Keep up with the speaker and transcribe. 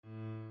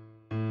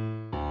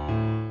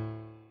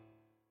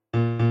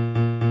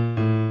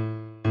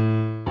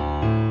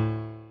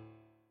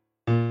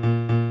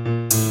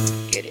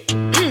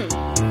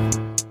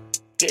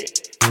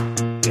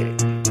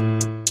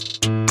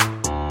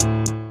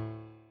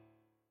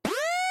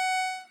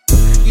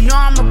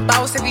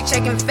boss if you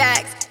checking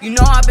facts. You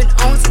know I've been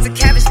on since a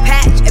Cabbage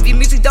Patch. If your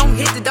music don't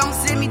hit, then don't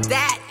send me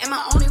that. And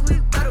my only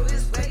rebuttal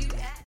is where you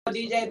at.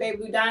 DJ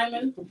Baby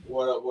Diamond.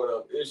 What up, what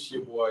up? It's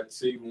your boy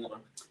T1.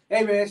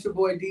 Hey man, it's your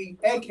boy D,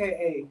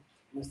 aka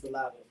Mr.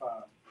 Live at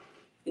 5.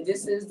 And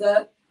this is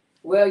the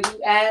Well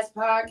You Asked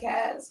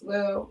podcast.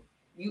 Well,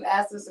 you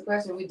asked us a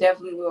question, we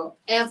definitely will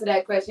answer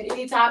that question.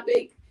 Any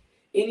topic,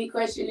 any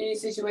question, any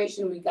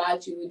situation, we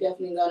got you. We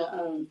definitely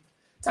gonna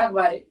talk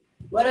about it.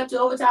 What up to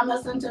Overtime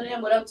Hustling tuning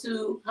in? What up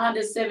to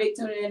Honda Civic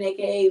tuning in,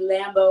 aka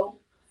Lambo?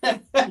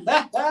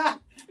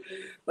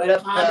 What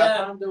up,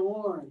 Honda?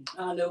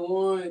 Honda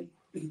Warren.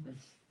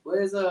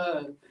 Where's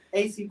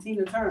AC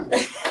Tina Turner?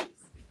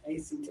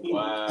 AC Tina.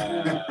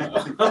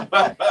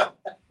 Wow.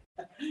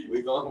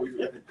 we going.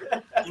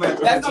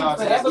 That's gonna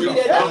be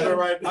that.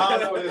 Right now. I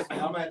don't know this one.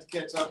 I'm gonna have to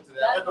catch up to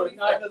that. We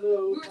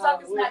were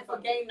talking smack for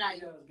game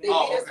night. They beat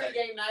us in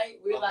game night.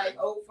 We're like,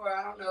 I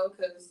don't know,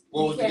 because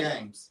What was the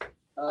games?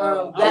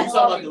 Are you talking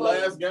about the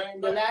last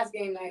game? The last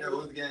game night. Yeah, what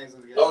was the games?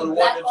 Oh, the one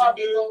Black that Card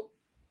you did? Vote.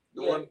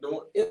 The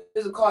one. It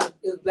was a card.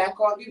 It was Black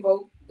Card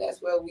Vote.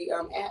 That's where we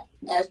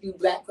ask you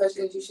black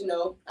questions you should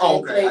know. Oh,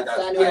 okay. I got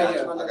I you. I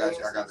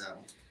got that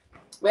one.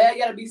 Well, you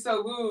gotta be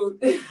so rude.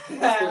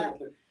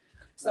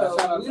 So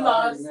we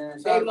lost.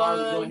 They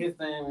won. Doing his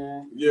thing,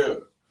 man. Yeah.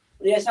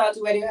 Yeah, shout out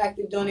to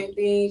Radioactive doing their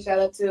thing. Shout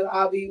out to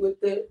Albie with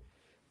the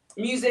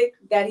music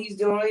that he's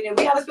doing. And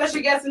we have a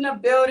special guest in the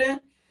building.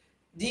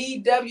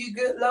 D.W.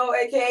 Goodlow,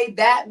 a.k.a.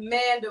 That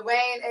Man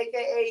Dwayne,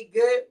 a.k.a.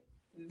 Good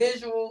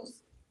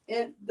Visuals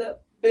in the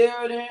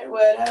building.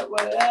 What up,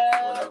 what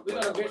up? We're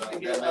gonna eventually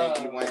get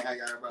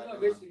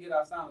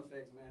our sound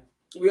effects, man.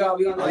 We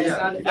gonna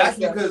sound effects.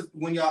 Actually, because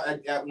when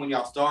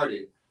y'all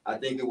started, I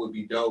think it would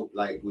be dope,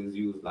 like, when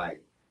you was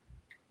like,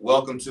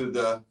 welcome to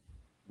the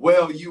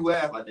Well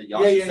UF. I think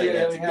y'all should say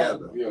that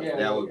together.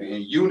 That would be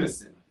in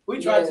unison. We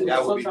tried to.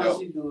 That would be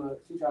dope. She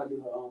tried to do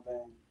her own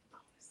thing.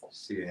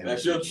 Now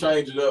she'll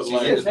change it up.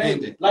 She's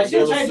independent. Like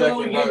she'll change it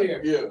when we get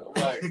here. Yeah.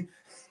 Like,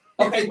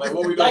 okay. like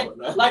what we doing?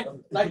 Like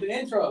the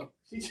intro.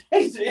 She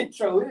changed the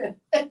intro.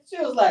 She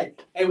was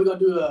like, "Hey, we're gonna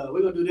do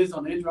this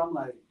on the intro." I'm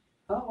like,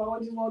 "Huh? Why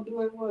would you want to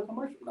do it for a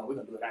commercial?" No, we're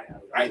gonna do it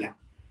right now.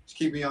 Just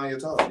keep me on your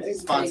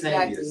toes.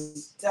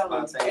 Spontaneous. Tell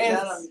them.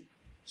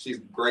 She's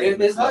great.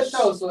 It's her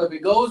show, so if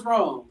it goes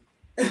wrong,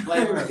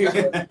 blame her.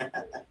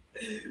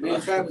 Me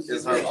and Travis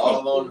It's her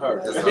all on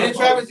her. Me and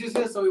Travis just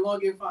here, so we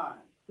won't get fined.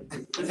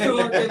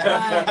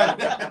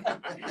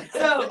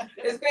 So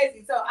it's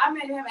crazy. So I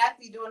met him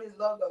after doing his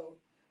logo.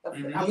 A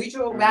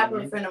mutual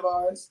rapper friend of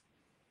ours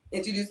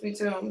introduced me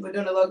to him. We're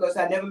doing the logo, so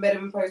I never met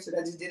him in person.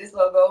 I just did his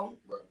logo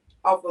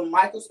off of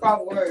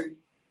Microsoft Word.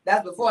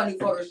 That's before I knew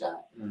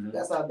Photoshop.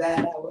 That's how bad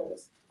I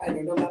was. I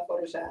didn't know about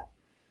Photoshop.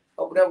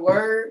 Opened up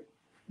Word,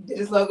 did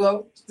his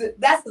logo.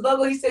 That's the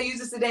logo he still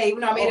uses today, even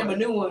though I made him a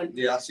new one.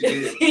 Yeah, she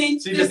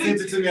did. She just sent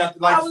it to me after,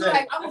 I was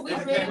like, I'm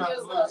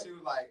gonna she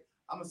was like,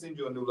 I'm gonna send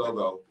you a new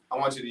logo. I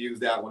want you to use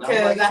that one. I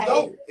was like, it's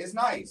dope. It's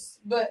nice.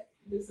 But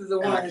this is the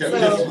one. So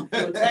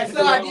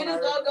I did his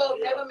logo,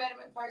 never met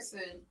him in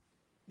person.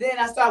 Then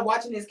I started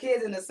watching his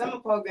kids in the summer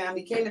program.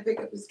 He came to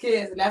pick up his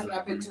kids, and that's when I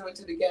put two and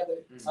two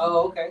together.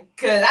 Oh, okay.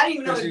 Cause I didn't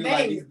even know his you name.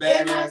 like these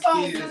badass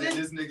kids and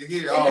this nigga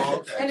here. Oh,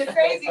 okay. And it's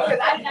crazy because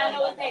I did not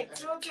know his name.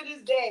 Still to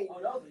this day. Oh,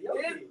 those are your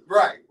kids.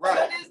 Right.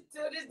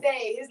 To this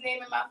day, his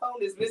name in my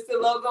phone is Mr.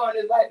 Logo, and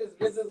his wife is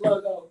Mrs.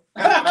 Logo.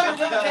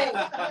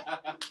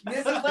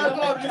 Mrs.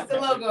 Logo, Mr.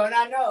 Logo, and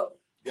I know.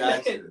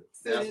 Gotcha.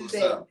 That's what's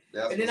up.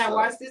 And then I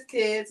watched his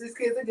kids. His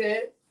kids are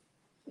good.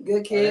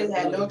 Good kids,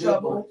 had no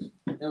trouble.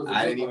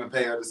 I didn't even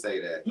pay her to say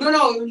that.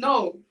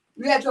 No.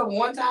 We had trouble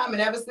one time,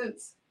 and ever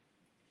since.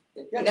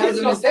 That was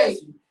a mistake.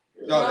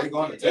 No, they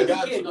going to test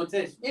Any kid gonna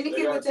test you. Any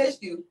kid will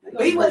test you.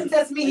 But he wasn't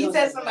testing me, he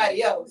tested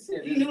somebody else.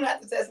 He knew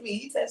not to test me,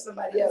 he tested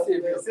somebody else.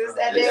 Since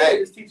that day.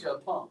 Just teach you a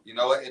pump. You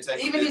know what? It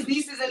takes Even his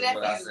nieces and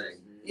what I nephews. say.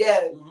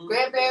 Yeah.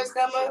 Grandparents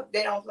come up,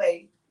 they don't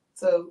play.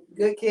 So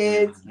good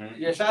kids.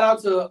 Yeah, shout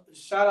out to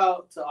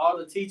all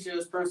the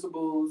teachers,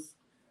 principals,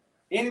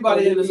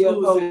 anybody in the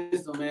school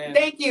system, man.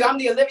 Thank you. I'm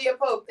the Olivia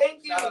Pope.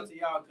 Thank you. Shout out to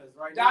y'all, because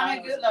right now.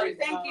 Donna Goodlow.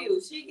 Thank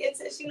you. She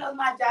gets it. She knows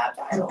my job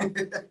title.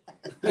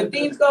 When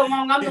things go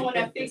wrong, I'm the one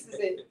that fixes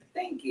it.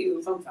 Thank you.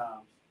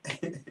 Sometimes.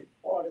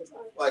 All the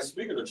time. Like,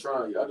 speaking of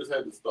trying, I just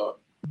had to start.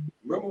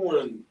 Remember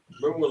when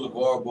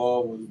LeVar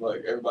Ball was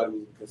like, everybody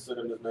was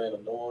considering this man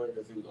annoying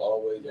because he was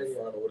always in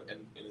front of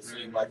it, and it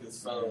seemed like his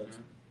sons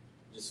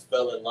just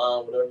fell in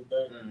line with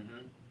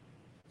everything.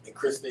 And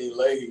Christine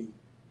Leahy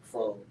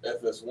from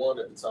FS1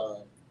 at the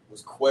time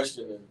was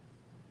questioning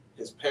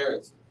his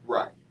parents.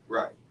 Right.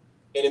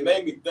 And it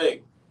made me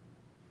think,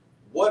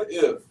 what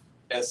if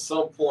at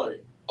some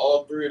point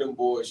all three of them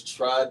boys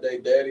tried their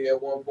daddy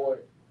at one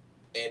point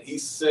and he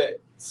set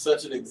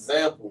such an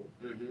example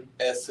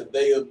as to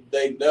they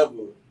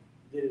never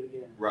did it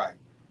again. Right.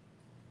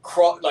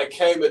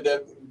 Came at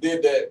that,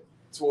 did that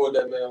toward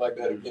that man like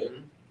that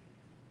again.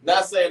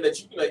 Not saying that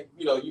you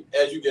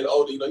as you get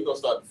older, you're gonna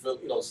start to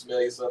feel,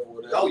 smell yourself or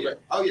whatever.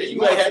 Oh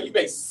yeah. You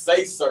may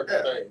say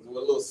certain things with a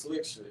little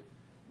slick shit,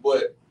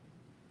 but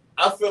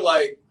I feel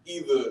like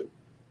either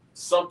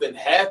something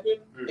happened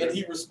and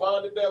he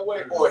responded that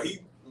way, or he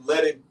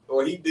let it,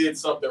 or he did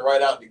something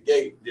right out the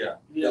gate. Yeah.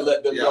 And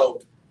let them know,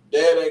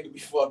 Dad ain't to be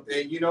fucked.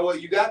 And you know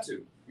what? You got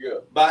to. Yeah.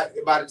 By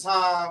the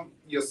time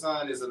your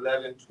son is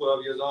 11,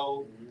 12 years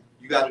old,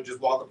 you got to just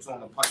walk up to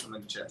him and punch him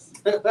in the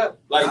chest.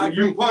 Like when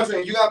you punch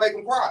him, you got to make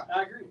him cry.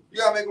 I agree. You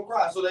got to make him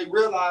cry. So they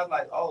realize,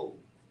 like, oh,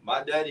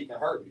 my daddy can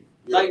hurt me.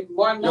 Like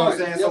Martin You know what I'm Lawrence.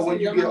 saying? So when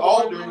you get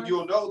older,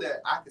 you'll know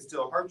that I can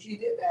still hurt you. He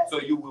did that. So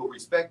you will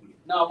respect me.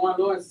 No,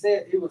 Martin Lawrence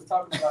said he was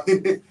talking about.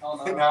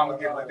 Now I'm gonna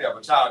get like that,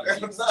 but child.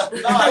 What's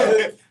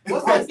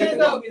that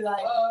stand up? The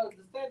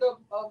stand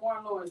up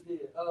Martin Lawrence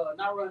did.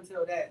 Not Run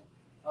Tell That.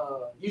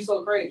 You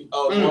So Crazy.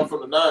 Oh, the one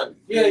from the 90s.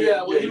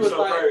 Yeah. When he was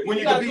so like, crazy. When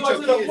you can beat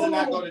your kids and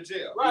not go to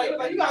jail. Right. He was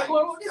like, you gotta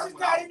go. This is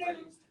daddy,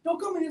 nigga.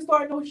 Don't come in here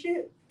starting no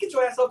shit. Get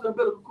your ass up to the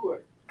umbilical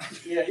cord.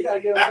 Yeah, you gotta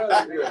get him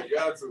better. Yeah, you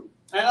got to.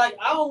 And like,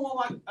 I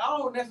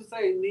don't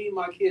necessarily need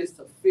my kids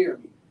to fear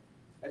me.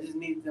 I just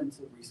need them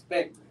to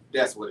respect me.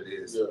 That's what it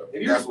is. Yeah.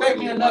 If you respect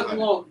me enough,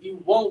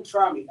 you won't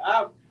try me.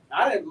 I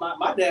didn't.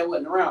 My dad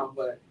wasn't around,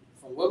 but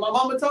from what my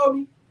mama told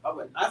me,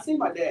 I seen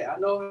my dad. I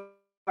know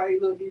how he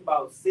looked. He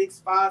about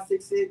 6'5",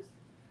 6'6".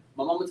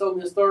 My mama told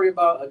me a story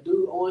about a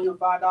dude owing him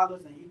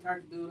 $5, and he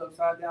turned the dude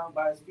upside down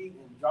by his feet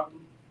and dropped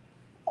him.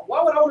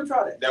 Why would I want to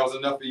try that? That was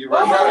enough for you,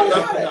 Why right? would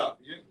I try that? Enough.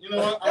 You know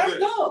what? I'm That's good.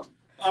 dumb.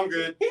 I'm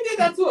good. He did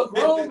that to a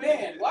grown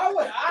man. Why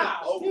would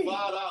I? Over $5.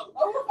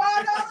 Over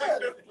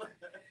 $5.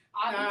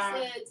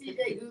 I said,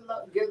 TJ,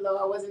 good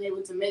Lord, I wasn't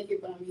able to make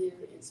it, but I'm here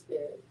in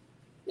spirit.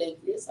 Thank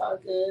you. It's all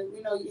good.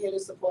 We know you're here to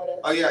support us.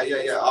 Oh yeah.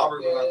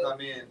 Aubrey gonna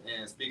come in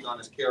and speak on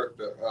his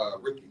character,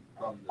 Ricky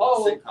from the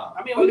sitcom.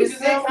 I mean, we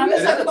just have.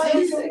 Is that a Let's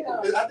TV? talk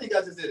about it. I think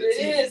I just did a It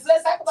TV. is.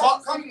 Let's talk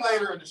about Come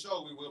later in the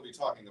show. We will be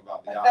talking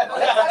about the Let's talk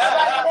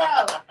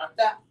about it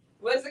now.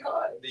 What is it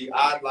called? The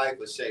Odd Life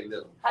of Shay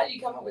Little. How do you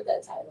come up with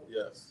that title?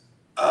 Yes.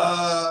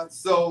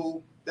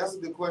 So that's a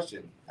good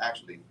question,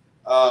 actually.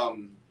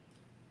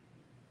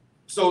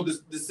 So the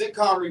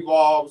sitcom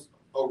revolves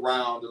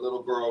around the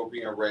little girl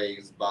being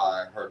raised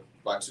by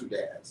two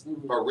dads,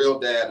 her real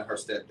dad and her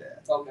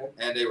stepdad. Okay.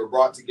 And they were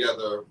brought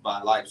together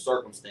by life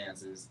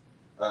circumstances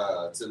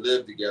to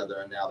live together,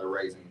 and now they're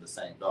raising the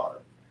same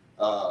daughter.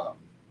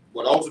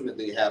 What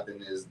ultimately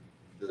happened is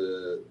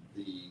the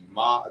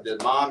mom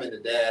and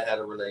the dad had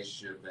a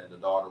relationship, and the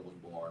daughter was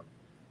born,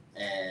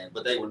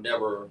 but they were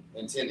never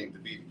intending to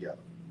be together.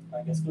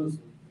 Like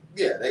exclusive.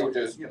 Yeah, they were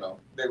just,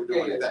 they were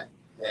doing their thing.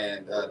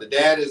 And the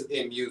dad is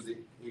in music.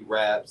 He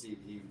raps.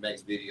 He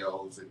makes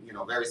videos, and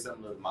very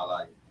similar to my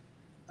life.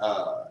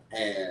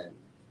 And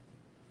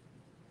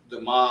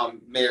the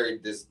mom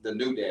married the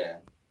new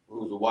dad,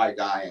 who's a white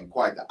guy and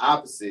quite the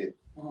opposite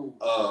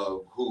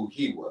of who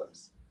he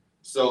was.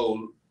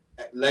 So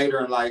later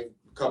in life,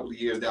 a couple of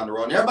years down the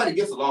road, and everybody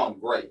gets along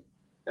great.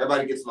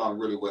 Everybody gets along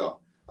really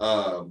well.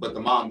 But the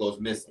mom goes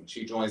missing.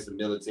 She joins the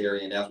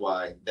military, and that's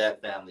why that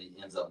family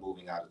ends up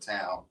moving out of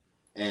town,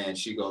 and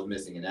she goes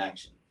missing in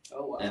action.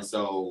 Oh, wow. And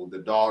so the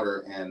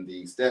daughter and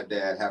the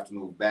stepdad have to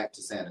move back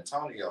to San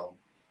Antonio.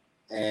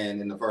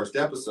 And in the first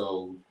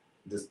episode,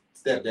 the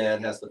stepdad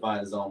has to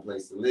find his own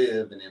place to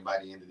live. And then by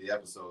the end of the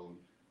episode,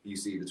 you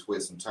see the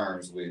twists and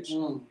turns, which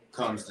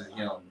comes to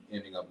him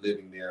ending up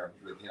living there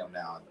with him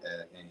now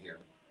in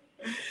here.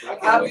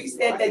 Aubrey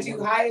said that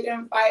you hired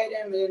him, fired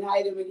him, and then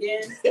hired him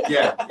again.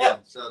 Yeah,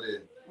 so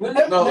did.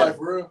 No, like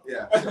for real?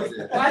 Yeah, so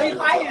did. Why did you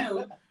fire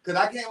him? Because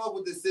I came up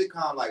with this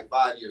sitcom like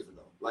 5 years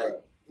ago.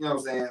 You know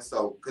what I'm saying?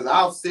 So, because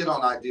I'll sit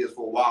on ideas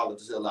for a while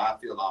until I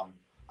feel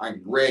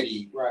I'm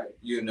ready, right?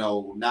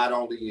 Not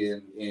only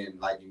in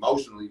like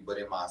emotionally, but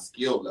in my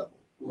skill level.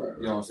 Right.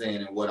 You know what I'm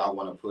saying? And what I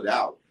want to put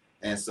out.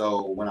 And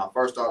so when I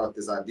first started up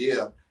this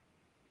idea,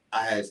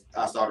 I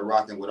started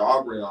rocking with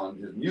Aubrey on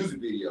his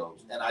music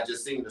videos, and I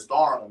just seen the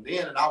star on him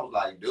then, and I was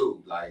like,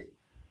 dude, like,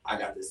 I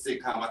got this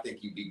sitcom. I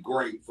think you'd be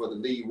great for the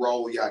lead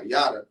role, yada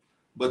yada.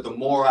 But the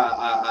more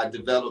I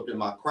developed in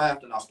my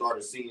craft, and I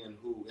started seeing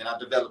and I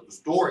developed the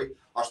story,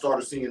 I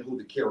started seeing who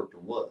the character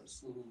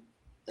was.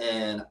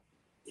 And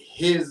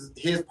his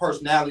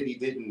personality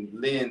didn't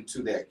lend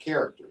to that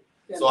character.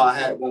 So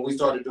when we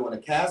started doing a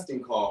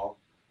casting call,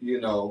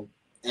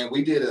 and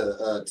we did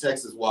a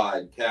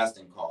Texas-wide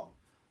casting call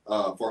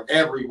for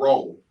every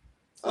role.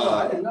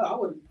 I didn't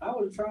know. I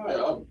would have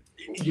tried.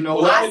 You know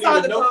what? I saw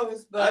the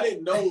post, but I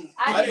didn't know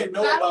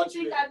about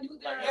you. I knew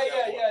them.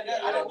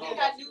 I don't think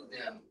I knew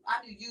them.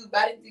 I knew you,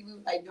 but I didn't think we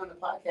were like doing the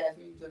podcast.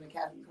 We were doing the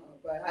casting call,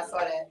 but I saw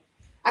that.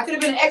 I could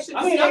have been an extra.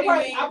 I mean, I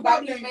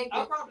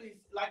probably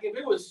like if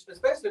it was,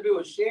 especially if it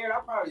was shared,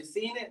 I probably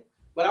seen it,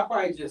 but I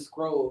probably just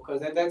scrolled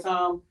because at that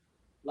time,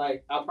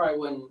 like I probably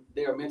wasn't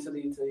there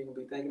mentally to even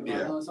be thinking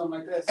about doing something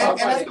like that. So and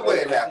that's the way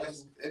it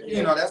happens.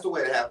 That's the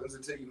way it happens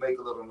until you make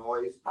a little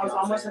noise. I was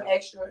almost an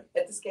extra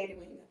at the skating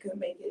ring. I couldn't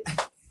make it.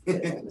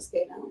 Can you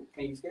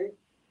skate?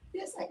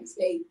 Yes, I can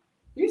skate.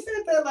 You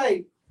said that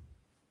like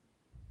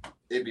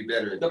it'd be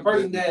better if the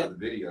person that the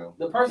video.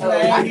 The person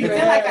that I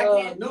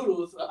had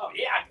noodles. Oh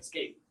yeah, I can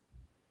skate.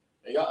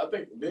 And y'all, I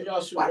think then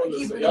y'all shoot Why one you of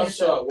keep the bringing y'all this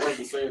shot up? one of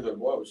the scenes at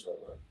barbershop,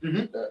 right?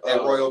 Mhm. That,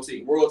 At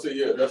Royalty. Royalty,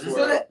 yeah, that's So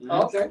where that,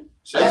 Okay.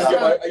 Shout That's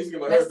out. I used to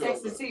get my that's hair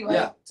Texas done. T, right?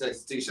 Yeah,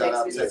 Texas T. Shout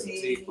out to Texas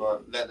Texas T. T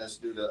for letting us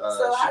do the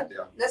So shoot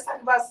there. let's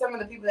talk about some of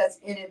the people that's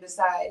in it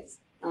besides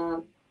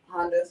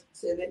Honda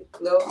Civic,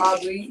 Lil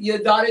Aubrey. Your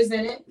daughter's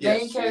in it, Yes,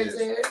 main she is.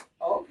 character.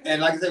 Okay.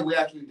 And like I said, we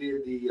actually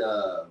did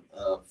the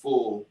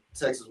full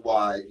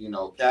Texas-wide,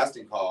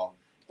 casting call,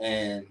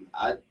 and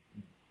I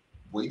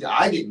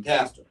didn't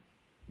cast her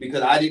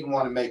because I didn't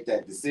want to make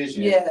that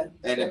decision Yeah, and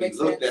that it be makes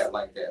looked sense. at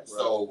like that.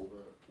 So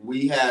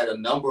we had a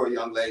number of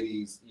young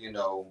ladies,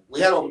 we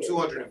had over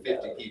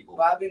 250 people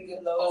Robin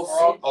Goodlow.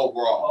 Overall?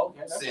 overall Okay,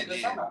 that's a sent good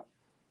in, turnout.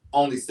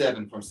 only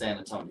 7 from San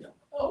Antonio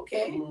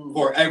Okay. Mm.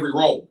 for every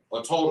role,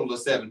 a total of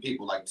 7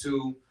 people, like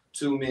two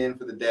men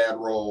for the dad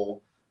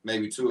role,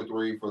 maybe 2 or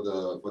 3 for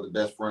the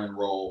best friend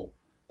role,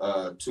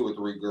 2 or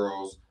 3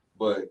 girls,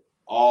 but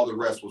all the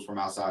rest was from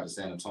outside of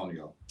San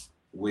Antonio,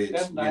 which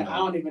That's not, I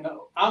don't even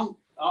know. I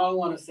don't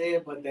want to say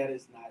it, but that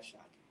is not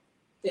shocking.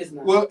 It's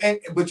not. well,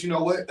 but you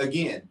know what?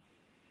 Again,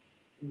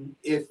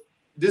 if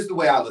this is the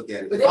way I look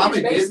at it, But if I'm they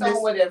in based business,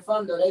 on where they're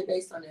from, though. They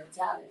based on their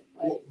talent.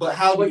 Like, but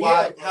how do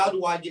Well, yeah. how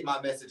do I get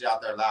my message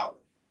out there louder?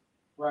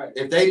 Right.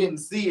 If they didn't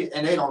see it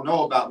and they don't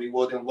know about me,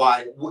 well then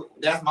why?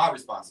 That's my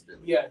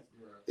responsibility. Yeah.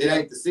 It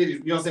ain't the city. You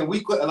know what I'm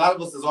saying? A lot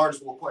of us as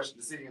artists will question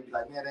the city and be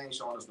like, man, they ain't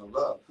showing us no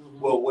love. Mhm.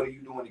 Well, what are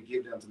you doing to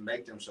give them to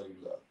make them show you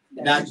love?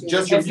 that's Now, what you-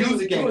 just your And see,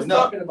 music we ain't was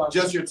enough. talking about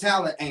Just that. your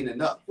talent ain't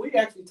enough. We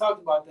actually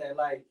talked about that.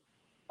 Like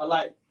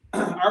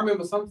I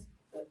remember some.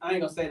 I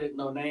ain't gonna say that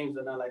no names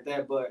or nothing like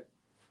that, but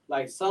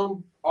like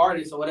some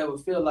artists or whatever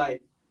feel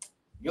like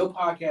your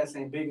podcast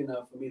ain't big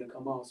enough for me to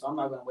come on, so I'm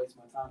not gonna waste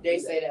my time. to They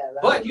do that. say that.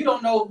 Loud. But you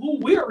don't know who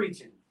we're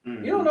reaching.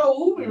 Mm-hmm. You don't know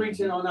who we're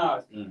reaching on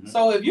ours. Mhm.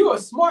 So if you were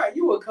smart,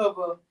 you would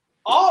cover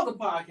all the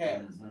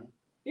podcasts.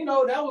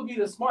 Mhm. That would be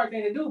the smart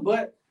thing to do.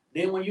 But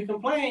then when you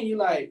complain, you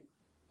like,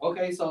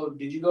 okay, so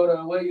did you go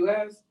to where you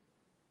asked?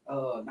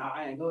 Nah,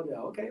 I ain't go there.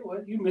 Okay,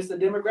 well, you missed the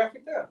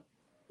demographic there.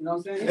 You know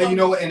what I'm saying? And you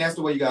know what? And that's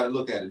the way you got to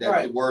look at it. That's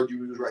Right. the word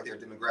you use right there,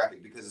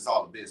 demographic, because it's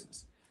all a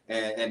business.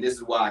 And this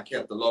is why I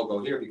kept the logo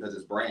here because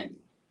it's branding.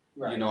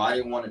 Right. I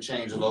didn't want to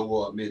change the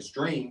logo up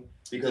midstream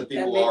because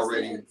people makes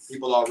already sense.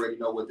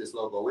 know what this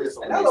logo is.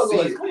 So And when that they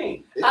logo see is it,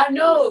 clean. I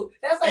know.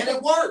 That's like and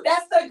it works.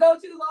 That's the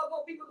go-to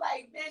logo. People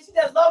like, man, she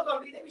does logo.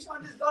 They be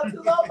showing this go-to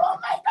logo.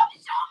 I'm like, don't be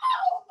showing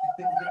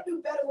my logo. I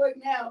do better work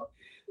now.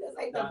 That's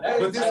like the Nah, best.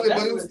 But it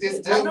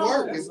I still know.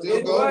 works. It still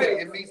It goes. works.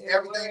 It means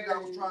everything that I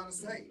was trying to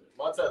say.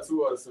 My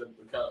tattoo artist said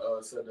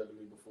that to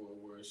me before,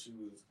 where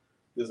she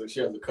has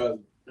a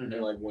cousin, Mhm.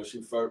 and like when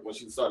she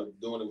started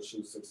doing it when she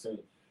was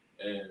 16,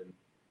 and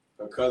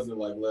her cousin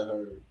like let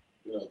her,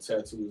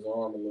 tattoo his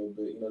arm a little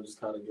bit, just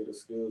kind of get her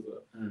skills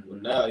up.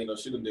 But now,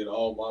 she done did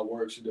all my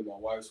work. She did my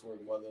wife's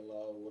work,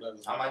 mother-in-law, whatever.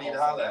 I might need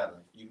to holler at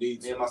her. You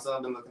need Me and to. my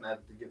son been looking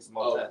at to get some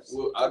more tats.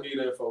 Well, I'll give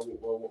you the info.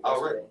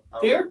 Already.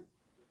 Here?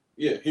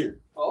 Yeah, here.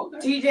 Oh,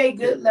 okay. TJ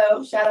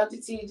Goodlow. Shout out to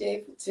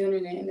TJ for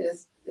tuning in.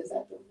 Is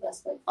that the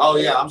best way? Oh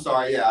yeah, I'm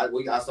sorry. Yeah,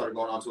 I started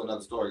going on to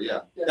another story.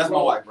 Yeah, that's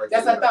my wife right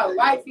That's there. what I thought.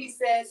 Wifey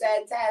says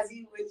that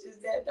Tazzy, which is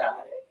their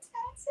daughter,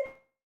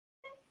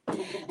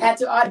 Tazzy, had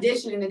to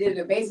audition and they did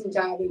an amazing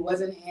job. It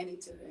wasn't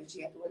handed to her and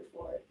she had to work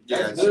for it. Yeah,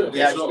 That's good.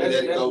 we actually That's-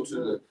 let it go that's to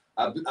good.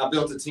 the. I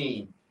built a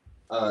team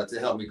to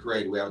help me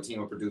create it. We have a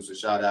team of producers.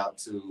 Shout out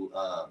to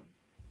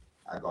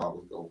I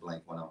go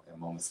blank when I'm in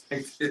moments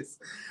like this.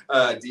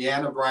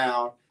 Deanna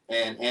Brown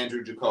and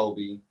Andrew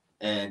Jacoby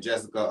and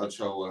Jessica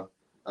Ochoa.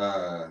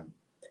 And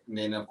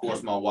then of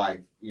course my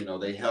wife.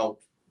 They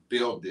helped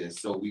build this.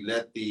 So we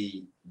let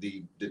the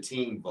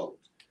team vote.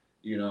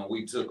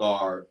 We took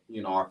our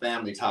our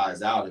family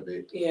ties out of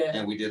it. Yeah.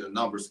 And we did a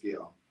number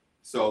scale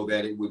so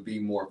that it would be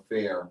more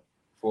fair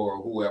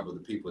for whoever the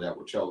people that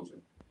were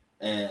chosen.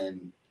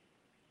 And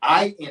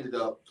I ended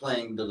up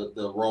playing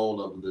the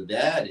role of the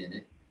dad in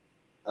it.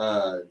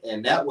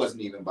 And that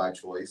wasn't even by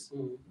choice.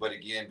 Mhm. But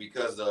again,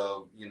 because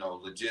of,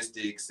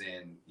 logistics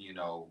and,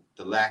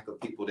 the lack of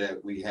people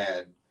that we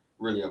had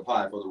really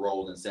applied for the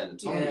role in San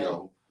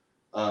Antonio,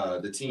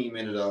 the team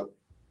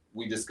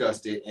we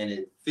discussed it and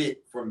it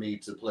fit for me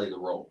to play the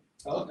role.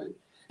 Okay.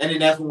 And then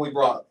that's when we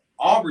brought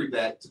Aubrey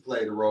back to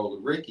play the role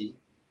of Ricky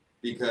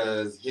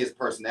because his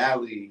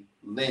personality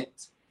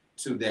lent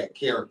to that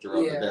character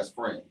of the best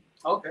friend.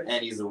 Okay.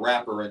 And he's a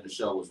rapper in the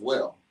show as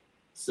well.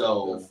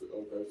 So,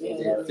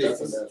 Yeah,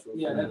 fits.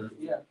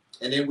 Yeah.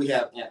 and then we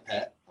have Aunt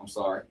Pat. I'm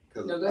sorry,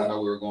 because No, go I ahead.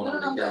 know we were going No, over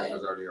no, the go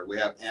characters earlier. We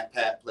have Aunt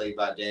Pat, played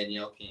by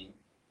Danielle King.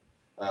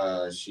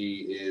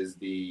 She is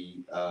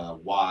the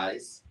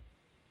wise,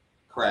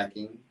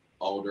 cracking,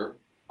 older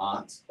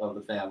aunt of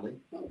the family.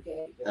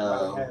 Okay.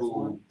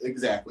 Who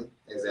exactly.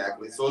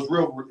 So it's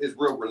real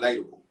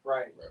relatable.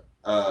 Right.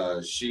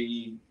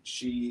 She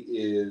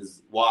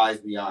is wise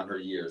beyond her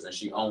years, and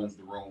she owns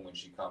the room when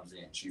she comes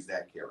in. She's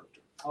that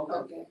character. Okay.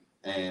 Okay.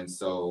 And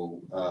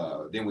so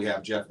then we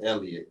have Jeff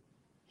Elliott.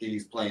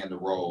 He's playing the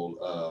role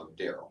of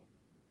Daryl,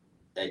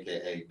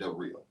 aka The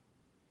Real.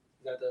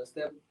 Is that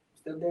the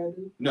stepdad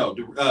do? No,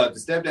 the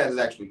stepdad is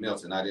actually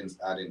Milton. I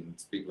didn't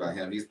speak about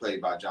him. He's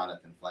played by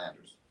Jonathan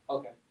Flanders.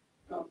 Okay.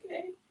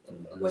 Okay.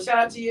 Well, shout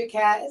out to your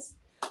cast.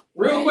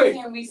 Real When quick.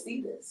 can we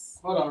see this?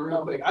 Hold on,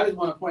 real quick. I just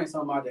want to point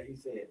something out that he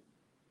said.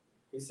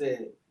 He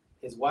said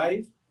his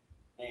wife,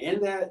 and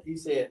in that he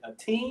said a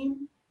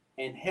team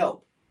and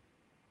help.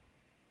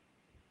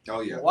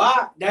 Oh yeah.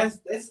 Why? That's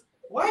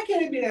why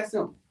can't it be that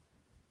simple?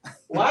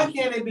 Why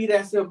can't it be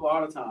that simple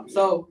all the time?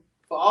 So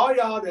for all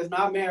y'all that's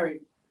not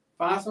married,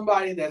 find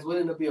somebody that's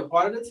willing to be a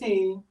part of the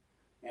team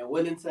and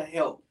willing to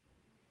help.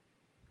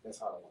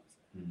 That's all I want to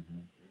say.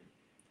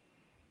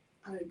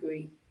 Mm-hmm. I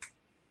agree.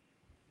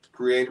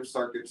 Creative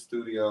Circuit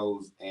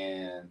Studios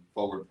and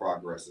Forward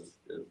Progress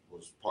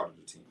was part of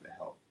the team to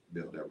help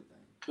build everything.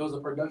 Those are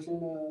production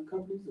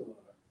companies?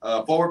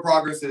 Or? Forward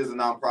Progress is a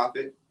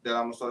nonprofit that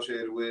I'm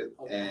associated with,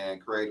 Okay.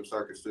 and Creative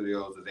Circuit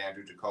Studios is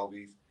Andrew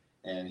Jacoby's,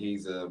 and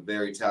he's a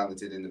very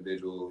talented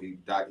individual.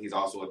 He's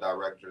also a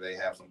director. They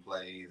have some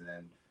plays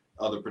and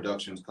other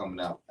productions coming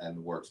out and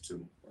the works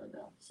too right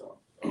now. So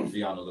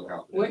be on the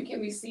lookout for that. When can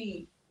we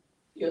see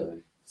your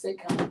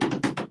sitcom?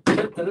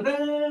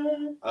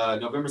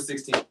 November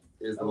 16th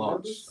is the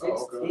launch.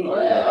 Oh, okay. What?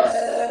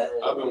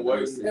 I've been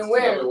waiting. And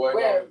where? I've been waiting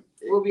Where? on it.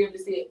 We'll be able to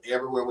see it.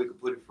 Everywhere we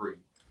could put it free.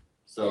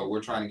 So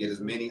we're trying to get as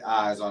many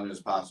eyes on it as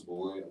possible.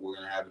 We're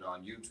going to have it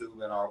on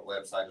YouTube, and our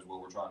website is where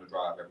we're trying to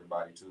drive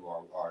everybody to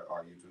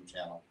our YouTube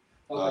channel.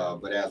 Okay.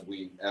 But as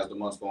the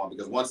months go on,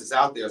 because once it's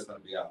out there, it's going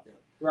to be out there.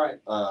 Right.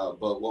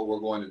 But what we're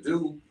going to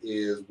do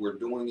is we're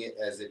doing it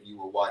as if you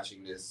were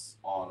watching this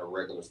on a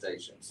regular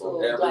station. So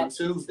Oh, every gotcha.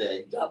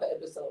 Tuesday Drop an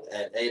episode.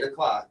 at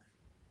 8:00,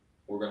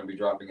 we're going to be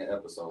dropping an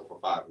episode for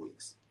 5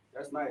 weeks.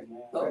 That's nice,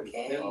 man.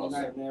 Okay. That's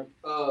Awesome. nice, man.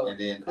 And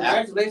then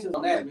Congratulations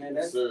on that,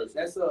 man.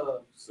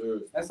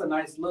 Seriously. That's a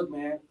nice look,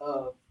 man.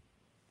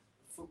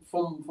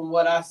 From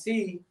what I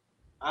see,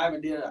 I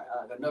haven't did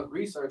enough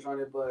research on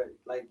it, but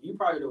like you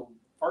probably the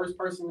first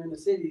person in the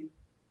city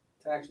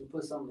to actually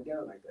put something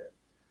together like that.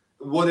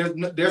 Well,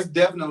 there's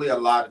definitely a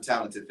lot of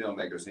talented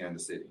filmmakers here in the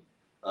city.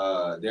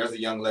 There's a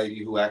young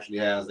lady who actually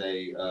has I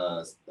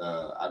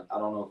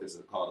don't know if it's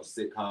called a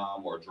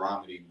sitcom or a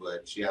dramedy,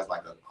 but she has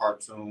like a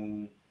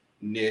cartoon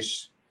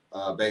niche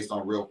based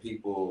on real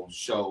people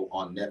show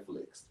on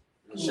Netflix,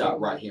 shot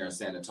right here in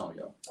San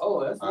Antonio.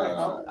 Oh, that's nice.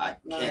 I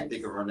Nice. can't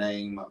think of her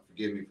name.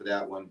 Forgive me for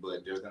that one,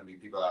 but there's going to be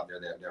people out there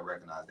that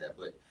recognize that.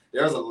 But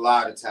there's a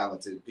lot of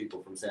talented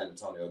people from San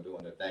Antonio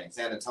doing their thing.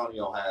 San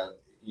Antonio has,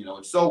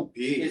 it's so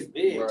big. It's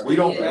big. Right. We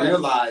don't Yeah.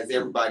 realize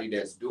everybody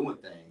that's doing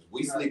things.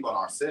 We sleep on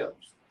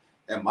ourselves.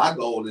 And my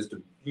goal is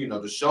to,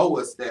 to show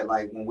us that,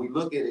 like, when we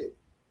look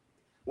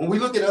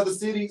at other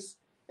cities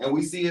and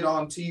we see it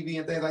on TV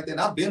and things like that. And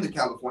I've been to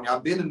California,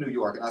 I've been to New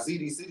York, and I see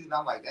these cities and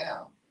I'm like,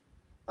 damn,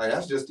 like,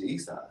 that's just the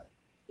east side.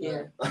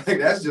 Yeah. Like,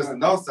 that's just the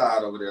north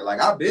side over there.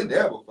 Like, I've been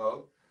there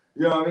before.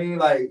 You know what I mean?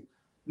 Like,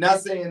 not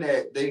saying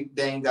that they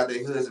ain't got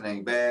their hoods and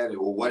ain't bad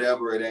or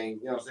whatever. It ain't,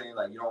 you know what I'm saying?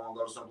 Like, you don't want to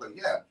go to some place.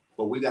 Yeah.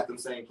 But we got them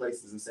same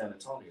places in San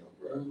Antonio.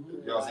 Right? Mhm.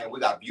 You know what I'm saying? We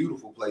got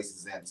beautiful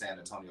places in San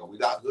Antonio. We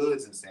got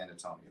hoods in San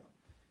Antonio.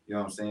 You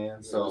know what I'm saying?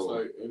 So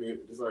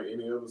it's like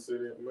any other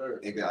city in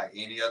America. it like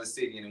any other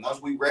city. And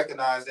once we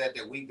recognize that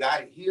we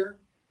got it here,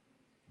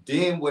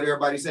 then what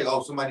everybody say,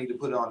 oh, somebody need to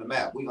put it on the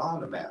map. We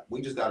on the map.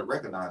 We just got to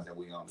recognize that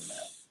we on the map.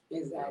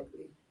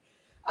 Exactly.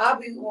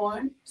 Abi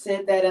Warren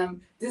said that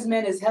this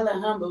man is hella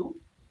humble.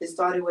 It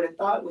started with a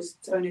thought, which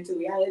turned into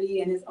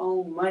reality, and his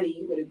own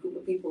money with a group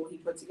of people he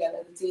put together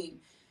as a team.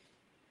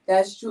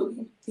 That's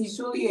true. He's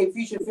truly a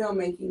future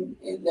filmmaking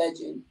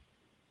legend.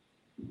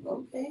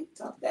 Okay,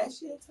 talk that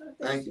shit. Talk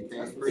that Thank shit. you.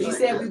 Thank you. He Appreciate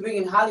said that. we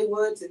bringing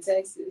Hollywood to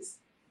Texas.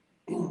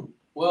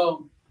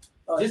 Well,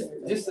 Oh,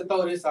 just to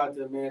throw this out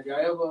there, man. If y'all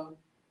ever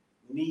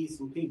need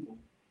some people,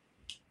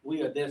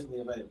 we are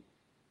definitely available.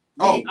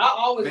 Oh, Me, I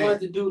always man.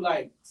 wanted to do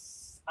I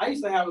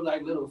used to have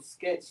like little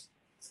sketches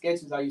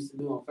I used to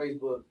do on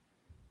Facebook,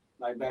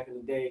 like back in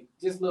the day.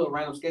 Just little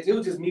random sketches. It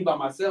was just me by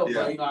myself,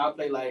 Yeah. but I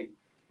play like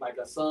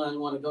a son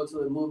want to go to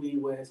a movie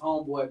with his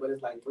homeboy, but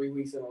it's like 3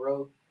 weeks in a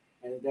row,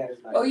 and his dad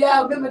is like, Oh yeah,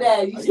 I remember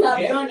that. You Are you stopped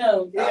gay? doing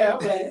those. Yeah,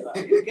 I'm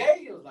like, you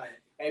gay? It was like,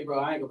 hey, bro,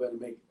 I ain't gonna be able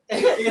to make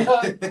it. You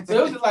know? So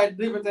it was just like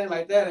different things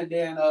like that. And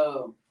then I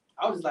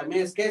was just like,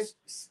 man,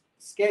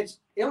 sketch.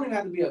 It don't even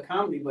have to be a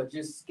comedy, but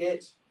just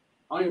sketch.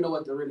 I don't even know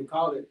what to really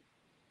call it.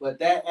 But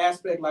that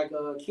aspect, like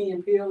Key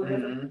and Peele,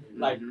 Mhm,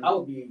 like mhm. I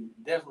would be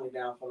definitely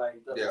down for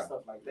like Yeah.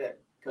 stuff like that.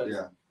 Cause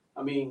Yeah.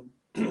 I mean,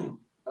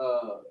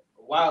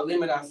 why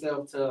limit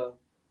ourselves to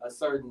a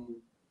certain,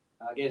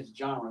 I guess,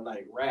 genre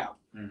like rap?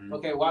 Mhm.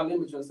 Okay, why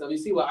limit yourself? You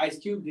see what Ice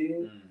Cube did?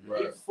 Mhm. He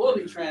Right.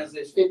 fully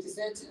transitioned. 50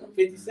 Cent too.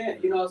 50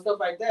 Cent, stuff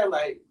like that.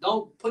 Like,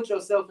 don't put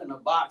yourself in a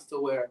box to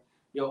where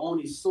your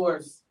only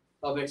source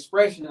of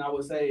expression, I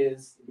would say,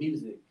 is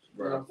music.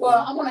 You know what I'm Well,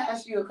 saying? I want to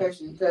ask you a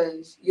question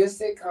because your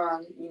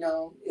sitcom,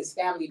 is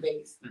family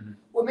based. Mhm.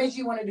 What made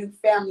you want to do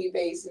family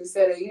based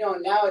instead of,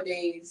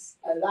 nowadays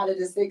a lot of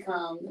the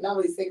sitcoms, not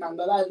really sitcoms,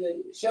 but a lot of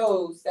the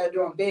shows that are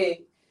doing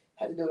big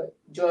have to do with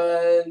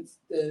drugs,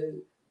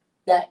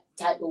 that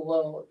type of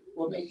world.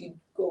 What made you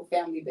go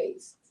family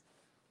based?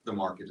 The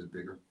market is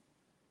bigger.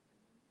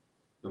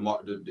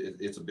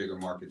 it's a bigger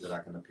market that I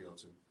can appeal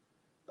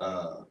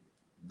to.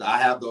 I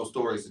have those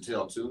stories to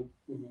tell too,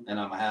 and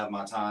I'm gonna have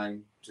my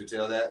time to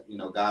tell that. You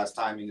know, God's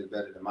timing is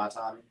better than my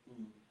timing,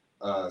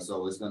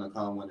 so it's gonna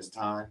come when it's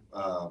time.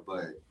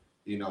 But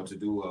you know, to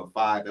do a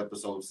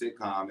 5-episode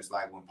sitcom, it's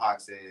like when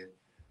Pac said,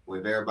 well,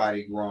 if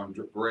everybody growing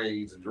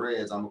braids and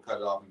dreads, I'm gonna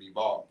cut it off and be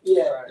bald.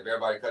 Yeah. If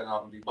everybody cutting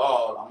off and be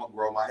bald, I'm gonna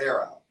grow my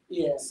hair out.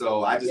 Yeah.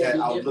 So I just Yeah,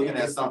 I was looking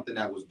at something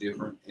that was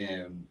different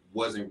and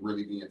wasn't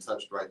really being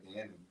touched right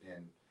then,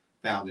 and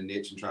found a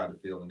niche and tried to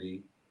fill a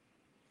need.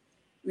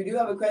 We do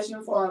have a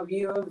question for our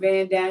viewer,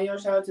 Van Daniel.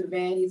 Shout out to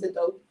Van. He's a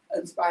dope,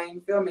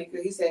 inspiring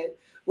filmmaker. He said,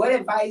 what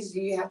advice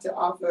do you have to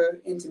offer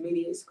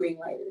intermediate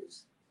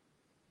screenwriters?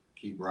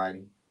 Keep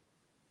writing,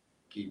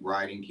 keep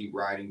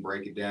writing,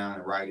 break it down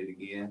and write it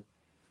again.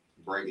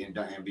 Break it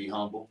down and be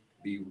humble.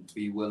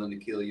 Be willing to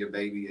kill your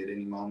baby at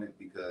any moment,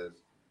 because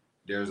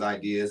there's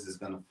ideas that's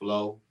gonna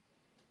flow.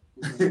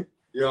 You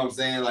know what I'm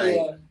saying? Like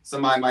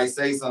somebody might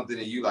say something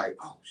and you like,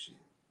 oh shit.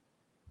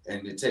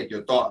 And to take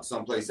your thoughts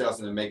someplace else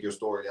and to make your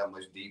story that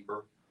much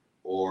deeper,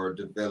 or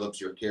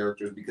develops your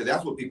characters, because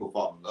that's what people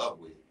fall in love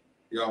with.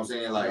 You know what I'm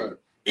saying? Like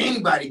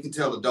anybody can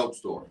tell a dope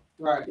story.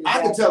 Right.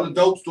 I can tell a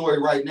dope story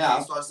right now.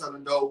 I started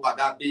selling dope. I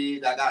got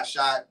big. I got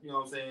shot. You know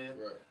what I'm saying?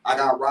 Right. I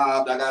got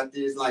robbed. I got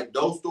this. Like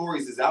those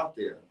stories is out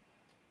there.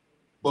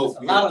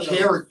 But your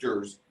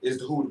characters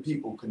is who the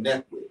people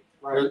connect with.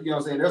 Right. You know what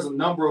I'm saying? There's a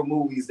number of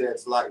movies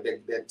that's like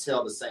that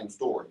tell the same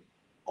story.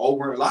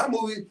 Over a lot of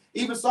movies,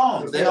 even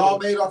songs, they all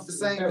made off the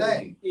same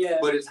thing. Yeah.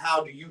 But it's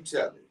how do you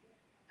tell it?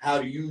 How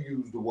do you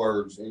use the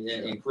words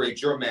and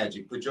create your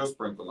magic, put your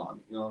sprinkle on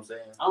it? You know what I'm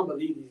saying? I don't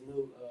believe these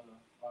new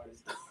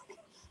artists.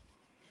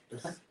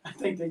 I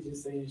think they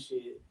just saying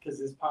shit because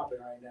it's popping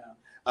right now.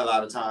 A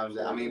lot of times,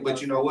 I mean, but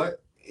you know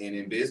what? And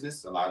in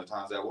business, a lot of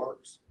times that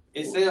works.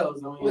 It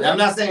sells. I'm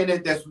not saying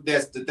that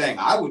that's the thing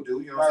I would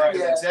do. You know what I'm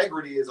saying? Because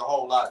integrity is a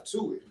whole lot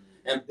to it,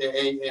 and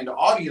the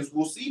audience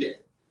will see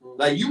that.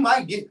 Like you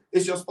might get,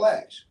 it's your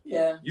splash.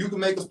 Yeah. You can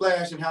make a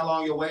splash, and how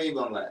long your wave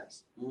gonna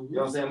last? You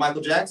know what I'm saying?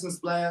 Michael Jackson's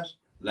splash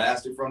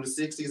lasted from the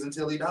 60s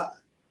until he died.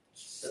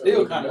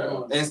 Still kind of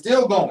going. And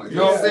still going. You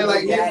know what I'm saying?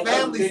 Like his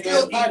family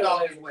still eating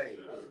on his wave.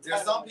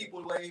 There's some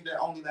people wave that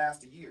only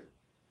last a year.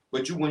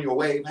 But when your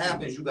wave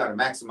happens, you gotta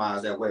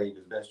maximize that wave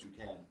as best you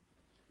can.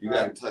 You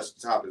gotta touch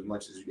the top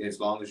as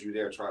long as you're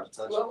there, try to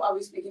touch it. Well, while we're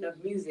speaking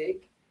of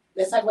music,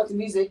 let's talk about the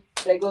music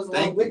that goes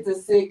along with the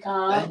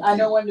sitcom. I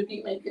know one of the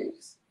beat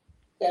makers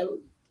that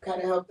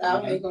kind of helped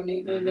out. I ain't gonna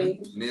name their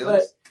names. Mills?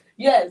 But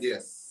yes,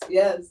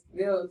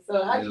 Mills.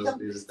 So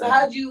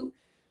how'd you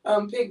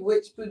pick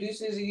which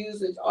producers to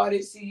use, which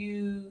artists to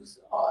use,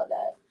 all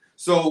that?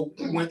 So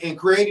when in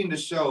creating the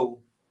show,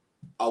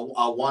 I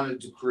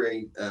wanted to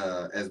create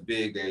as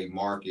big a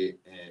market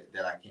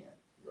that I can.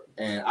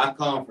 And I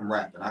come from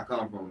rapping. I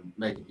come from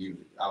making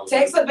music.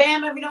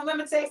 Texabama, if you don't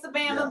remember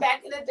Texabama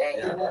back in the day.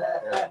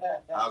 Yeah.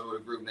 I was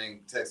with a group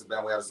named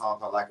Texabama. We had a song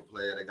called Like a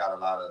Player that got a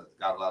lot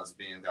of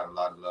spin, got a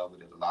lot of love. We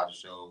did a lot of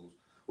shows.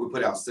 We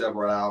put out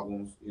several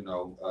albums. You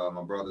know,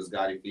 my brothers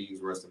Gotti Fees,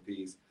 rest in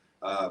peace,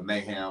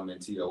 Mayhem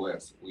and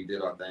TOS. We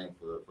did our thing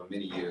for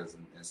many years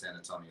in San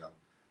Antonio.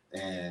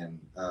 And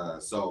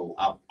so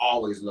I've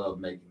always loved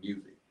making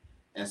music.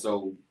 And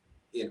so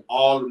in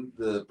all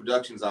the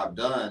productions I've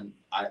done,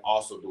 I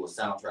also do a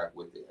soundtrack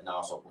with it, and I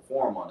also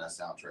perform on that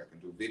soundtrack and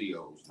do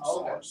videos and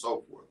so on and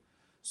so forth.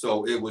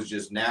 So it was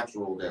just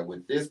natural that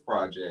with this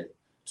project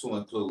to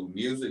include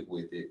music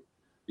with it,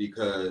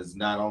 because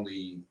not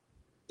only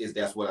is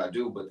that's what I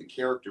do, but the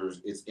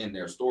characters, it's in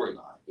their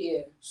storyline.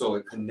 Yeah. So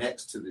it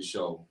connects to the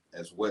show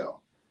as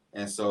well.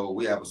 And so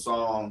we have a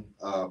song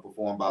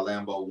performed by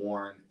Lambo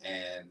Warren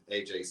and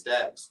AJ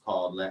Stacks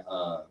called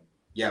Yabba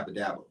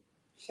Dabba.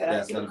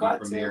 That's going to be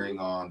premiering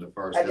on the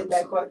first episode. I did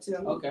that part too.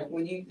 Okay.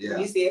 When you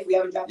see it, we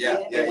haven't dropped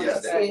it yet.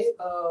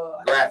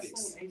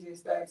 Graphics. AJ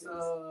Stacks,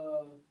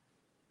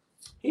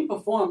 he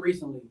performed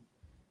recently.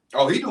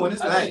 Oh, he doing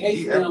his thing.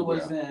 He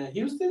was in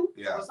Houston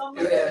or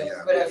something?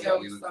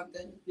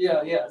 Something. Yeah.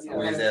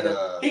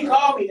 He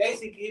called me.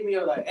 AC hit me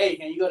up like, hey,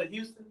 can you go to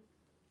Houston?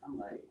 I'm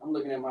like, I'm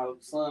looking at my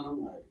son.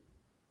 I'm like,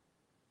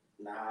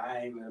 nah, I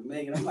ain't gonna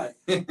make it. I'm like,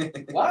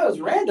 why was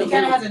random? He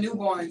kind of has a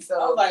newborn, so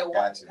I was like,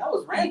 what? That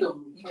was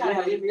random. You kind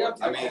of hit me up.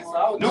 I mean,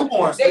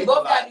 newborns. They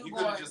both got newborns. You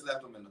could have just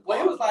left them in the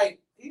car. Well,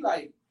 he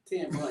like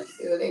 10 months.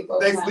 They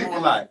sleep a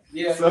lot.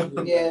 Yeah, so,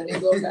 they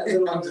both got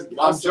little ones.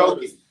 I'm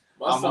joking.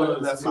 My son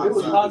is I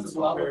just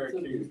lock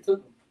them in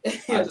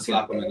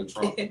the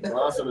trunk.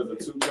 My son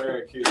is a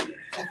 2-parent kid.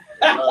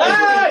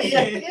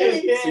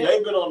 See,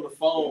 they've been on the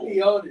phone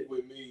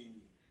with me.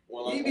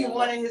 He be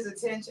wanting his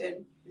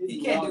attention. He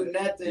can't do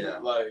nothing. Yeah.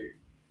 Like,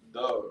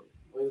 dog.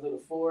 Where's little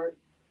Ford?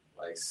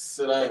 Like,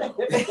 sit down.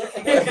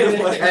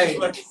 Hey,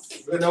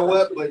 you know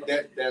what? But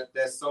that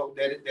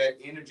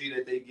energy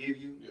that they give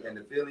you and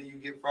the feeling you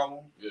get from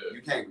them,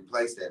 you can't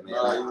replace that, man.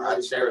 I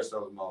cherish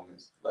those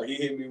moments. Like, he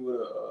hit me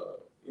with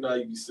you know how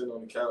you be sitting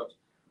on the couch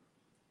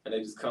and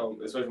they just come,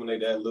 especially when they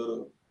that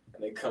little,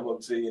 and they come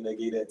up to you and they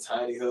give you that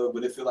tiny hug,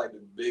 but it feel like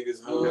the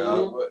biggest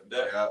hug.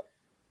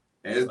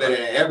 And it's better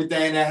than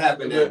everything that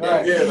happened that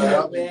Right. day.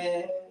 Yeah,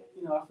 man.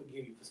 You know, I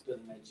forgive you for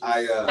spilling that juice.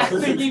 I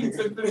forgive you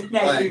for spilling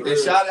that like,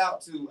 juice. and shout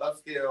out to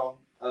Upscale.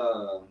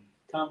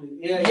 Comedy.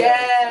 Yeah.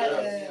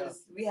 Yes,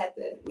 we had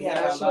our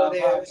our show live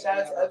there. podcast. Shout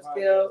out to Yeah, our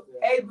Upskill. podcast,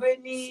 yeah. Hey,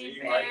 Brittany, See,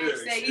 man, right there,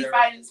 say he's Sarah.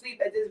 fighting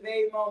sleep at this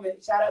very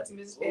moment. Shout out to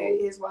Miss Perry,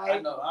 his I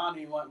wife. know. I don't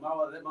even want my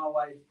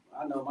wife.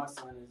 I know my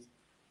son is.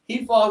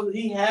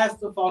 He has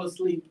to fall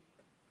asleep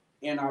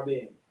in our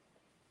bed.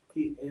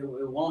 It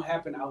won't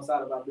happen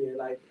outside of our bed.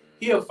 Like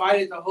he'll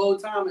fight it the whole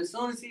time. As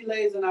soon as he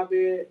lays in our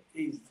bed,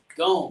 he's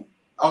gone.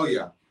 Oh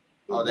yeah.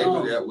 Oh, they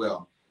Gone. do that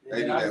well.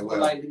 They And do I that just well.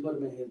 like to put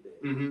him in his bed.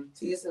 Mm-hmm.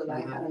 So you're still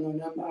like, I don't know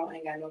nothing about, I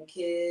ain't got no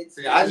kids.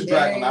 See, I just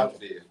drag them married. out the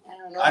bed. I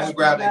don't know. I just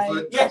grab their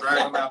anybody. foot and drag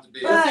them out the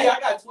bed. But see, I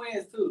got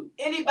twins too.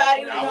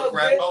 Anybody who I would knows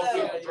grab both of them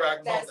Grizzle and drag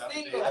them that's both out the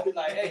single. bed. I be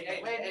like,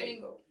 hey.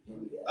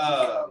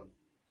 Single.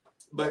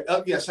 But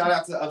shout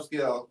out to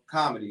Upscale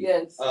Comedy.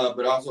 Yes.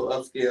 But also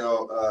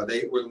Upscale,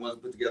 they were the ones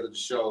who put together the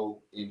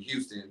show in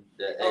Houston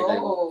that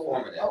AJ was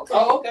performing at. Okay.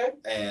 Oh, okay.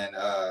 And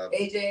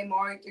AJ,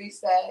 Maury, 3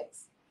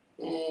 Stacks,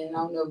 and I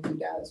don't know if you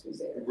guys was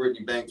there.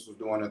 Brittany Banks was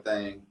doing her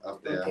thing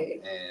up there.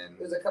 Okay. And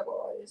There was a couple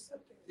artists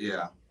up there.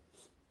 yeah.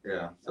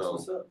 That's So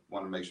what's up.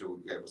 want to make sure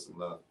we gave her some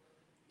love.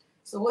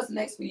 So what's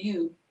next for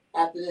you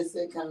after this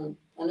sitcom?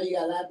 I know you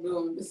got a lot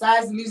doing.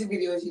 Besides the music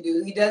videos you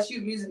do, he does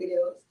shoot music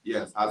videos.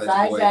 Yes, I'll let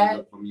Besides you go that, ahead and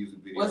look for music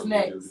videos. what's We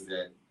next? do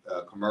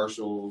that.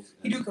 Commercials.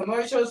 You do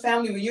commercials,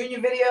 family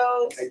reunion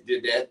videos, I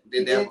did that.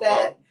 You Did did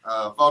that.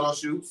 Photo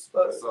shoots.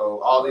 So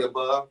all the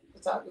above.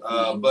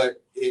 photography.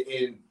 But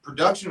in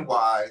production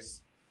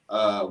wise,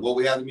 well,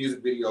 we have the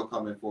music video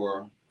coming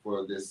for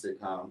this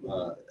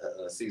sitcom,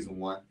 season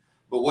 1.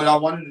 But what I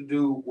wanted to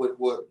do with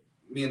what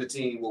me and the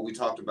team, what we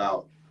talked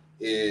about,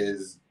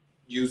 is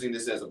using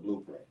this as a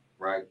blueprint,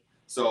 right?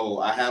 So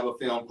I have a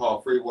film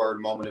called Free Word: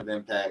 Moment of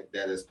Impact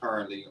that is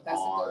currently That's a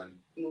on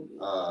Movie.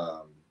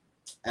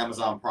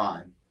 Amazon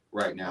Prime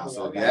right now. Oh,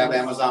 So if okay. you have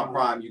Amazon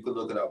Prime, you can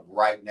look it up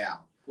right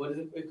now. What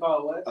is it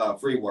called? What?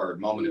 Free Word: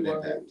 Moment of Free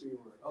word, Impact. free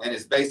word. Okay. And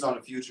it's based on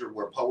a future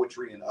where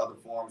poetry and other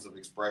forms of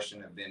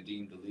expression have been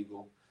deemed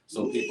illegal.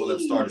 So people have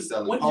started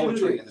selling When did you do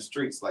poetry this? in the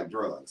streets like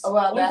drugs. A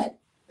while back,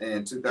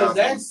 In 'Cause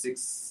that's-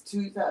 2006.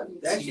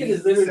 2000. That shit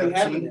is literally 17.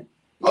 happening.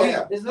 Oh,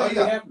 yeah. It's Oh, literally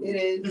yeah. happening. It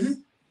is.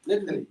 Mhm.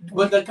 Literally.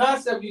 But the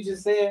concept you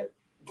just said,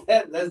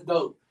 that's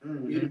dope.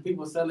 Mhm.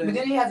 People selling. But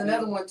then he has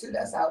another one too.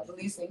 That's out,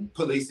 policing.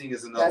 Policing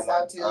is another That's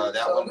one. out too.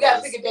 That So one we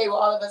gotta was- pick a day where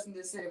all of us can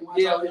just sit and watch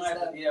Yeah, all we're this gonna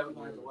stuff.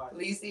 have to watch.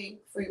 Policing,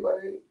 Free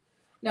Word.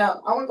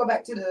 Now I want to go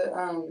back to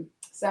the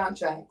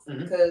soundtracks Mhm.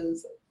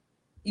 because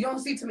you don't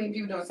see too many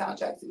people doing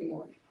soundtracks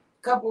anymore.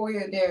 A couple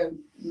here and there,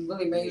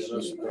 really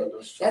mainstream, but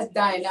that's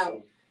dying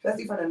out,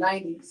 especially from the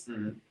 '90s.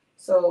 Mhm.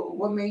 So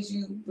what made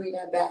you bring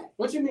that back?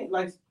 What you mean,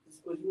 like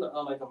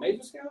a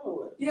major scale or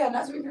what? Yeah,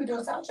 not too many people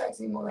doing soundtracks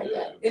anymore like Yeah,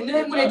 that. And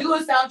then when they do a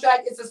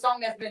soundtrack, it's a song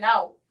that's been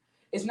out.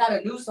 It's not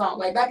a new song.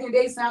 Like back in the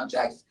day,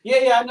 soundtracks.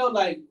 Yeah, I know,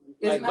 like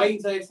It's like not-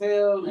 Waiting to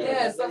Exhale.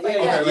 Yeah, stuff like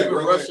Okay, that. wait, even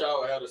wait, Rush wait.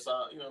 Hour had a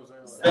sound, you know what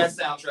I'm saying? Best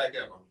soundtrack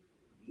ever.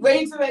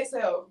 Waiting to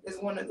Exhale is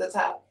one of the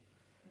top.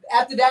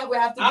 After that, we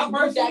have to I do New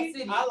Jack personally,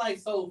 City. I like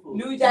Soul Food.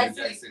 New Jack New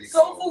Jack City. City.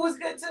 Soul Food was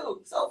good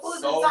too. Soul Food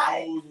is Soul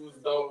inside. Food was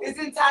dope. It's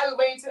inside with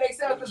Waiting to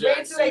Exhale because New Jack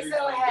Waiting to City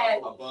Exhale was had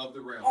Above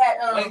the Rim.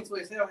 Waiting to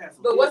Exhale has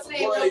some. But what's the good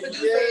name of songs. the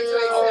producer Waiting to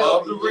Exhale?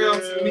 Above the Rim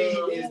to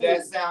me is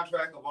that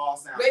soundtrack of all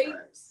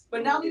soundtracks.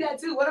 But not only that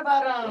too. What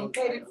about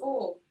Paid in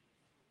Full?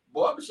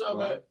 Barbershop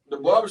had the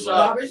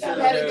barbershop. Barbershop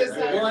had a good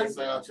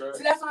soundtrack.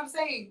 See, that's what I'm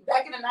saying.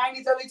 Back in the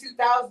 '90s, early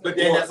 2000s. But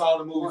then that's all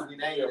the movies we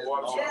named. Yeah, is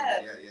Barbershop.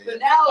 all- But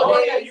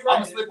Oh, yeah, nowadays, you're right.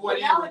 I'm gonna slip away but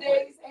to you real quick.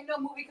 nowadays, ain't no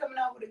movie coming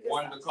out with a good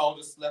One of the soundtrack.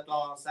 coldest slept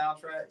on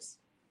soundtracks,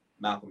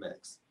 Malcolm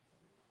X.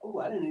 Oh,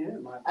 I didn't hear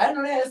my. I didn't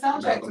know they had a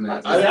soundtrack to Malcolm my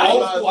X. I didn't Old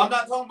realize- school. I'm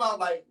not talking about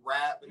like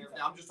rap and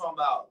everything. I'm just talking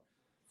about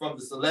from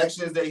the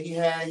selections that he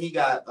had. He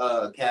got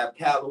Cab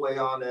Calloway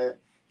on there.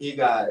 He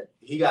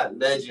got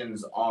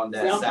legends on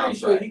that See, I'm soundtrack. pretty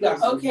sure he got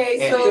some. Okay,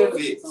 And so it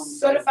fits.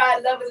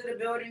 Certified Lovers in the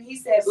Building. He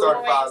said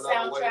Boomerang Certified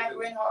Lover, what soundtrack it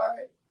went hard.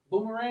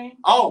 Boomerang.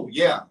 Oh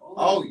yeah,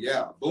 oh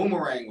yeah.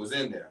 Boomerang was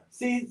in there.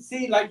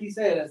 See, like you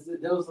said,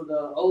 those are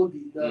the old,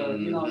 you know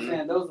what I'm Mhm.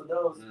 saying? Those are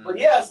those. Mhm. But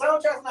yeah,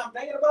 soundtracks. Now I'm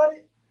thinking about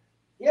it.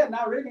 Yeah,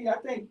 not really. I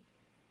think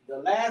the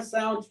last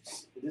sound.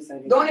 This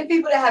ain't The only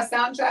people that have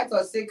soundtracks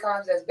are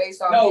sitcoms that's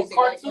based on No, music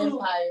cartoon-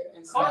 like Empire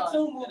and stuff.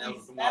 cartoon And that was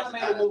movies, the ones that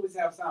animated kinda- movies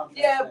have soundtracks.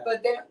 Yeah, now.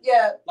 but they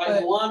like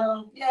but,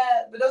 Moana.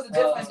 yeah, but those are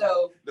different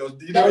though. Those,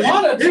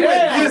 Moana,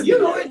 damn, you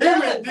know Him it and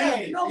does.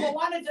 Disney. No,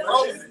 Moana does.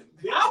 Frozen.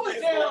 I was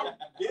down.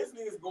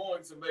 Disney is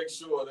going to make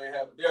sure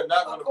they're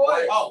not going Of to course.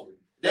 break. Oh,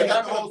 They're they got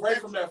not the going whole to break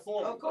from that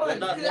formula. Of course, They're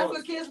not because that's going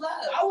what kids love.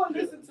 I would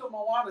listen to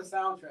Moana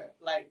soundtrack.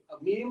 Like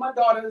me and my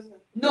daughters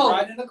No,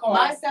 riding in the car.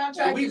 my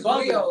soundtrack we is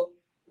bumping. Rio.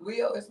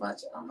 Rio is my.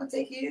 I'm gonna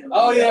take you. to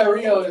Oh yeah,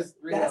 Rio is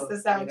Rio. That's the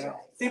soundtrack. You know?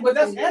 See, but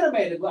that's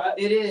animated. But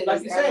It is.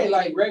 like you say,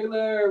 like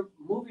regular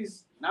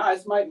movies. Nah,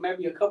 it's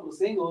maybe a couple of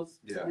singles.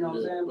 Yeah. You know what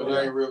I'm saying? But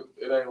it ain't real.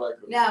 It ain't like.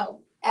 Now,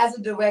 as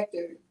a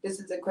director, this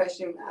is a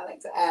question I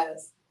like to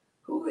ask: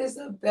 who is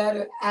a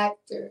better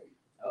actor,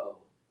 Oh,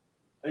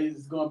 are you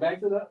just going back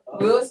to that?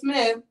 Will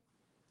Smith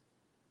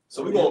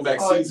So we going back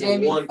Or season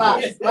Jamie 1.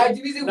 Foxx. Right?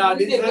 We said Nah,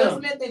 Will Denzel.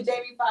 Smith and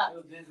Jamie Foxx. It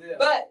was Denzel.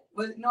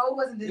 But no, it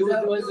wasn't It was-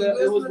 Denzel. it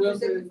was, Will Will Smith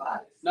and Jamie Smith.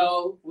 Foxx.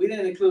 No, we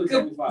didn't include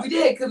Jamie We Foxx.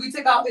 did, because we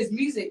took out his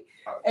music.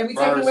 And we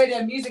took away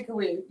their music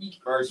career.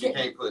 First, you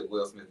can't put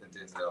Will Smith and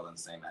Denzel in the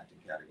same acting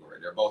category.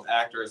 They're both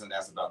actors, and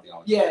that's about the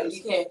only Yeah, difference.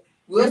 you can't.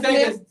 Will You think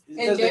Smith it's and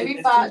because Jamie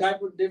it's Foxx. two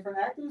type of different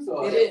actors?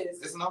 Or? It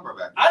is. It's a number of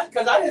actors.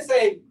 Because I didn't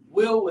say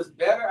Will was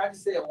better. I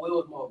just said Will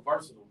was more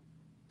versatile,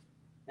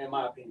 in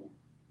my opinion.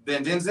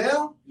 Then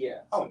Denzel? Yeah.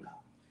 Oh no.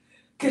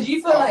 Because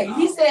you feel like,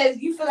 he says,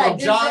 you feel like From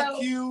John Denzel.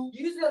 Q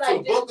You feel to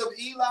like Book of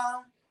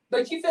Eli.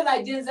 but you feel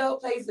like Denzel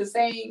plays the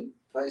same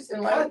person,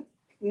 right?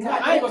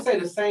 I ain't gonna say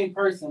the same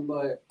person,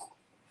 but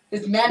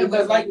It's man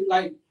because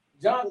like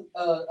John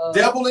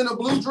Devil in a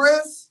blue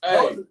dress.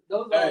 Hey,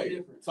 those are hey,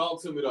 different.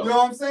 talk to me You though. know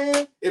what I'm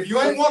saying? If you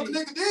ain't want the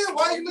nigga then,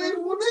 why you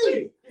leaving with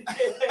me?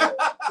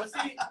 But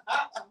see,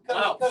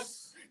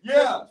 because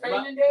Yeah.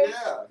 Training Day?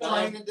 Yeah.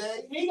 Training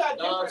Day. he got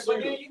Don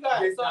different, but then you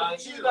got Big so Don then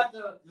Cheadle. you got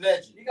the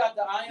Legend.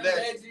 I Am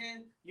Legend.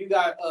 Legend, you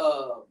got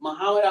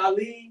Muhammad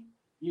Ali,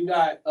 you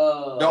got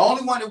The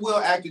only one that Will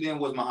acted in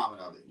was Muhammad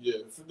Ali. Yeah.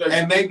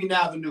 And maybe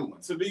now the new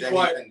one. To be that he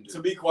quite couldn't do.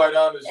 to be quite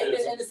honest, And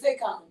yeah, the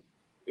sitcom.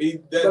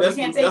 that's we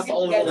can't take that's the it-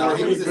 only that's one the where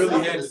he reason really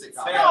some had of to the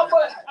tap. sitcoms. no,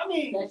 but I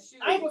mean That's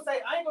I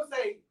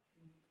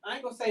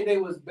ain't gonna say they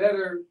was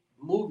better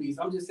movies.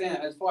 I'm just saying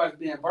as far as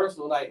being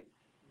versatile,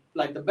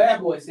 like the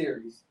Bad Boy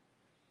series.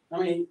 I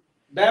mean,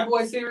 Bad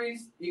Boy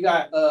series, you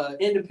got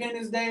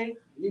Independence Day,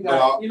 you got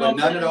But, you know but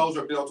what I'm none of saying? those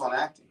are built on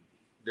acting.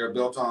 They're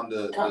built on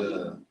the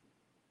Independence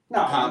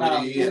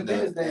comedy and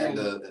Day.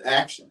 the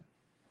action.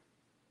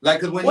 Like,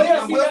 because when Well,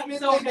 yeah, see, Will that- Smith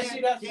so, came okay, see,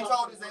 in, that's he what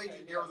told I'm his saying.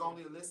 agent there was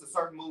only a list of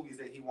certain movies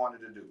that he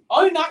wanted to do.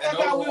 Only knock I And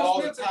those got were Will all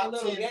the Smith is a top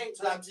little 10, gay.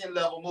 top 10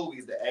 level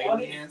movies. The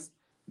Only- Aliens,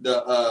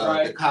 the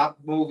Right. cop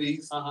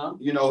movies. Uh-huh.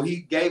 You know,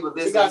 he gave a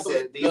list He got and he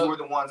said, these some- were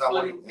the ones I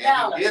wanted. And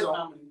Now- he did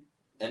them.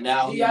 And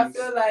now Do he's y'all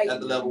feel like at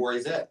the level where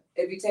he's at.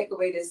 if you take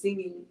away the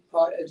singing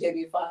part of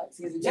Jamie Foxx,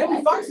 he's a good Jamie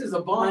actor? Foxx is a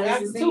bomb Minus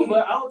actor the too, singing.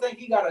 but I don't think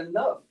he got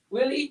enough.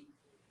 Really?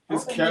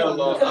 His Okay.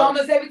 catalog, Because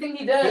almost everything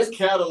he does his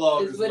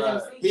catalog is is with him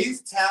not. singing.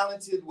 He's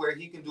talented where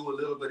he can do a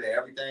little bit of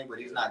everything, but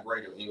he's not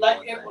great at any Like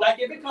one if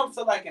thing. it comes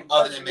to like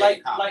Other than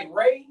making comedy. like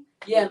Ray,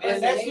 Yeah,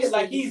 and that shit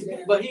like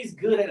impersonation. he's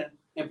good at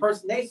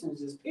impersonations,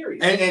 just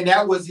period. And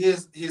that was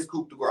his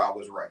coup de grace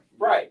was right.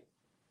 Right.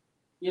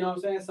 You know what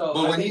I'm saying? So But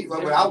I when think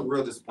but it's I was different.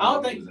 real I disappointed don't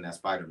when he think- was in that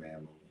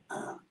Spider-Man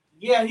movie.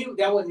 Yeah,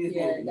 that wasn't his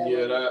Yeah, movie. that Yeah,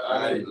 I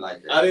I didn't didn't.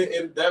 like that. I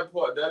didn't. That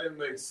part that didn't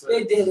make sense.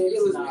 It did it.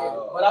 It was Nah,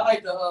 weird. but I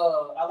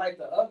like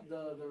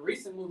the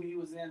recent movie he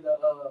was in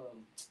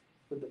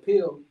with the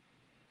pill,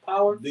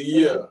 Power.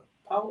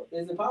 Power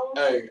is it Power?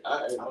 Hey,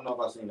 I don't know if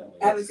I've seen that one.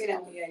 I haven't seen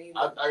that one yet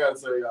either. I gotta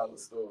tell y'all a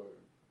story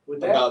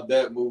With that, about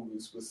that movie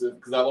specific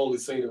because I've only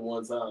seen it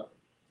one time.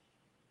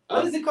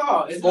 what is it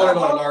called? Is it Spoiler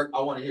called- alert!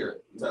 I want to hear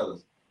it. Tell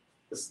us.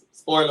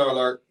 Spoiler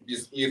alert!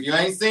 If you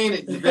ain't seen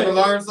it, you better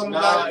learn something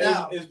about it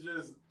now. It's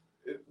just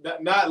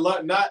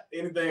not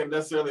anything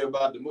necessarily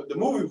about the movie. The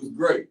movie was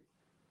great,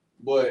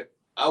 but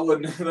I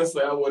wouldn't. Let's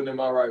say I wasn't in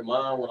my right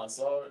mind when I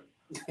saw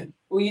it.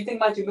 When you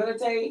think about your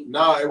military,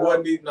 No, it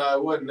wasn't. No,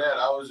 it wasn't that.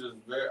 I was just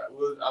very. I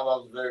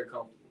was very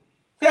comfortable.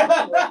 yeah,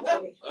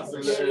 I was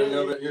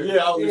extremely,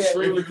 I was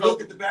extremely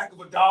Look at the back of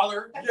 $1.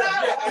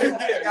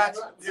 Yeah. Gotcha.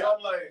 So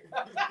I'm like,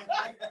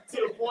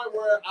 to the point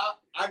where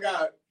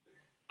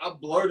I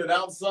blurted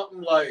out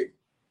something like,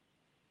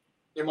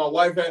 and my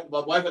wife had,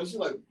 she's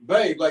like,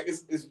 babe, like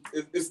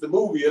it's the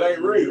movie, it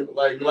ain't real,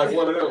 like one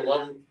of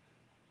them.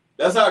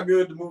 That's how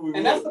good the movie was.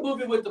 And that's the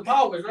movie with the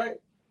powers, right?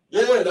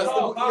 Yeah, that's the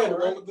Oh, movie. Yeah, the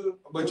right. one with the.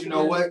 But you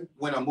know what?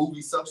 When a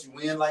movie sucks you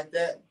in like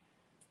that,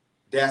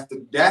 that's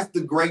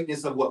the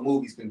greatness of what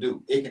movies can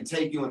do. It can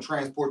take you and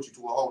transport you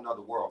to a whole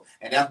nother world.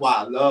 And that's why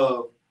I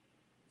love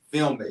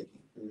filmmaking.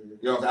 You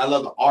know, I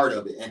love the art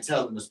of it and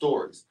telling the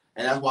stories.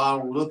 And that's why I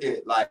don't look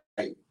at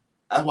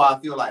that's why I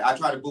feel like I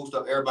try to boost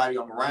up everybody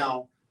I'm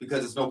around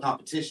because there's no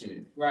competition in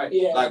it. Right.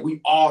 yeah. Like we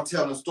all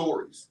telling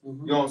stories.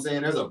 Mhm. You know what I'm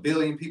saying? There's 1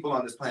 billion people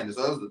on this planet.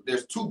 So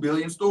there's 2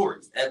 billion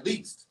stories at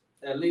least.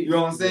 At least. You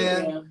know what I'm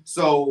saying? Yeah.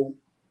 So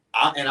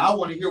I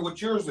want to hear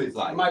what yours is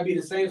like It might be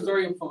the same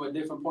story from a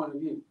different point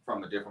of view.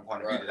 from a different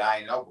point of view that I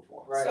ain't know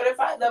before. Right.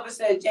 Certified Lover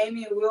said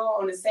Jamie and Will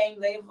on the same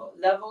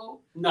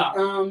level.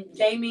 Nah,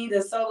 Jamie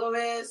the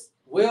soloist.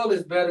 Will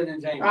is better than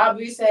Jamie.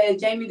 Aubrey said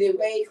Jamie the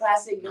Ray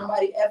classic.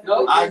 Nobody ever.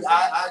 No, would I do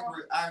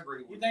agree. I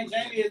agree. You think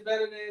Jamie is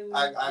better than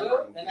I Will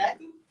agree. in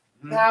acting?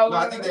 Mhm. Power, No,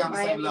 I think they're on the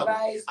same Miami level.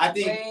 Vice, I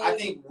Ray.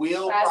 think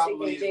Will Classic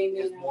probably and Jamie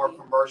is and more Ivy.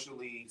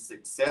 commercially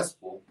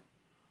successful.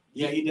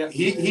 Yeah, he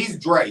definitely. He's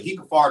Dre. He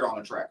can fart on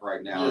the track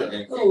right now Yeah.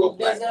 and go Who?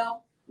 platinum.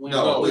 Denzel?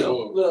 No,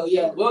 Will. Will,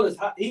 yeah. Will is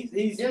hot. He's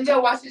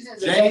Denzel Washington's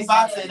the Jamie best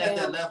Foxx man. ain't at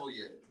that level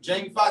yet.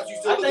 Jamie Foxx, you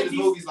still I look at think his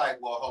he's- movies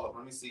like, well, hold up,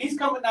 let me see. he's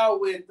coming out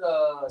with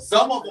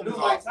Some of them new is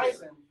Mike awesome.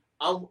 Tyson.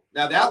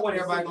 Now that one,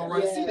 everybody gonna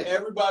run to see Yeah. that.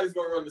 Everybody's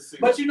gonna run the season.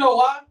 But you know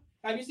why?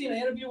 Have you seen the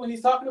interview when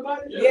he's talking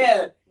about it?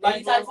 Yeah. Like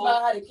he Like, talks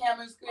about how the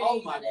camera screen.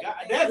 Oh my and god,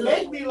 everything. that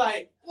made me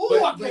like, ooh,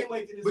 But- I can't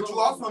wait to this. But you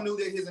also knew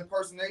that his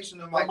impersonation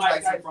of Mike Mike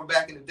Tyson Tyson. from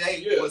back in the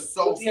day Yeah. was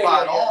so Yeah,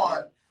 spot yeah.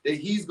 on that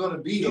he's gonna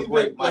be He a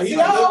great did, Mike. he See,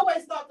 I did.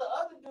 always thought the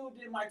other dude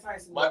did Mike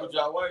Tyson. Michael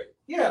John White.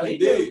 Yeah, he he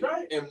did,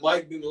 right? and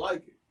Mike didn't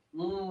like it.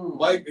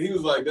 Mike, he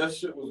was like, that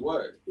shit was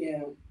whack.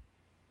 Yeah.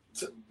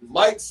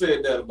 Mike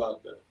said that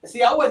about that.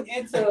 See, I wasn't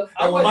into.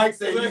 I And when wasn't. Mike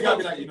said, you gotta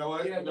be like, you know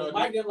what? Yeah, No, but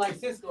Mike didn't like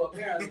Cisco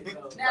apparently.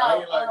 So. Now,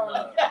 ain't like,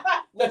 nah.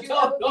 would you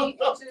ever be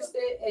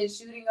interested in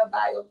shooting a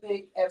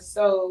biopic? If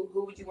so,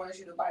 who would you want to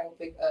shoot a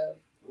biopic of?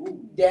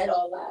 Ooh. Dead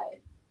or alive?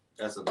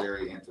 That's a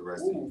very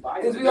interesting.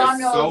 Because we There's all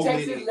know so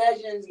Texas many-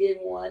 Legends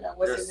getting one.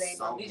 What's there's his name?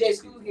 so DJ many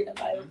Screw's getting a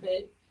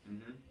biopic. Mhm.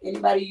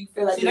 Anybody you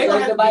feel like See, they gonna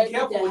deserves have a to be biopic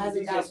careful that with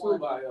hasn't DJ got Screw one?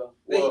 bio. Well,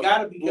 They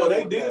gotta be careful. Well,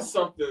 they with did that.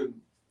 something.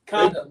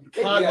 Kind of.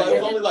 It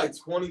was only like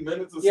 20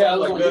 minutes or Yeah, it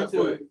was something on like that.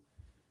 YouTube.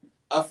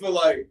 But I feel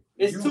like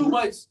It's too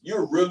much.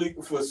 You're really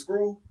for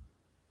Screw.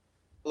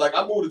 Like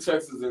I moved to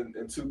Texas in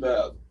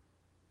 2000,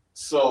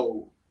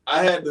 so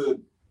I had to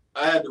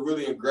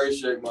really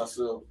ingratiate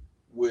myself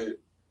with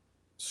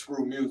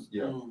Screw music.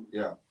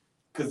 Yeah.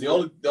 Because the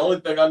only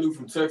thing I knew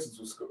from Texas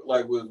was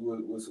like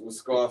was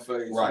Scarface, Right,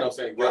 you know what I'm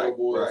saying, Ghetto right,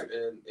 Boys right.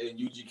 and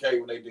UGK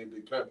when they did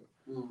Big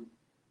Pimpin'.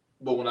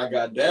 But when I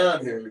got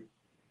down here,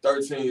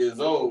 13 years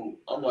old,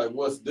 I'm like,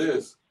 what's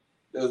this?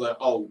 They was like,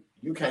 oh,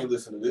 you can't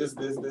listen to this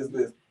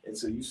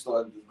until you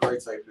started this great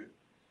tape here.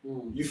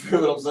 You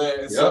feel what I'm saying?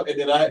 And, so, and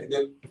then I had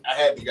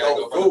to You gotta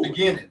go go from the through.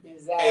 beginning.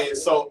 Exactly. And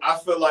so I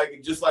feel like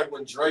just like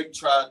when Drake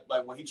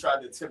when he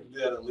tried to attempt to do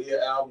that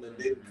Aaliyah album and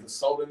didn't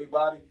consult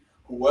anybody,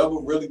 whoever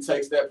really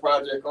takes that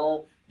project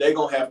on, they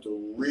gonna have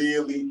to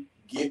really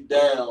get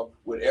down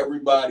with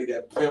everybody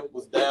that Pimp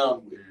was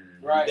down with.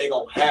 Right. They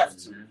gonna have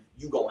to.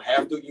 You gonna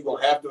have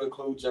to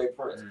include Jay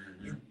Prince.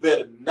 You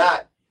better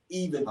not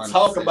even 100%.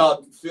 talk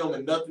about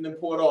filming nothing in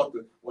Port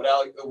Arthur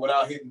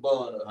without hitting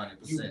Bun up. 100%.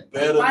 You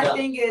better My not.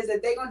 thing is,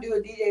 if they're gonna do a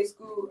DJ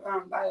Screw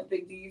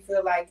biopic, do you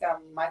feel like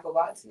Michael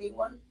Watts need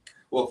one?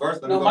 Well,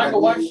 first, let me No, go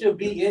Michael back. Watts should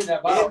be in that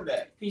In bio.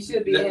 that. He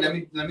should be Let in.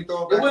 me throw it back. It a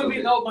wouldn't little be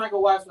bit. no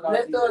Michael Watts without.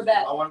 Let's throw it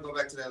back. I want to go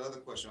back to that other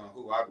question on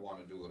who I'd want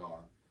to do it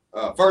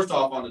on. First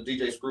off, on the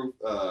DJ Screw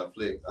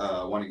flick,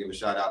 I want to give a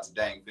shout out to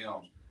Dang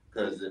Films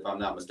because if I'm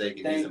not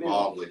mistaken, Dang he's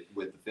involved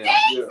with the film.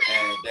 Yeah.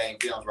 And Dang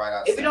Films right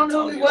out. If you don't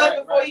know who he was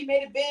before he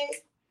made it big,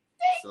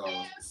 So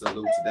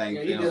salute to Dang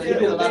Yeah, he Films.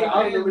 did a lot of.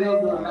 I remember him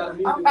doing a lot of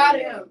music. I'm proud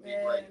of him, He's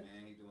man. great, man.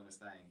 He's doing his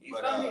thing. He's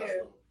from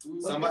here.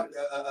 Somebody,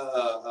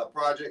 a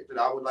project that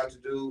I would like to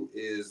do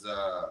is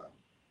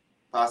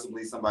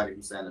possibly somebody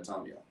from San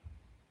Antonio,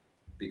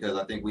 because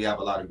I think we have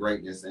a lot of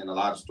greatness and a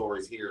lot of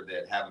stories here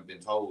that haven't been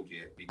told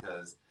yet.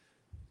 Because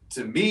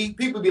to me,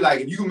 people be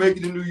like, if you can make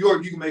it in New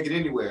York, you can make it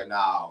anywhere.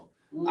 Now,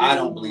 I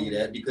don't believe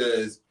that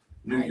because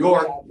New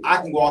York, I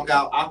can walk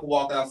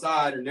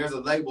outside and there's a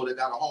label that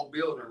got a whole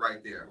building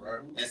right there.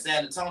 Right. In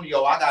San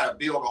Antonio, I gotta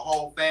build a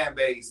whole fan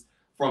base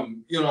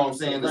from, you know what I'm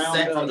saying,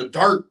 from the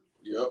dirt.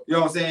 Yep. You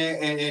know what I'm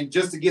saying? And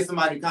just to get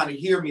somebody to kind of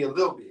hear me a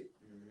little bit.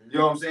 You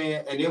know what I'm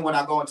saying? And then when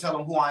I go and tell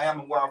them who I am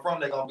and where I'm from,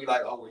 they're going to be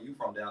like, oh, where you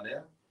from down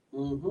there? You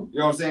know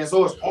what I'm saying?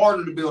 So it's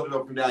harder to build it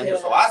up from down here.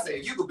 So I say,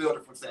 if you could build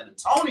it from San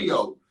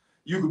Antonio,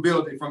 you could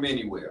build it from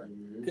anywhere.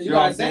 Because You know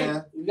what I'm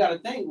saying? you gotta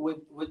think with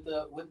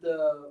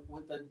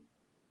the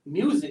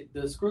music,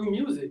 the Screw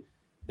music,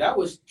 that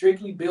was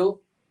strictly built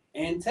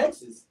in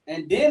Texas,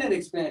 and then it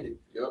expanded.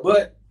 Yep.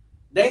 But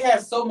they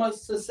had so much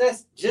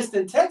success just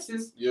in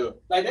Texas, Yeah.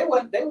 like they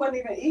wasn't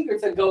even eager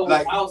to go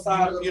Like,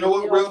 outside. You know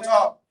what, real I'm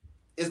talk?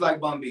 It's like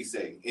Bun B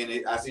say.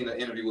 And I seen an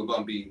interview with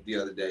Bun B the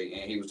other day,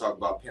 and he was talking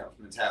about Pimp's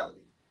mentality.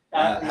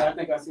 saying? I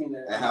think I seen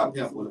that. And how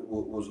Pimp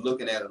was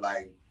looking at it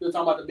like, You were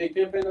talking about the Big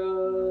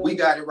Pimpin'? we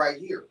got it right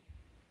here.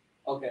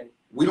 Okay.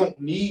 We don't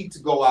need to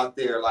go out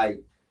there like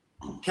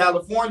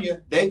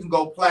California. They can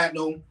go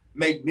platinum,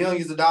 make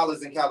millions of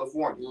dollars in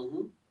California. You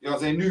know what I'm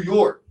saying? New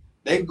York,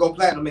 they can go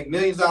platinum, make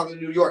millions of dollars in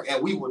New York,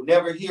 and we will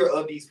never hear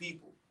of these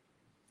people.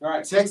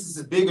 Right. Texas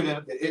is bigger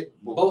than it.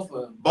 Both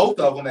of them. Both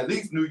of them, at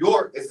least New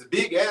York, is as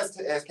big as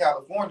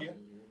California.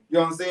 You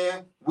know what I'm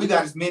saying? We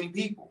got as many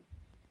people.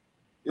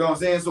 You know what I'm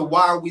saying? So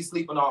why are we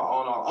sleeping on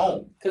our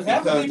own? Because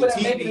half the people the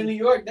that make it in New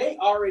York, they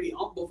already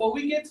own. Before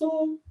we get to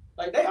them,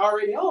 like they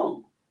already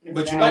own.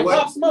 But you know Like what?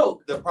 Pop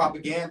Smoke. The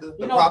propaganda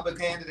You know-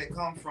 that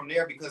comes from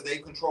there because they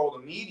control the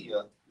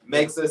media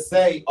makes us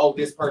say, oh,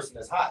 this person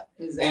is hot.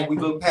 And we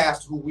look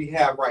past who we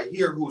have right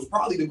here, who is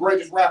probably the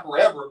greatest rapper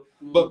ever,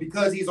 but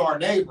because he's our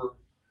neighbor,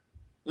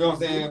 you know what I'm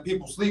saying?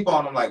 People sleep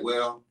on him like,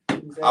 well,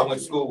 I went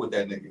to school with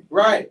that nigga.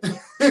 Right.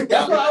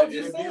 That's what I was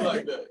just It'd be saying.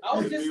 like that. I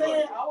was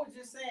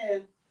just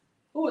saying.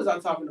 Who was I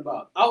talking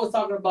about? I was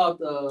talking about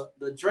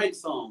the Drake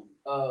song.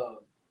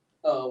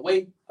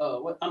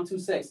 What? I'm too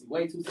sexy.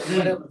 Way too sexy.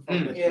 Whatever. the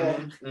fuck it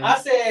is. I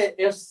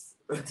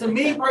said, to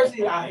me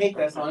personally, I hate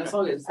that song. That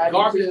song is I do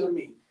garbage too. to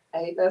me. I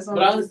hate that song.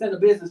 But I understand the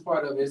business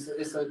part of it.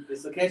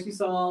 It's a catchy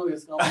song.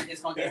 It's gonna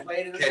get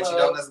played in the Catchy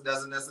club.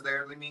 doesn't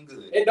necessarily mean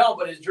good. It don't,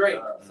 but it's Drake.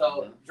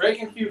 So Drake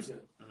and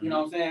Future. You know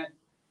what I'm saying?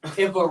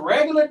 If a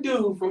regular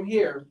dude from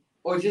here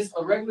or just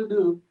a regular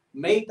dude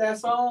made that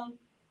song,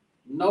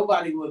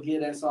 nobody would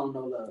give that song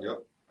no love. Yep.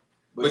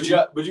 But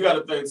you got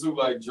to think too,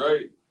 like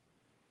Drake.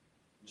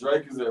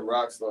 Drake is at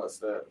rockstar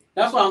status.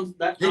 That's what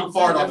I'm. He I'm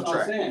fart saying, on the that's what I'm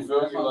track. saying. You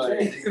feel That's me? what I'm Like,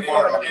 saying. He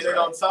fart on the and then track.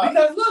 on top,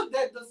 Because look,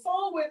 the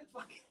song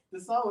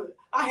with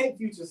I hate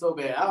Future so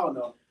bad. I don't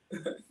know.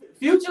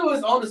 Future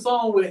was on the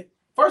song with.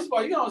 First of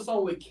all, you're on the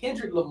song with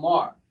Kendrick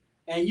Lamar,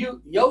 and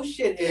your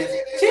shit is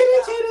chitty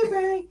chitty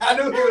bang. I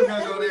knew he was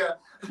gonna go there.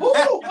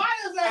 Ooh, why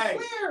is that Hey,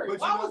 clear? but you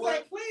Why know was what?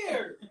 that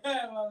clear?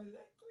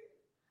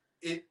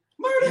 It-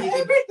 Murder he-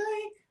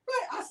 everything.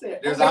 Right? I said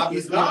There's oh my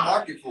obviously a God.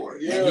 market for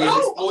it. Yeah. And he's No.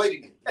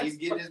 exploiting it. He's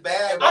getting his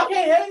bag. I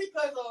can't hate it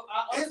because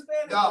I It's-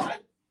 understand it. no.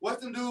 but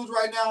What's them dudes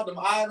right now? Them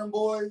Iron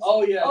Boys.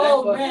 Oh yeah.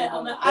 Oh that's man,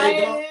 fucking- I'm an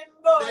They Iron They Boy.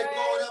 blow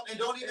it up and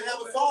don't even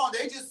have a song.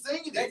 They just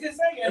singing They it. just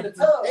say it in the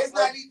tub. It's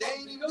not. They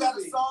ain't even got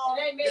a song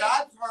They made-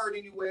 that I've heard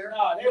anywhere.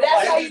 No, they But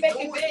that's They how just you make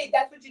doing it it. big.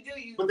 That's what you do.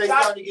 You But they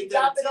drop, starting to get you that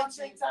drop it on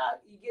attention. TikTok.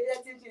 You get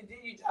that attention, then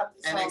you drop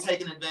the And song. they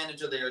taking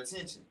advantage of their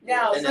attention.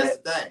 Now, And that's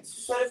the thing.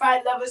 So if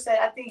I never said,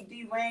 I think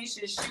D Wayne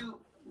should shoot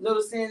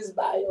Lil Sin's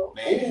bio.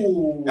 Man.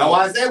 Ooh. Now,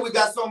 why I say we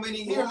got so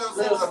many here, Lil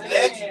Sin is a Lil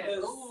legend.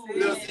 Sin.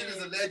 Lil Sin is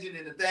a legend,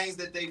 and the things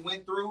that they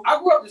went through. I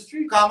grew up the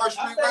street. Commerce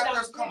I Street stayed down Records,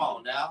 the street. come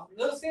on now.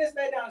 Lil Sin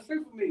stayed down the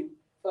street from me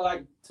for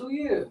like 2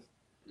 years.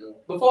 Yeah.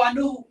 Before I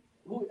knew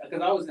who,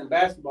 because I was in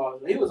basketball,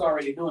 so he was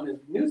already doing his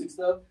music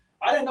stuff.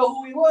 I didn't know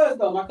who he was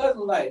though. My cousin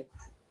was like,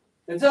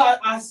 until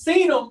I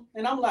seen him,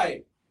 and I'm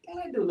like, hey,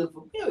 that dude look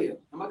familiar.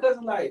 And my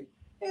cousin like,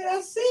 hey,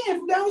 that's Sin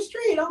from down the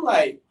street. I'm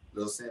like,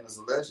 Lil Sin is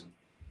a legend.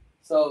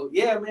 so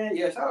yeah, man,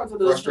 yeah. Shout out to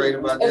Lil Frustrated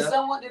Sin. about If that.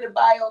 someone did a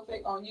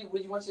biopic on you,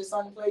 would you want your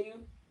son to play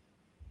you?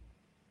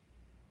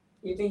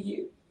 You think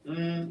you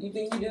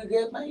do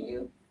good playing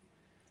you?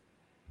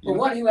 But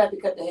one, he would have to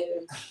cut the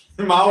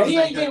hair. My oldest He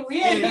ain't cut-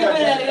 getting rid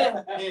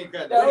of that. He ain't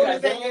cut The that.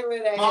 oldest ain't getting rid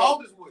of that. My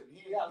oldest wouldn't.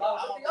 He Yeah, ain't-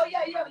 oh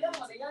yeah, that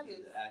one, the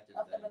youngest. Active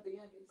I'm thing. talking about the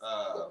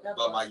youngest.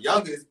 But my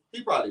youngest,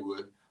 he probably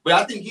would. But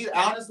I think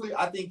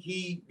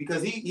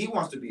because he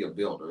wants to be a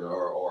builder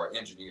or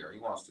engineer. He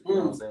wants to, you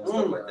know what I'm saying,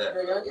 stuff like The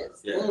that.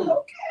 youngest. Yeah.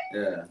 Okay.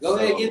 Yeah. Go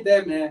ahead, get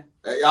that, man.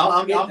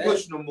 I'm Get that.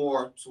 pushing them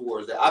more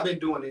towards that. I've been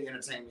doing the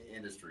entertainment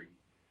industry,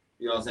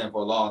 you know what I'm saying,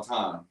 for a long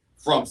time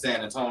from San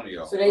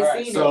Antonio. So they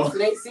Right, seen so- it. So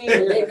they seen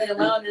it. They've been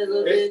around it a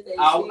little bit. They seen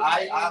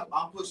it.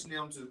 I'm pushing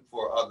them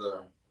for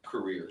other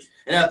careers.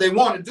 And if they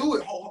want to do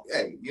it,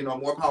 hey, you know,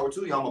 more power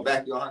to you. I'm going to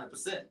back you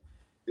 100%.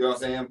 You know what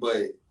I'm saying?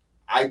 But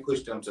I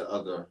push them to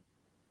other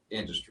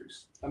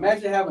industries.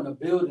 Imagine having a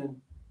building,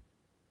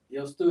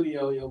 your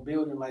studio, your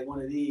building like one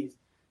of these,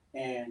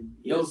 and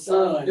your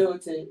son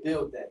built it.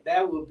 built that.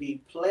 That would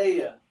be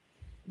player.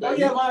 Yeah, Oh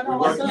yeah, you- my we my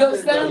working- Your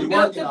son. son you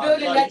built working the on it.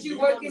 building Like, that you you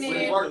working understand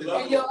in, the level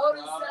and your of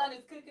oldest pride. son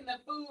is cooking the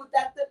food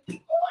that the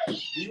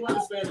Do you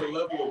understand the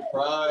level of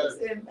pride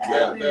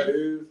Yeah. that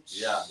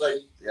is? Yeah.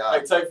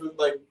 Like, take for,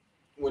 like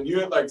when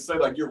you're like say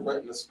like you're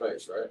renting a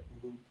space, right?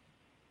 Mhm.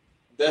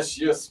 That's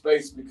your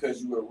space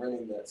because you were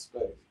renting that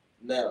space.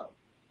 Now,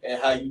 and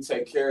how you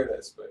take care of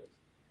that space.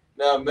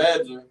 Now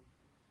imagine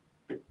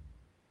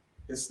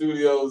his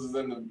studios is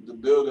in the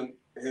building.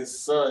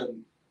 His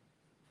son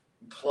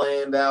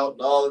planned out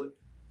and all of it.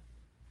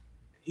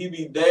 He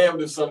be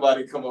damned if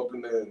somebody come up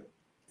in there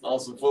on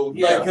some food.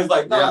 Yeah. Like, cause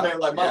like, nah, Yeah. man,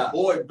 like my Yeah.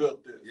 boy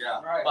built this.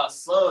 Yeah. Right. My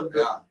son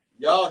built Yeah.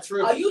 Y'all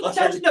tripping. Are you Like,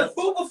 touching the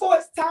food before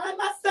it's time?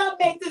 My son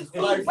made this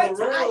food. Like, Wait for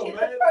till I real, get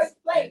man. the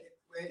first plate.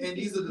 And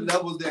these are the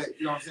levels that,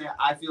 you know what I'm saying,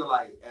 I feel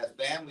like as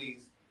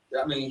families,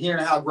 I mean,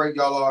 hearing how great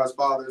y'all are as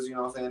fathers, you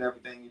know what I'm saying,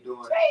 everything you're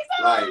doing,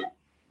 like,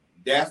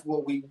 that's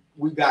what we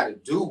got to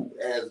do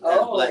as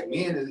black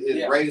men is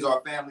Yeah. raise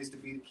our families to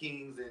be the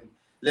kings and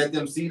let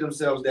them see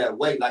themselves that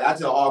way. Like, I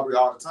tell Aubrey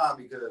all the time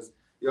because,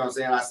 you know what I'm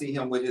saying, I see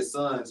him with his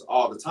sons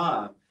all the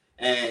time,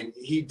 and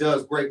he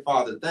does great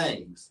father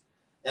things.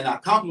 And I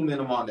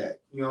compliment him on that.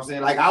 You know what I'm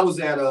saying? Like, I was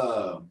at,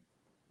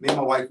 me and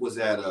my wife was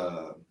at,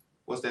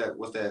 what's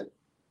that?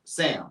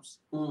 Sam's.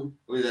 Mm.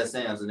 We was at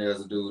Sam's and there's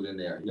a dude in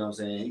there. You know what I'm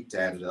saying? He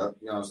tatted up.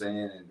 You know what I'm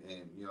saying?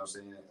 And you know what I'm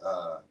saying?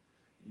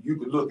 You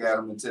could look at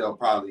him and tell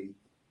probably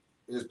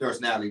his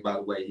personality by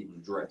the way he was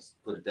dressed.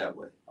 Put it that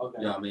way. Okay.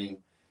 You know what I mean?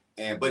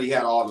 But he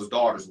had all his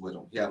daughters with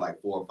him. He had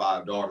like 4 or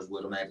 5 daughters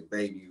with him. Had the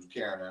baby he was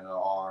carrying her in her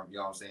arm. You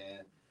know what I'm saying?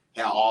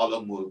 How all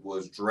of them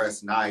was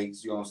dressed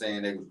nice. You know what I'm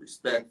saying? They was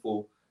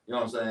respectful. You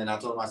know what I'm saying? I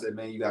told him, I said,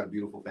 man, you got a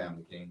beautiful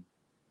family, King.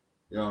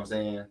 You know what I'm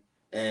saying?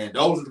 And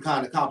those are the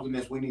kind of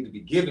compliments we need to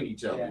be giving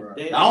each other. Yeah. Right.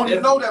 They- I don't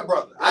even know that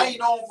brother. I ain't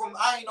known from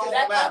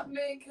That Adam.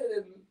 compliment could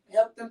have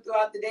helped them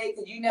throughout the day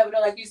because you never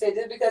know, like you said,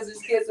 just because his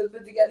kids were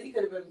put together, he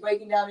could have been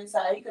breaking down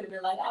inside. He could have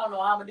been like, I don't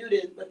know how I'm gonna do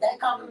this, but that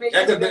compliment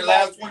That could have been the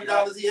last like,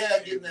 $20 he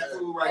had getting that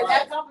food right And now.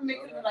 that compliment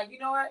could have been like, you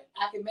know what,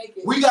 I can make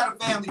it. We got a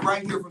family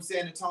right here from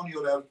San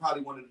Antonio that was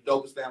probably one of the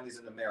dopest families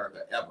in America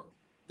ever.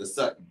 The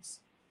Suttons.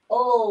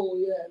 Oh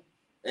yeah.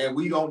 And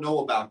we don't know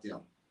about them.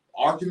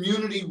 Our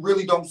community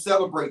really don't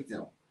celebrate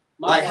them.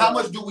 My- Like, how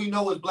much do we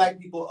know as black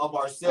people of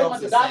ourselves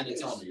The in San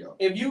doctors. Antonio?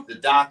 If you The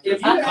doctors,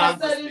 If you the ask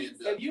congressmen,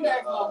 if you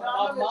ask my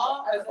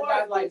mom, as far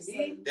as like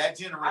me, that I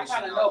generation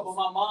kind of know, but knows.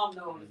 my mom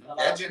knows. a lot.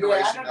 That Yeah, I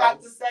generation know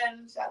Dr. knows.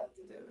 Sen. Shout out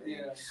to them.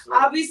 Yeah.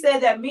 I'll be said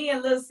that me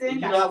and Lil Sin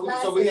You know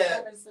how so we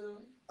had, soon.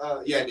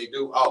 yeah, they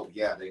do. Oh,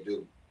 yeah, they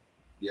do.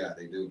 Yeah,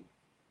 they do.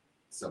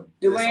 it's a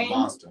Dwayne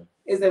monster.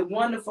 is a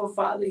wonderful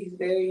father. He's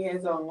very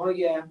hands-on. Oh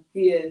yeah,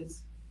 he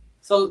is.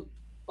 So,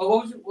 what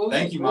was you?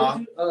 Thank you,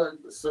 Mom. Look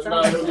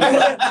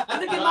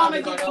at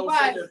Mama getting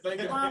quiet.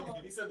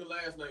 He said the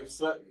last name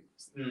Sutton,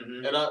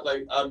 Mm-hmm. and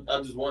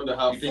I just wonder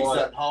how You think far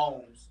Sutton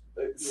Holmes?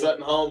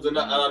 Sutton Holmes, and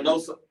I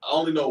know I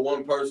only know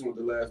one person with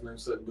the last name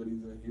Sutton, but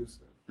he's in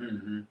Houston.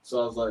 Mm-hmm.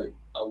 So I was like,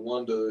 I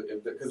wonder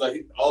if because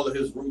like all of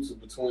his roots are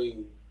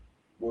between,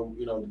 well,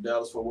 you know, the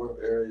Dallas-Fort Worth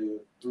area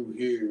through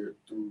here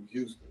through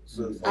Houston.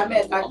 So it's I like,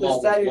 met I'm Dr.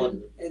 always Sutton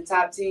wondering. in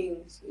top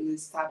teams in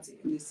this top team.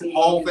 In this team.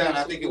 Whole family.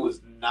 I think it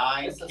was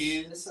 9 It's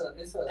kids, a,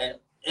 and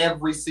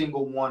every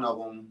single one of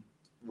them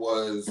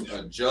was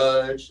a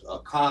judge, a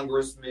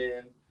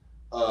congressman.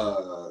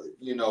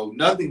 You know,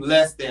 nothing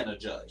less than a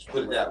judge.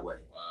 Put it that way.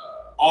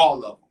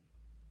 All of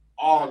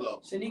them.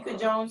 Shanika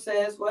Jones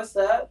says, "What's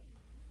up?"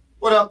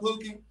 What up,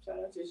 Pookie? Shout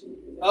out to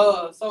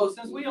Shanika. So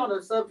since we on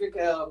the subject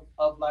of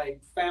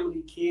like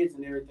family, kids,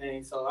 and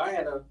everything, so I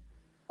had a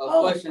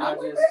question. I I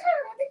work just with her.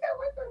 I think I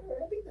work with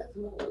her. I think that's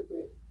who I work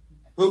with.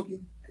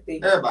 Pookie? I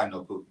think. Everybody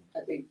know Pookie. I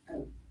think.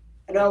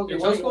 I know I was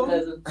In one of your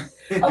your cousins.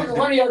 I was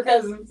one of your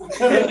cousins.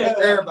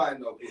 Everybody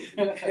know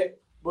Pookie.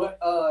 But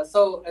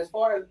so as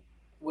far as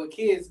what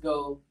kids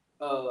go,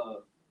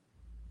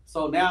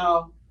 so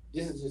now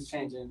this is just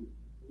changing,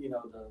 you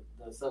know,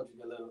 the subject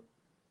a little.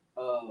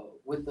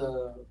 With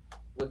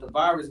the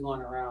virus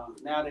going around,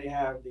 now they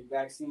have the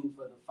vaccine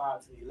for the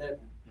 5 to 11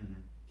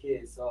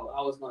 kids. So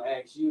I was gonna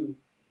ask you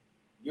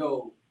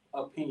your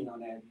opinion on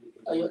that.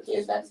 Are your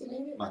kids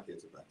vaccinated? My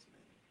kids are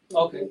vaccinated.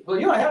 Okay, but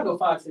you don't have no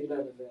 5 to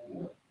 11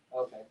 then.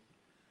 Okay.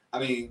 I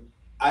mean,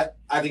 I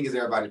think it's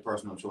everybody's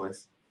personal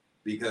choice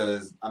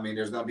because I mean,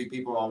 there's gonna be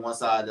people on one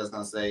side that's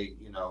gonna say,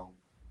 you know,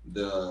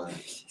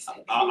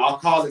 I'll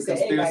call it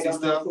conspiracy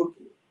stuff.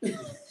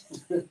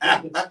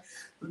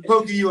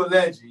 Pookie, you a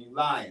legend, you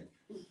lying.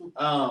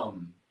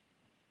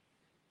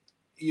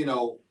 You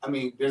know, I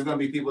mean, there's gonna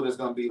be people that's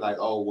gonna be like,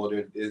 oh, well,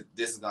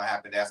 this is gonna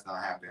happen, that's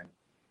gonna happen.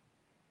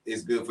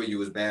 It's good for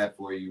you, it's bad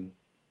for you.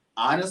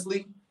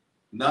 Honestly,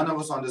 none of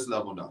us on this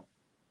level know.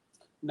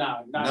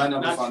 None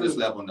of us on this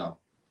level know.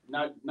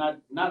 Not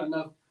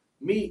enough.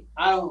 Me,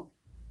 I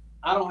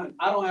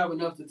don't have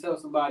enough to tell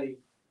somebody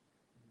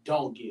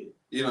don't get it.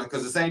 You know,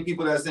 because the same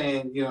people that are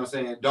saying, you know what I'm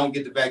saying, don't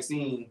get the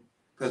vaccine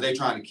because they're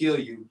trying to kill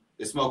you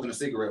is smoking a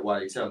cigarette while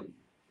they telling you.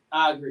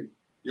 I agree.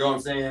 You know what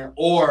I'm saying?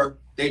 Or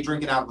they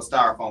drinking out of a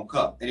styrofoam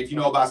cup. And if you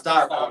know about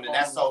styrofoam, then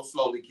that's so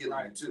slowly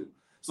killing you too.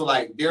 So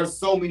like there's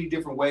so many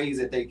different ways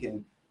that they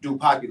can do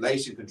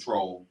population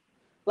control.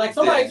 Like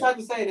somebody tried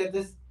to say that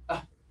this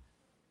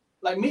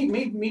like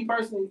me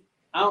personally,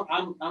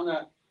 I'm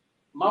not.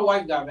 My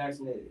wife got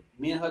vaccinated.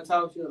 Me and her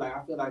talked. She was like,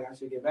 I feel like I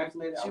should get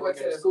vaccinated. She I work went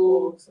to at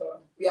school. So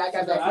yeah, I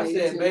got So I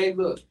vaccinated said, too. babe,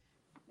 look,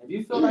 if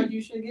you feel like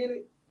you should get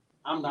it,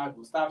 I'm not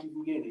gonna stop you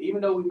from getting it.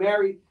 Even though we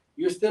married,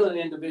 you're still an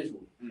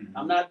individual. Mm-hmm.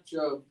 I'm not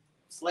your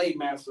slave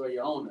master or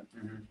your owner.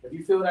 Mm-hmm. If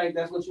you feel like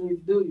that's what you need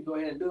to do, you go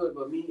ahead and do it.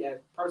 But me, as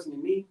personally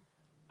me,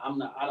 I'm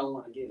not. I don't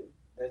want to get it.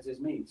 That's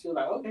just me. She was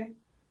like, okay.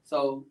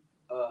 So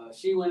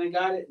she went and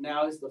got it.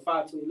 Now it's the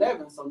 5 to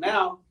 11. So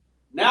now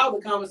the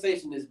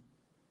conversation is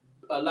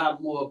a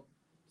lot more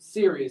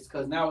serious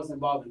because now it's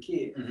involving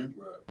kids. Mm-hmm.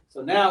 Right.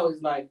 So now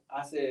it's like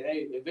I said,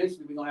 hey,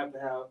 eventually we're gonna have to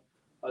have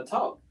a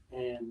talk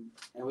and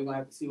we're gonna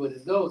have to see where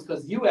this goes.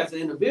 Because you as an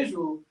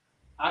individual,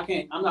 I'm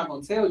not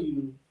gonna tell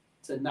you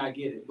to not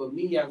get it. But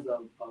me as a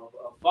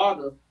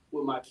father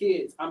with my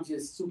kids, I'm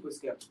just super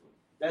skeptical.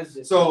 That's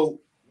just So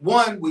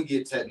one, we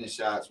get tetanus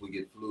shots, we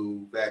get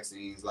flu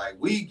vaccines, like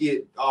we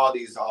get all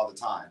these all the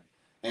time.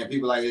 And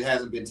people like it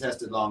hasn't been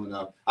tested long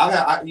enough.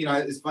 You know,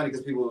 it's funny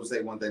because people will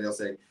say one thing, they'll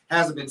say,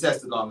 hasn't been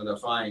tested long enough,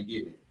 so I ain't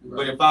getting it. Right.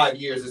 But in 5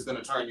 years, it's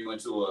gonna turn you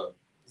into a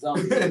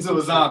zombie.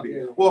 zombie.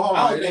 Yeah. Well, hold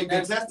I on, don't it think ain't been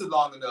that's- tested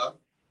long enough.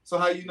 So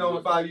how you know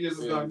in 5 years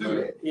it's gonna do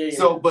that? Yeah.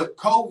 So, but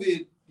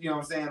COVID, you know what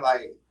I'm saying?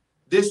 Like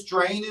this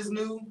strain is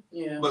new,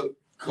 Yeah. but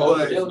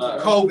COVID is not.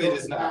 COVID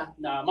is not.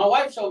 Nah, my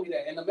wife showed me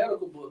that in the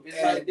medical book.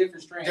 It's like a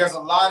different strain. There's a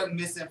lot of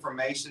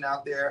misinformation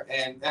out there,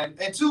 and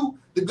two,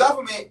 the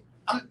government,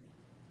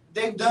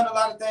 they've done a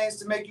lot of things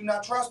to make you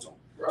not trust them.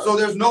 Right. So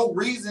there's no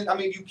reason. I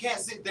mean, you can't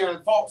sit there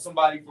and fault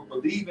somebody for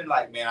believing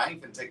like, man, I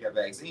ain't gonna take that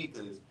vaccine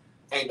because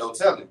ain't no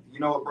telling. You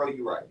know what, bro?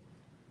 You're right.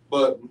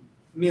 But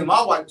me and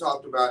my wife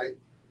talked about it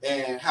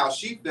and how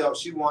she felt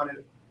she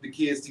wanted the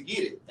kids to get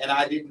it, and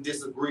I didn't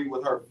disagree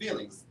with her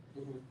feelings.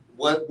 Mhm.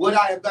 Would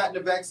I have gotten the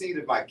vaccine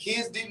if my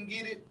kids didn't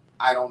get it?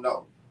 I don't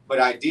know. But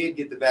I did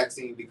get the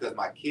vaccine because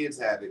my kids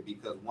have it,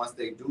 because once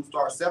they do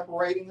start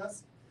separating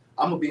us,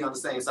 I'm going to be on the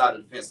same side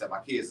of the fence that my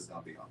kids is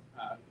going to be on.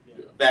 Yeah.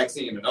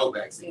 Vaccine or no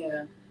vaccine.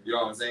 Yeah. You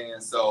know what I'm saying?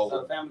 So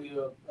So, the family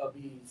will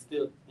be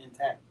still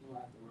intact. You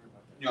don't have to worry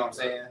about that. you know what I'm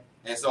saying?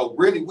 And so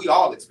really, we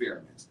all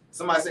experiment.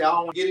 Somebody say, I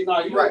don't want to get it. No,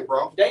 You're right,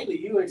 bro. Daily,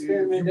 you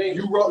experiment daily.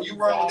 You run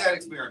with that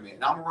experiment,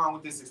 and I'm going to run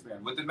with this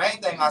experiment. But the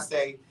main thing I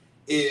say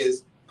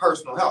is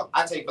personal health.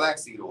 I take black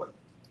seed oil.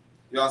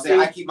 You know what I'm saying?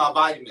 See, I keep my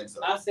vitamins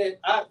up. I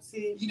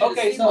see. You did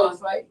Okay, the so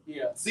Months, right?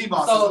 yeah. Sea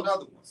moss So- is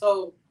another one.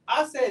 So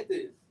I said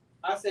this.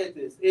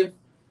 If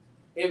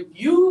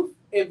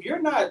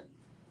you're not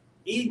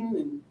eating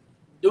and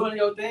doing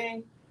your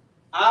thing,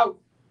 I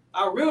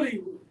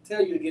really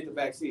tell you to get the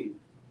vaccine.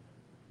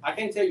 I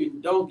can't tell you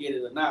don't get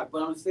it or not,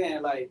 but I'm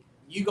saying like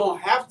you gonna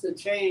have to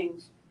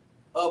change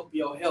up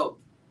your health,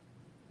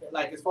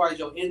 like as far as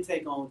your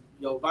intake on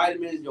your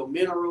vitamins, your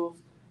minerals,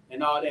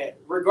 and all that.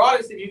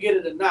 Regardless if you get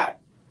it or not,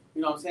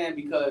 you know what I'm saying?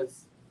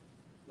 Because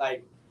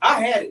like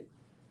I had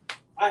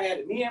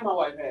it. Me and my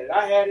wife had it.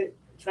 I had it.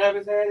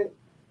 Travis had it.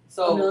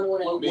 So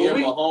me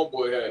and my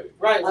homeboy had it.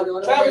 Right.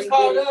 When Travis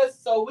called us,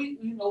 so we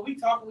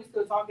talking. We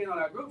still talking on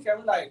our group chat.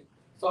 We like,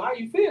 so how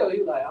you feel? He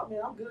was like, I mean,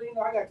 I'm good. You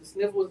know, I got the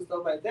sniffles and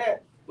stuff like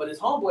that. But his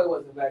homeboy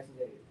wasn't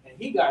vaccinated, and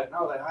he got it. And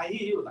I was like, how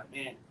he was like,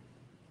 man,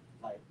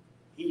 like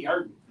he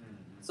hurt me. Mm-hmm.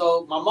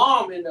 So my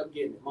mom ended up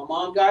getting it. My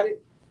mom got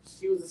it.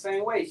 She was the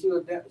same way. She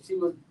was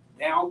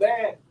down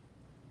bad.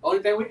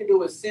 Only thing we can do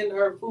was send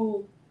her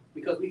food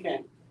because we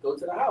can't go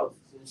to the house.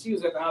 And she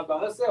was at the house by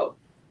herself.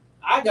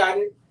 I got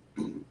it.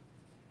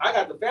 I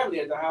got the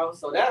family at the house,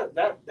 so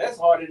that's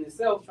hard in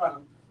itself trying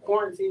to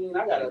quarantine.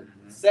 I got a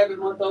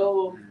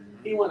 7-month-old.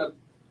 He want to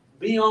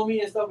be on me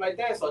and stuff like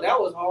that, so that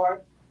was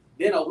hard.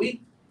 Then a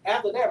week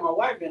after that, my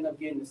wife ended up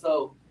getting it.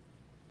 So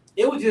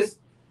it was just,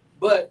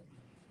 but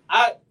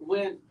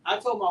when I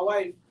told my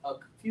wife a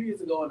few years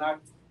ago when our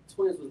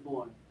twins was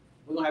born,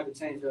 we're gonna have to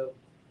change up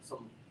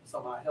some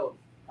of our health,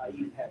 our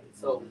eating habits.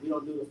 So we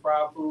don't do the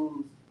fried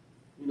foods.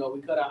 You know, we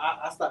cut out.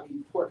 I stopped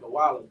eating pork a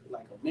while ago,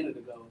 like a minute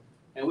ago.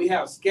 And we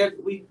have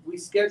we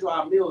schedule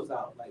our meals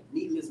out, like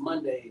meatless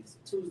Mondays.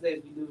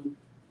 Tuesdays we do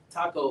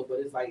tacos, but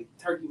it's like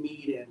turkey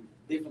meat and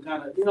different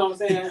kind of, you know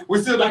what I'm saying?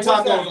 We still do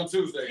tacos on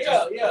Tuesday.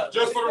 Yeah.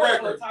 Just for the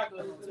record.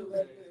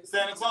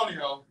 San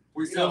Antonio,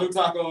 we still do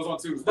tacos on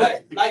Tuesday.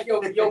 But like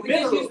your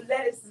minerals,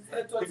 lettuce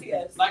and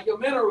tortillas. like your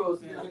minerals,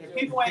 if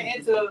people ain't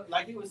into,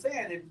 like he was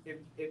saying,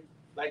 if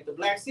like the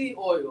black seed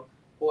oil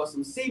or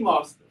some sea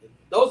moss,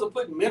 those are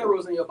putting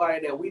minerals in your body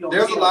that we don't.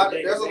 There's a lot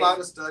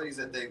of studies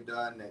that they've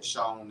done that's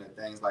shown that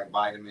things like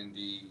vitamin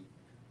D,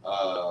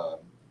 a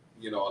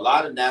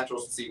lot of natural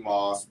sea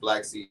moss,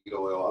 black seed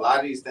oil, a lot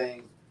of these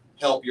things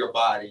help your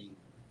body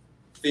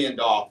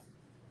fend off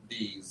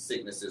these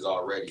sicknesses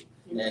already.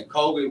 Mm-hmm. And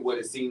COVID, what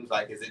it seems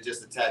like is it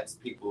just attacks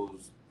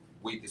people's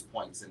weakest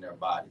points in their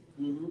body.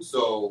 Mm-hmm.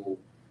 So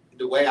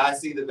the way I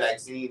see the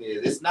vaccine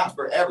is it's not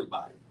for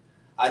everybody.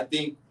 I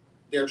think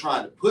they're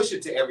trying to push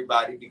it to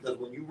everybody because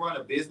when you run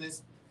a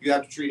business, you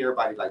have to treat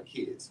everybody like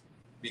kids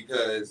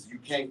because you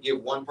can't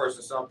give one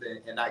person something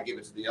and not give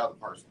it to the other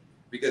person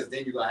because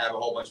then you're going to have a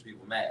whole bunch of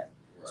people mad.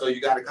 Right. So you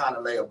got to kind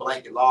of lay a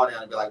blanket law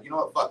down and be like, you know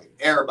what, fuck it,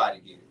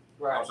 everybody get it.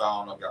 Right. I'm sorry, I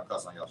don't know if y'all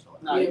cuss on y'all show.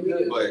 No,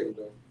 but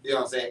you know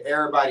what I'm saying?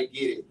 Everybody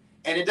get it.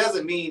 And it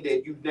doesn't mean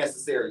that you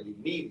necessarily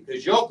need it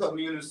because your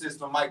immune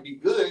system might be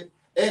good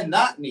and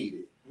not need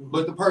it. Mm-hmm.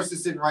 But the person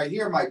sitting right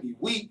here might be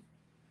weak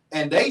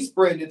and they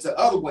spread it to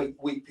other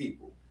weak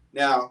people.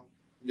 Now,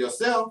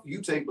 yourself,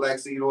 you take black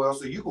seed oil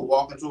so you can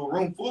walk into a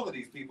room full of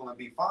these people and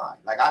be fine.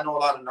 Like I know a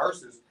lot of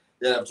nurses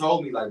that have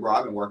told me, like, bro,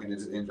 I've been working in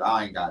this industry.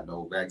 I ain't got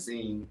no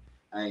vaccine.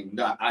 I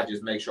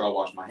just make sure I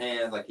wash my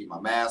hands. I keep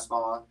my mask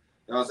on.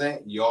 You know what I'm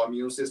saying? Your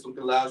immune system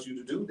allows you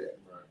to do that.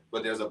 Right.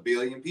 But there's a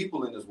billion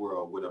people in this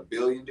world with a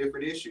billion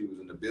different issues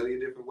and a billion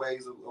different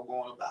ways of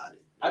going about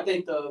it. I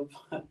think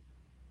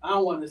I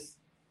don't want to.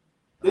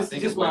 This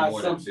is just my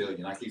assumption.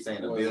 Billion. I keep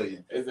saying a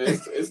billion.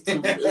 It's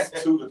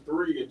 2 to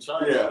 3 in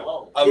China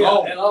alone.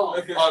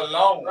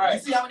 Alone. Right. You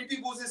see how many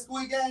people was in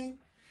Squid Game?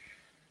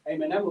 Hey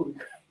man, that movie.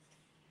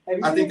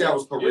 I think that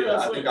was Korea. Yeah,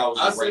 I think I was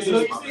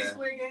racist. racist. You see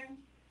Squid Game?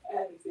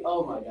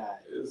 Oh my God.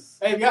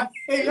 Hey, y'all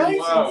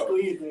ain't seen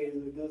Squid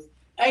Game.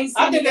 I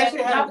think that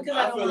shit not because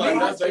I feel like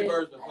that's their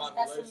version of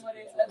population.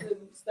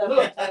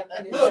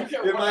 Look,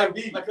 it might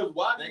be because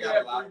why they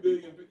got 3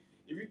 billion people?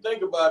 If you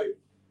think about it,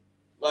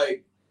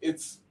 like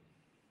it's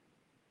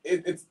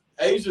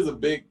Asia's a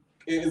big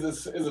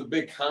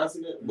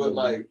continent, but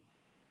like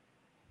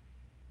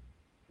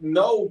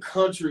no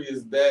country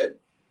is that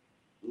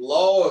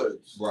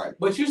large. Right.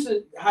 But you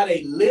should how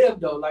they live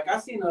though. Like I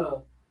seen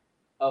a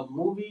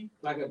movie,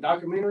 like a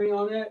documentary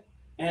on that,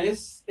 and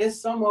it's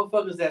some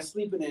motherfuckers that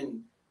sleeping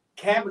in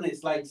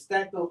cabinets like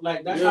stacked up,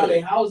 like that's how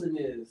their housing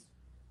is.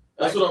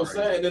 That's what I'm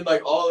saying. Then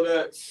like all of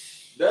that,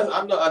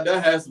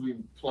 that has to be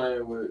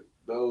playing with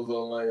those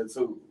on land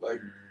too. Like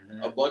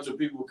a bunch of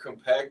people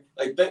compact.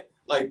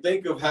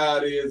 Think of how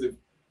it is if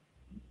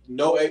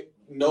no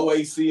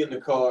AC in the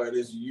car and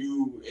it's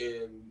you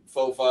and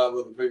 4-5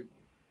 other people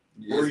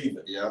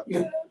breathing. Yeah.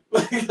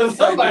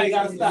 Somebody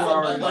gotta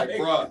stop. Like,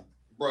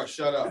 bruh,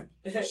 shut up.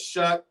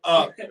 Shut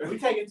up. We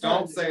taking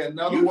don't turns. say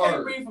another you word.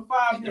 Can't breathe for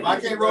 5 minutes. If I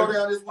can't roll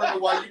down this window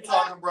while you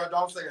talking, bruh,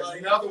 don't say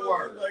another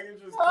word. Like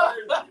it's just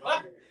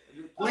crazy.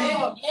 Please.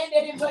 And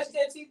they didn't brush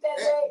their teeth that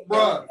day.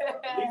 Bruh,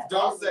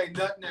 don't say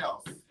nothing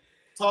else.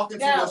 Talking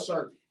to your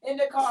shirt. In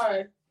the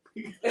car.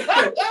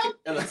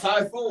 And a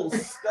typhoon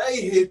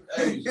stay hit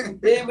Asia.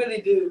 They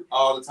really do.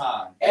 All the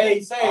time.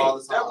 Hey, say all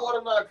the time. That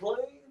water not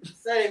clean.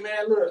 Say,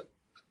 man, look,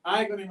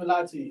 I ain't gonna even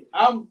lie to you.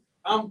 I'm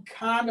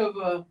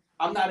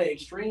not an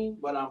extreme,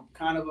 but I'm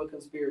kind of a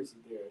conspiracy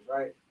theorist,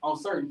 right? On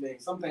certain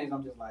things. Some things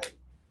I'm just like,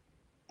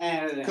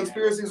 And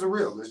Conspiracies are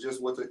real. It's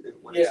just what they're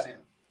saying.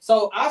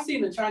 So I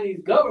seen the Chinese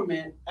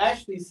government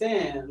actually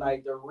saying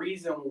like the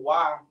reason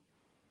why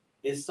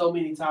is so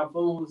many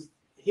typhoons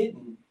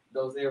hitting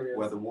those areas.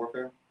 Weather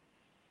warfare.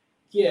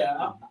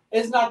 Yeah,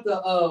 it's not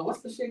the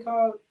what's the shit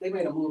called? They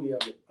made a movie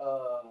of it.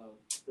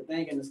 The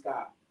thing in the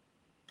sky.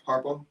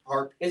 Harp.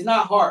 It's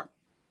not HARP,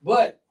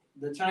 but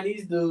the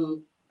Chinese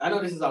dude. I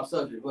know this is off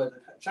subject, but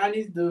the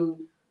Chinese dude,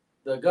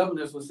 the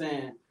governors were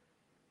saying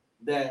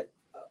that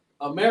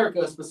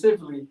America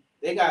specifically,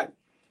 they got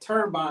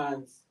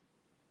turbines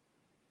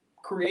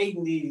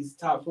creating these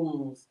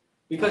typhoons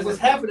because it's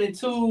happening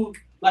to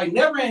like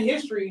never in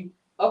history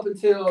up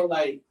until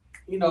like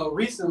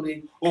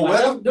recently. Well,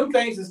 like, them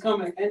things is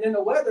coming, and then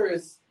the weather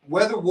is.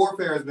 Weather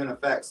warfare has been in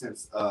effect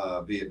since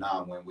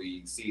Vietnam when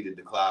we seeded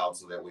the clouds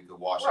so that we could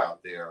wash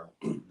out their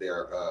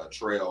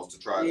trails to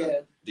try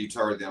to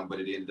deter them,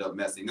 but it ended up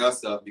messing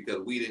us up because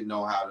we didn't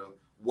know how to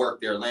work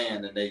their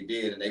land, and they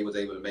did, and they was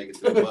able to make it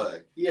to the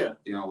mud.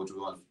 Which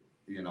was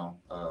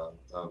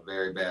a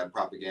very bad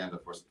propaganda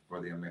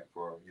for the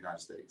United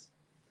States.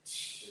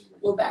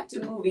 Well, back to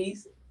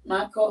movies.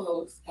 My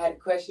co-host had a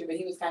question, but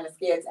he was kind of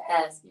scared to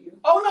ask you.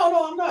 Oh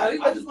no, I'm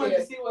not. I just wanted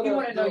to see what you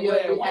want to know your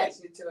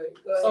reaction to it.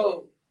 Go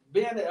ahead.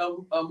 Being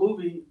a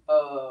movie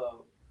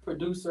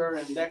producer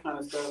and that kind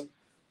of stuff,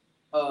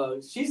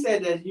 she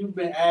said that you've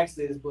been asked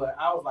this, but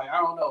I was like, I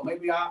don't know.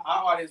 Maybe our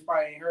audience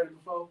probably ain't heard it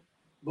before.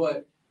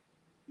 But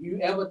you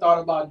ever thought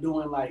about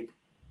doing like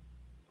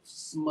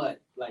smut,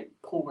 like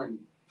porn,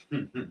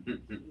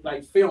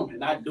 like filming,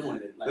 not doing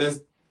it? Like,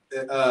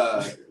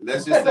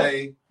 let's just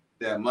say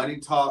that money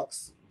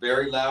talks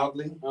very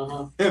loudly,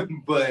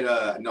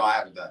 but no, I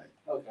haven't done it.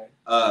 Okay.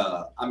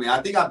 I mean,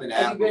 I think I've been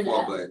asked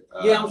before, but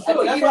I'm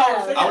sure. That's what I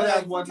was saying. I was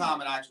asked one time,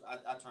 and I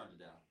turned it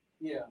down.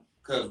 Yeah.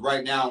 Because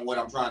right now, what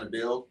I'm trying to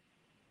build,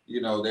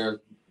 there's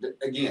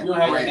again, you don't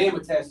have your name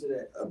attached to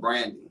that.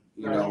 Branding,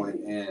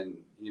 and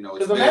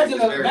because imagine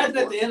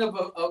at the end of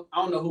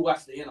I don't know who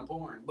watched the end of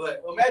porn,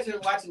 but imagine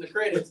watching the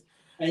credits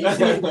and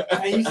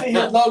you see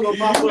his logo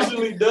pop up.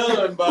 Usually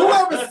done by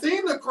whoever's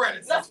seen the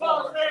credits. That's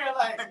what I'm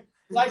saying.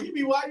 Like you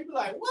be watching, you be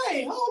like,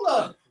 wait, hold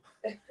up.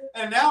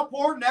 And now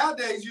porn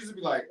nowadays used to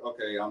be like,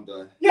 okay, I'm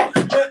done. Yeah.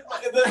 I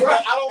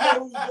don't know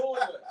who's doing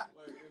that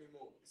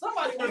anymore.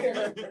 Somebody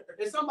weird.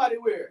 It's somebody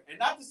weird. And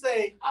not to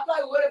say I'm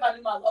like, what if I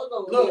knew my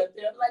logo was up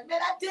there? I'm like,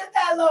 man, I did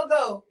that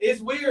logo.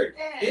 It's weird.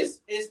 Man.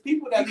 It's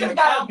people that you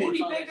got a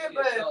booty bigger,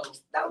 but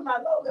that was my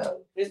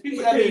logo. It's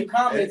people that leave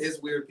comments.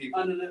 It's weird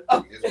people. Under the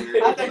it's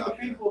weird I think the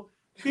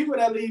people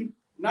that leave,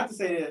 not to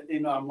say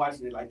that I'm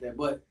watching it like that,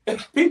 but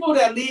people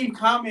that leave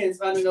comments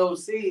under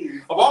those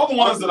scenes. Of all the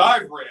ones that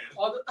I've read,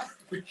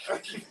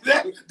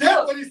 that's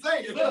what he's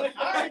saying. Look,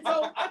 I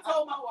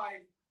told my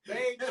wife,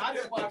 babe, I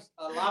just watched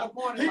a lot of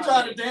porn. He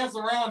tried to dance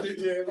around it.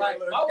 Yeah, like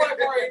my wife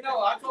already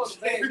know. I told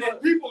her, babe,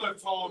 look, people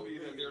have told me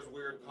that there's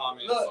weird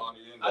comments on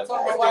the internet. I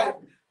told my wife,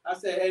 I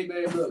said, hey,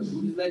 babe, look,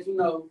 just let you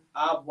know,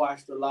 I've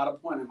watched a lot of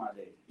porn in my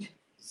day.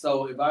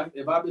 So if I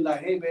be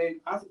like, hey, babe,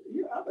 I'm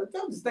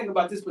just thinking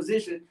about this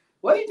position.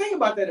 What do you think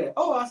about that at?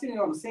 Oh, I seen it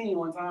on the scene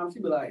one time.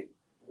 She'd be like,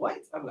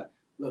 what? I'm like,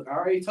 look, I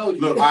already told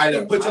you. Look, all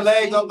right, put your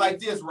leg up like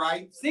this,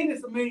 right? Seen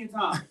this a million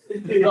times.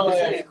 You know what I'm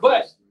saying?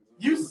 But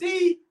you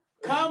see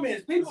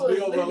comments, people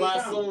be over a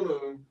lot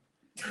sooner.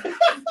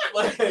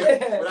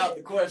 Without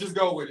the question. Just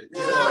go with it.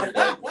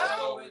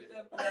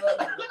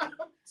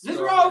 Just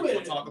roll with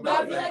it. But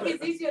I feel like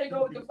it's easier to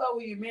go with the flow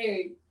when you're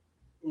married.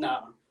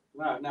 No,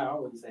 I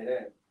wouldn't say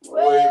that.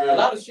 What? A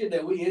lot of shit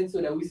that we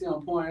into that we see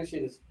on porn,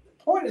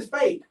 porn is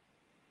fake.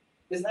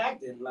 It's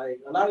acting. Like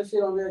a lot of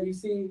shit on there you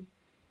see,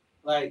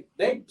 like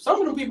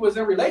some of them people is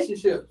in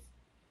relationships.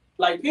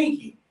 Like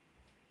Pinky.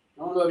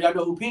 I don't know if y'all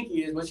know who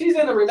Pinky is, but she's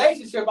in a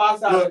relationship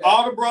outside. Look,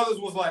 all the brothers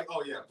was like,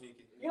 oh yeah,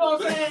 Pinky. You know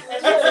what I'm saying? And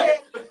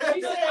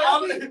she said,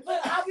 I'll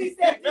be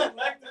saying,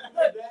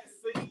 That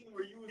scene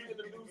where you was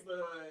introduced to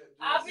her.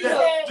 I'll be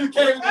saying, You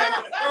came in there.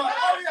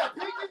 Oh yeah,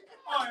 Pinky.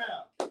 Oh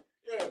yeah.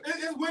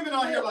 It's women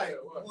on here like,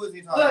 who is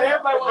he talking look, about?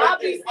 everybody will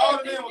be All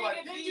the saying, men were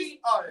like, this Pinky. nigga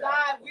Oh yeah.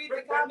 live, read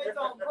the comments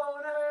on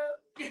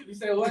Pornhub. You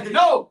say what?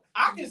 No,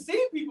 I can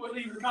see people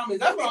leaving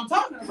comments. That's what I'm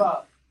talking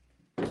about.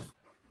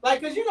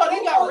 Like, cause they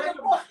got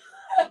regular.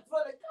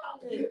 For the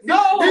comments.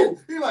 No.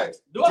 He like,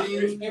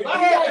 If I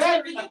had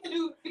battery,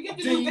 forget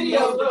to do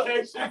videos.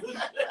 videos.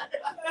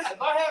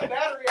 If I had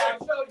battery, I'll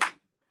show you.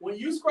 When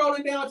you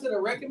scrolling down to the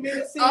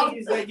recommended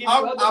scenes, they give you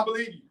I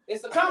believe you.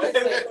 It's a comment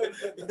section.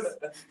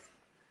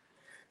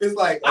 It's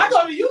like I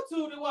go to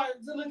YouTube to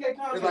look at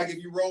comments. It's like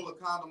if you roll a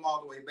condom all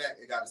the way back,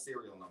 it got a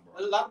serial number.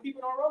 A lot of people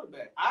don't roll it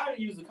back. I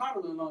use a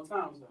condom in a long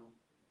time, so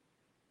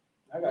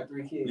I got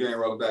 3 kids. You ain't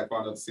roll it back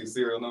far enough to see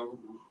serial number.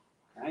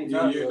 I ain't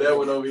You used that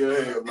one over your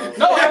head, bro.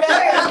 No,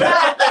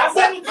 I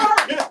said it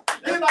first.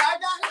 He's like, I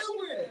got him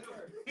with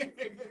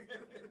it.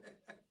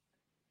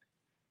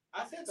 I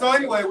said that. So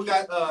anyway, we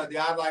got the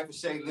Odd Life of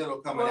Shay Little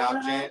coming out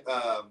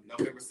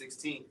November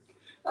 16th.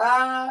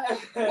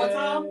 What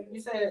time? You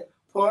said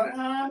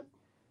Pornhub?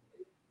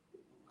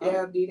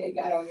 Yeah, they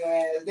got on your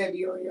ass. They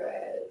be on your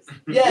ass.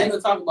 yeah. They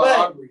gonna talk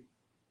about Aubrey.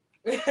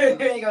 We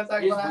ain't gonna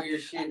talk It's about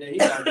weird shit that he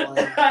got going on.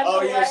 I know,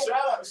 Oh yeah, right?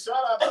 shout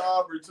out to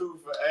Aubrey too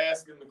for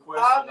asking the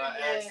question Aubrey,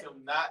 I asked yeah.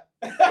 him not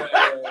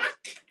to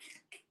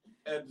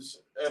ask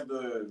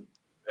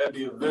at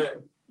the event.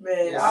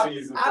 Man, This I'll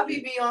season.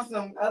 be on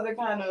some other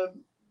kind of.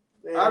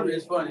 Aubrey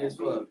is funny as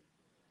fuck.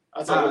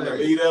 I told him to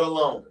leave that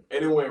alone,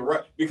 and it went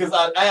right because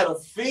I had a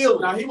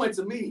feeling. Now he went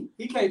to me.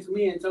 He came to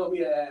me and told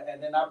me that,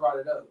 and then I brought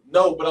it up.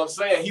 No, but I'm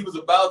saying he was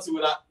about to,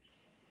 and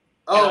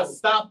I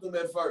stopped him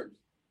at first.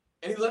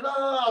 And he's like, no,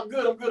 I'm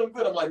good.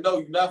 I'm like, no,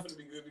 you're not going to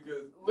be good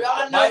because We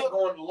all Mike know-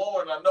 going to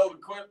Lauren. I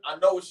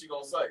know what she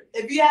gonna say.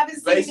 If you haven't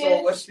seen Based on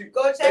it, what she,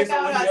 go check based on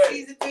out what our he had.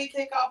 season 3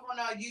 kickoff on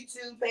our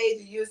YouTube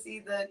page, and you'll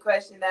see the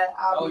question that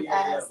I'll be yeah.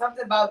 asked.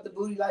 Something about the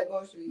booty like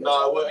grocery.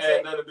 No, it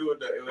had nothing to do with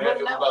that. It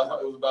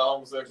was about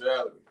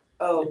homosexuality.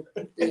 Oh,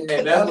 And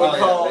that's what Oh, yeah,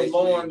 caused basically.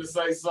 Lauren to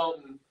say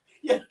something.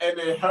 Yeah. And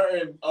then her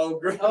and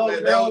Girl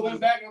went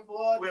back and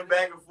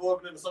forth.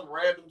 and then some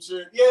random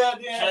chick Yeah,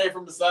 came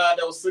from the side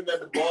that was sitting at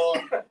the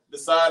bar,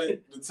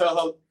 decided to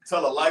tell a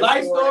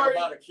life story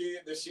about a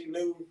kid that she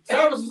knew.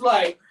 Sarah was just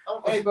like,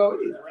 hey, bro,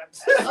 we need to wrap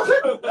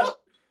this up.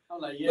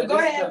 I'm like, yeah. But go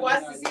this ahead, is watch the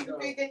definitely season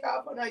not 3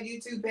 kickoff on our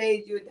YouTube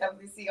page. You'll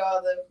definitely see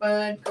all the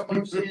fun,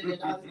 commotion,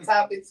 and all the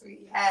topics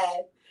we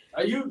had.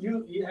 Are you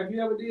have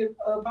you ever did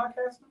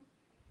podcasting?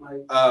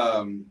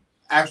 Like,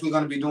 Actually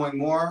going to be doing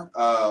more,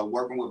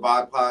 working with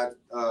BodPod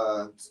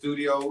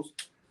Studios.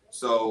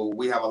 So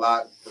we have a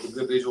lot,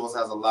 Good Visuals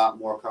has a lot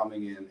more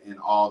coming in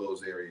all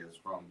those areas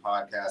from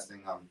podcasting.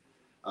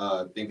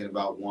 I'm thinking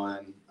about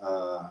one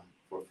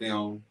for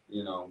film,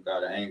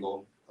 got an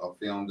angle of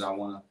films I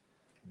want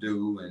to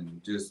do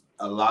and just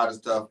a lot of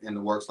stuff in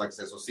the works. Like I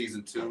said, so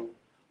season 2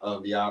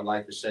 of The Odd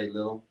Life of Shay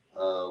Little,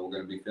 we're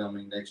going to be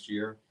filming next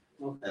year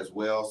as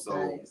well. So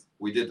Nice.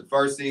 we did the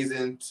first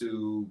season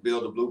to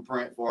build a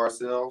blueprint for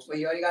ourselves. Well,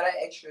 you already got our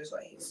extras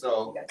right here.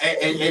 So, and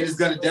it's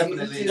gonna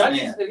definitely if y'all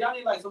expand.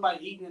 need like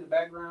somebody eating in the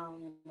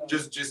background,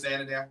 Just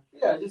standing there.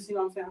 yeah, just see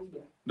what I'm saying.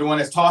 The one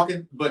that's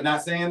talking but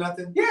not saying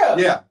nothing. Yeah,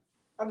 Yeah.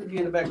 I'm just be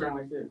in the background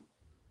like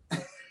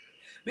this.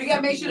 We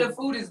gotta make sure the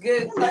food is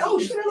good. I'm like, oh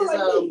shit, I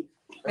look like me.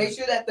 Make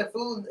sure that the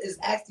food is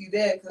actually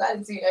there, because I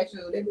didn't see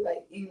extra. They be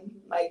like eating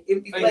like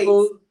empty Fake plates.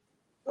 food.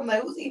 I'm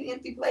like, who's eating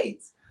empty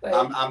plates? Like,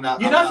 I'm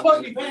not. You're I'm not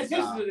supposed to be gonna paying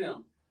freestyle. attention to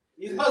them.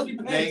 You're supposed to be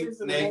paying Nate, attention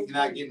to Nate, them. you're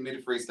not getting me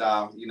to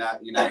freestyle. You're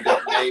not Nate.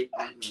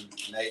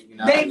 Nate, you're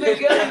not. Nate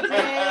McGillicuddy,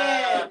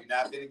 man. You're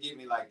not gonna get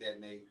me like that,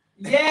 Nate.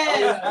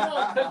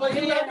 Yeah. That's what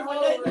he Yeah, rapping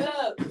hold with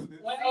up.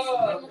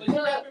 when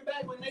you rapping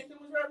back when Nathan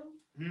was rapping?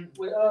 Hmm?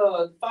 With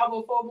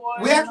 504 Boy.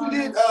 We actually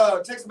did.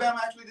 Texas Bama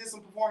actually did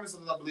some performances,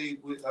 I believe,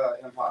 with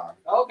Empire.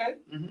 Okay.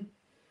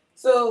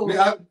 So,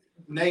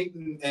 Nate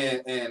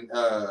and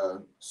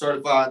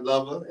Certified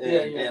Lover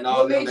and all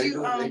what them. made They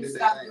you did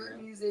stop their thing, doing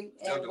man. music?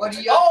 Tell And them. what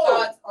are your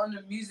thoughts on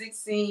the music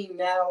scene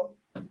now?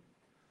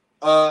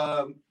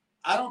 I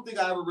don't think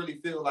I ever really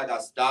feel like I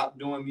stopped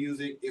doing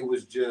music. It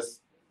was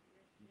just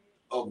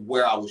of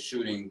where I was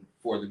shooting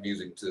for the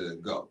music to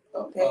go.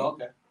 Okay. Oh,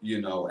 okay.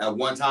 At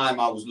one time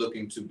I was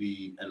looking to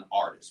be an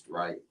artist,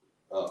 right?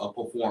 A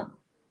performer.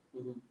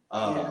 Mhm.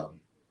 Yeah.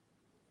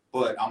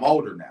 But I'm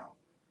older now,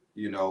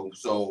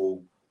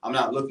 so I'm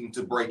not looking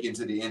to break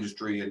into the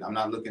industry, and I'm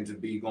not looking to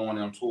be going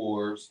on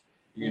tours,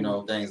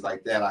 things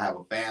like that. I have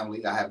a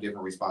family, I have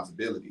different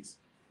responsibilities,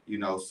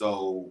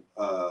 so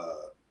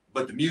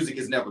but the music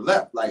has never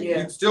left. Like you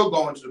can still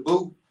go into the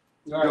booth,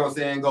 you know what I'm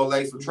saying, go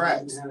lay some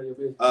tracks.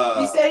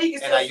 He said he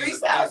can and I still use it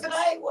for freestyle business.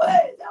 tonight.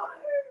 What?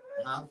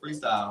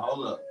 Freestyle,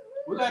 hold up.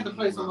 We're gonna have to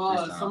play some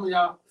of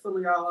y'all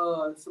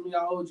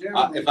old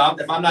jams. If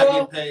I'm not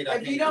getting paid, I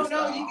If can't you don't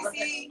know, freestyle. you can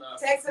see Nah.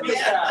 Texas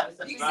Freestyle.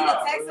 Bama. You can see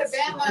the Texas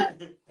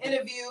Bama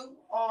interview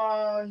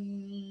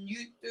on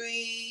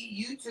U3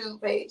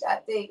 YouTube page. I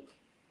think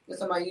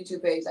it's on my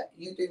YouTube page,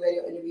 U3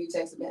 Radio Interview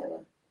Texas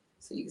Bama.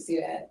 So you can see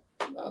that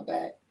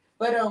back.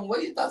 But what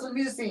are your thoughts on the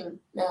music scene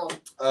now?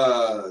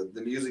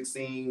 The music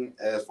scene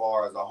as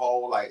far as a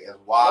whole, like as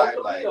wide,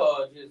 like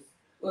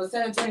Well,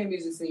 San Antonio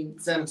music scene,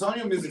 San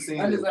Antonio music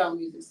scene underground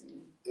music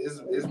scene. is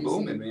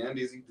booming, man.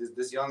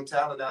 This young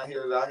talent out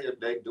here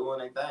they doing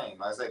their thing.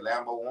 Like I say,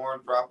 Lambo Warren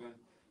dropping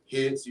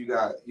hits. You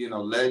got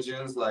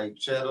legends like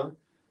Cheddar.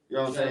 You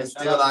know what I'm saying?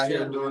 Still out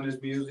here doing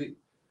this music.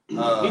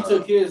 He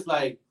took his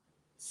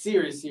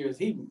serious.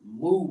 He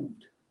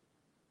moved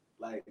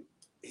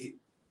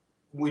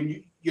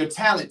when your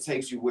talent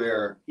takes you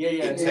where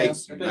it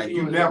takes you. Like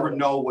you never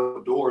know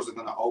what doors are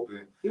gonna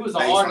open. He was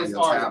an based on artist.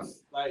 your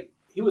talent.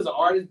 He was an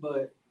artist,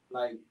 but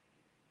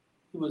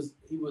he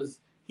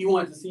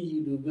wanted to see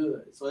you do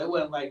good. So it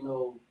wasn't like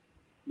no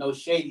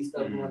shady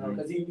stuff going on,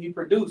 because he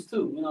produced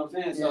too. You know what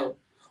I'm saying? So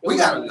we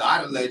got a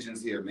lot of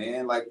legends here,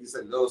 man. Like you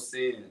said, Lil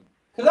Sin.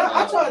 Because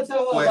I tried to tell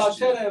her about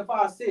Question. Cheddar and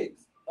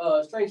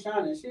 5'6", Straight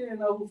Shining. She didn't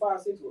know who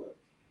 5'6" was.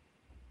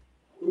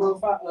 You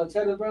know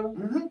Cheddar's brother?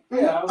 Mm-hmm.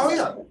 Yeah.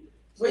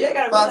 Well, you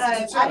gotta 5, realize,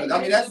 6, I didn't I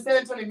mean, get into San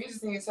Antonio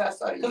music scene until I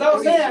started. Because I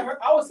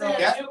was saying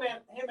Yeah. him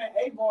and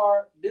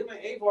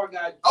Avar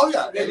got Oh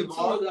yeah, maybe two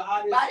of the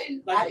hottest. I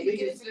didn't like get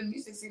biggest- into the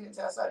music scene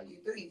until I started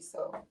U3,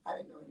 so I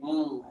didn't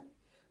know.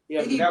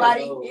 Yeah,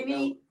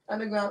 Anybody,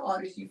 underground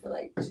artists you feel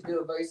like should do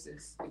a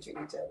versus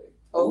between each other?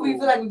 Or who you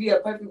feel like would be a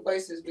perfect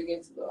versus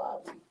against Lil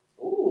Aubrey?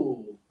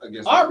 Ooh.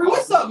 Against Aubrey,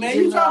 what's up, man?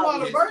 You talking about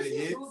the Hits to verses?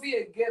 hits. Who would be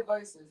a good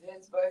versus?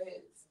 Hits for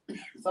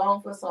hits.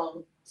 Song for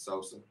song.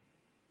 Sosa.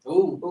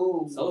 Ooh.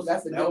 Ooh, So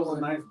that's a that good was one.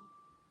 a nice.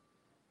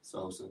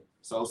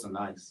 Sosa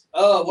nice.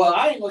 Well,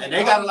 I ain't gonna. And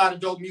they got a lot of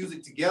dope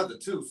music together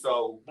too.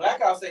 So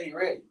Blackout said he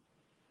ready.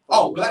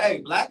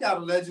 Blackout a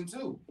legend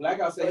too.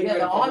 Blackout said Oh, he yeah,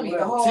 ready. the for Army, the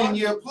level. whole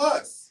 10-year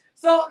plus.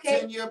 So,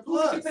 okay, 10-year who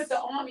would you plus. put the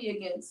Army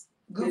against?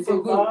 Group 15-5?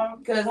 for group.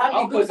 Because how I'll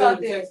many put groups them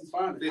out in there? Texas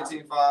Finest.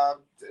 15-5.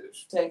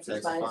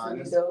 Texas Finest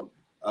would be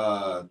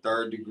dope.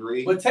 Third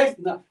Degree. But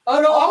Texas, no.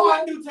 Oh, no,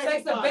 I wouldn't do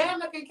Texas Texas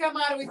Finest. Bama can come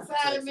out of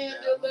retirement and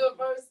do a little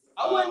verse.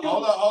 I wouldn't do.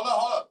 Hold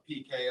up.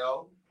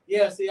 PKO.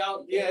 Yeah, see,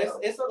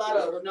 it's a lot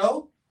of.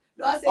 No?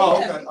 No, I said Oh,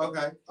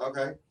 yeah.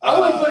 okay. I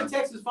wouldn't put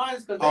Texas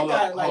Finest because they hold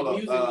got up, like hold up.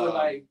 music with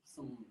like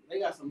some. They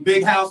got some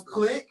Big House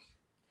Click.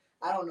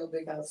 I don't know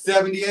Big House.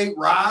 78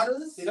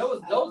 Riders. See,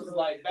 those is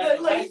like back.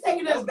 Look, he's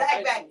taking us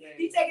back.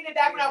 He's taking it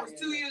back when I was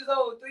 2 years. years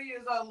old, 3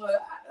 years old. Look,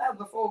 that was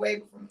before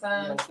way from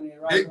time.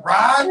 Big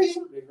Roddy.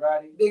 Big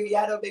Roddy.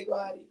 Y'all know Big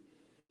Roddy.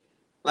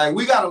 Like,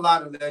 we got a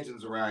lot of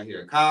legends around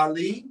here.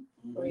 Kali.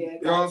 Oh, yeah. You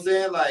know what I'm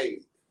saying?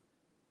 Like,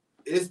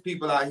 it's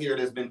people out here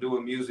that's been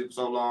doing music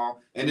so long.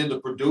 And then the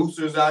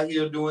producers out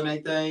here doing their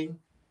thing.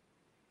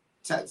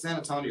 San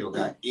Antonio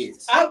got it.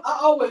 I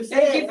always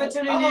said. Thank you for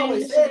tuning in. I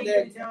always said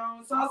that.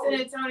 Jones. So San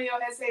Antonio,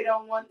 they say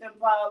don't want them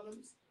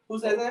problems. Who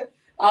said that?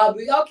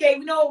 Okay,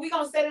 we know we're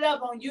gonna set it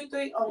up on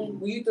U3,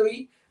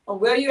 on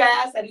Where You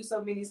Ask. I do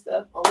so many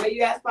stuff. On Where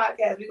You Ask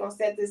podcast, we're gonna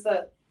set this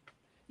up.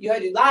 You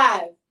heard it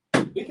live.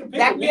 We can pick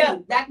Back a me venue.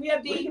 up. Back me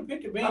up, We D. can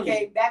pick a venue.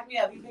 Okay, back me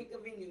up. You pick the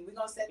venue. We're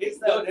gonna set It this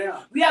can go up.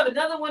 down. We have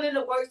another one in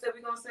the works that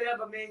we're gonna set up,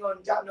 but we ain't gonna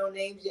drop no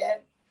names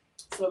yet.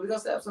 So we're gonna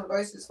set up some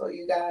verses for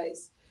you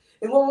guys.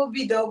 And what would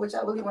be dope, which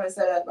I really want to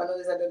set up, I know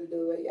this has nothing to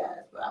do with it,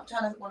 but I'm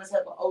trying to want to set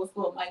up an old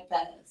school mic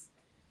pass.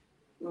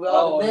 With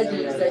all the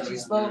legends that you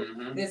spoke,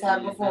 this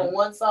happened before in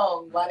one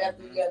song, right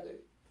after together.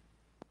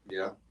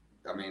 Yeah.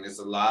 I mean, it's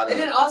a lot of. And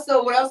then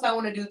also, what else I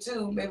want to do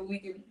too, maybe we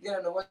can get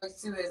on the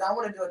works too, is I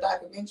want to do a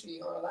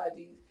documentary on a lot of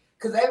these.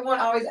 Because everyone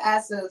always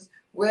asks us,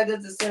 where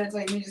does the San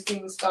Antonio music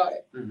scene start?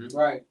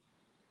 Right.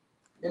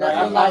 And Right,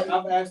 I feel like,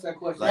 I've asked that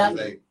question.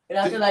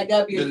 like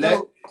that'd be a the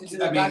dope to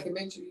do a I mean,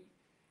 documentary.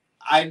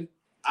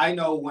 I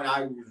know when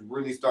I was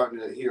really starting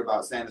to hear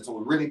about San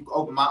Antonio, really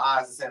opened my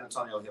eyes to San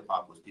Antonio hip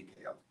hop was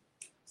PKO.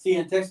 See,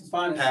 in Texas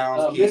Finest,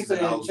 Pounds, Keys, Mr. and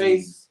and OGs.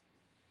 Chase,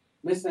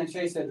 Mr. and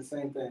Chase said the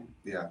same thing.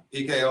 Yeah,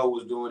 PKO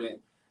was doing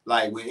it.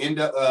 Like when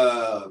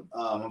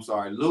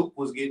Luke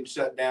was getting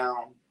shut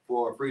down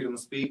for freedom of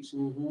speech.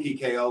 Mm-hmm.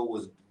 PKO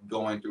was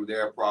going through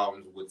their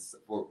problems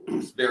for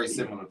very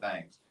similar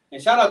things.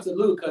 And shout out to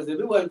Luke, because if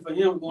it wasn't for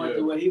him going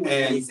through what he went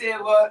And- through. He said,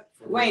 well,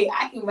 wait,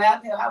 I can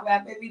rap him. I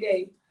rap every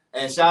day.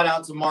 And shout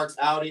out to Mark's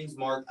Outings.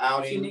 Mark's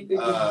Outing, Uniquely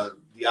the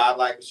I'd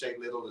Like to Shake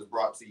Little is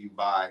brought to you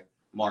by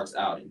Mark's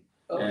Outing.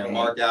 Okay. And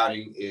Mark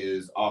Outing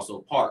is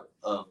also part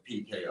of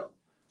PKO.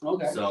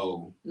 Okay.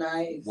 So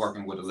Nice.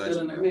 working with a Still in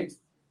legend the there. mix.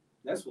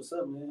 That's what's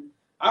up, man.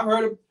 I've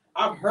heard of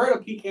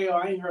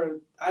PKO.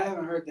 I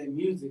haven't heard their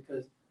music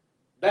because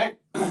back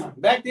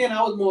then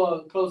I was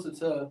more closer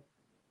to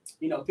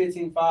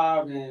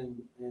 15-5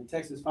 and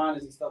Texas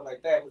Finest and stuff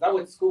like that. Because I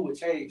went to school with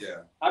Chase.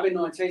 Yeah. I've been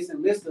knowing Chase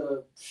and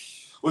Mr.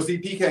 Well, see,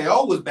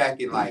 PKO was back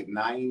in like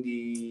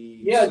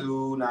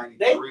 92,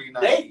 93,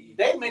 90.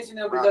 They mentioned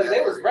them Around because that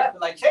they was area.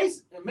 rapping. Like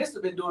Chase and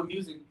Mr. been doing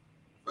music.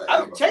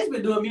 forever. Chase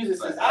been doing music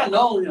since I Forever.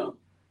 known him.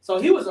 So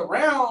he was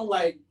around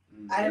like.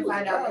 I didn't was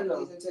find out around,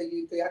 Northeast until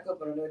you three. I grew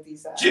up on the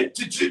Northeast side. Yeah.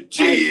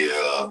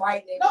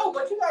 Right there. No,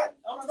 but you got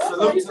on the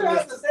Salute you to still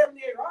have Mr. the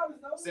 78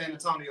 Robbins though. San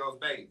Antonio's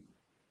baby.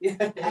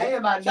 I hear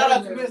about Shout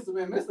out to nothing. Mr.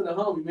 Man, Mr. the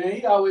homie, man.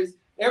 He always,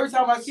 every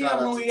time I see Shout him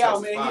out when to we out,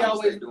 Texas man, he Finest,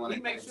 always they doing he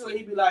it. make sure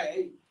he be like,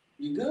 "Hey,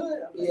 you good?"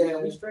 I'm like, Yeah.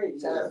 we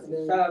straight. Shout out to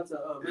them. Shout out to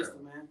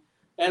Mr. Man.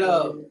 And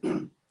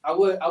I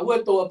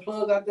would throw a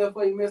plug out there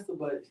for you, Mr.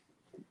 But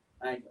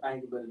I ain't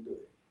gonna do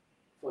it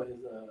for his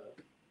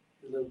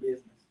little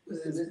business.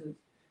 What's his business?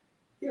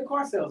 He a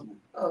car salesman.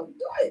 Oh,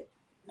 do it.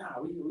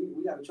 Nah,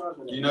 we got to charge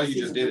for that. You know you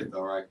just did it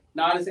though, right?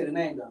 No, I didn't say the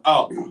name though.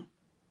 Oh,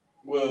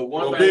 Well,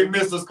 well, one Big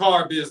man, Mr's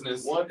car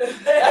business. one.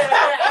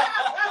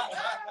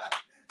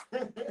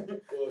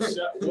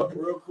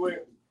 Real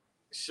quick,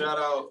 shout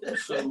out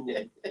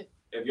to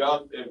if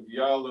y'all are if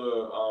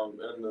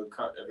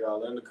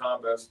y'all in the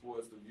combat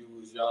sports, the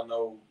viewers, y'all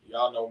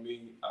know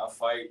me. I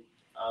fight.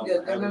 I'm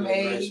Yeah, heavily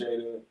MMA.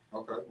 ingratiated.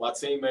 Okay. My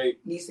teammate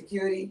Need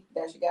security.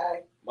 That's your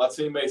guy.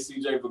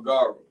 CJ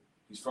Vergara.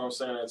 He's from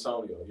San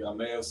Antonio. Y'all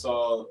may have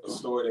saw a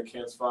story that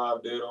Kent's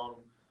 5 did on him.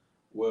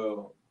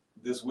 Well,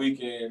 this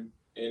weekend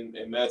in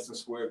Madison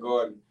Square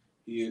Garden,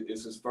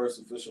 it's his first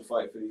official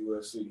fight for the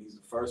UFC. He's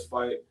the first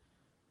fight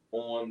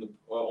on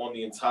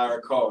the entire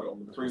card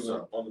on the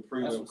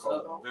prelim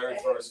card, very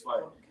first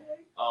fight.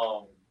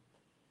 On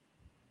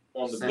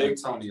the San big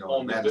Antonio,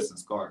 on the Madison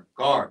Square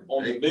Garden.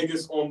 on the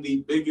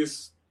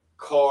biggest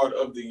card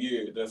of the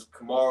year. That's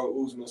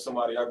Kamaru Usman,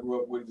 somebody I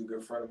grew up with, he's a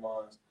good friend of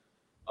mine.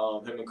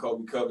 Him and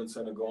Kobe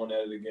Covington are going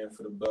at it again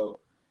for the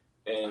belt.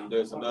 And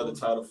there's another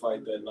title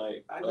fight that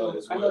night. I know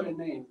the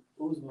name.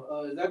 Usman.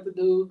 Is that the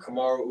dude?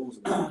 Kamaru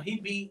Usman. He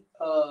beat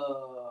a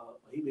lot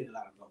of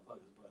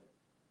motherfuckers, but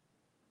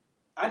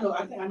I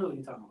think I know what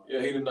you're talking about.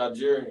 Yeah, he the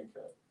Nigerian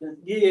guy.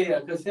 Yeah,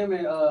 because him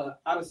and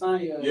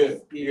Adesanya. Yeah.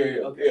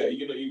 Okay.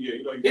 You know.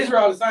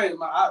 Israel Adesanya is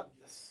my.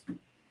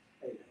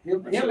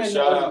 Him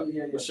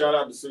and shout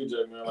out to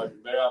CJ, man. Like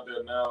they out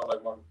there now.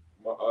 Like our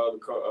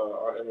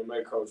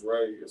MMA coach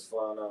Ray is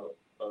flying out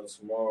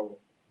tomorrow.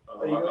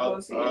 Our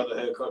other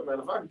head coach, man.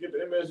 If I can get the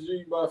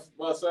MSG by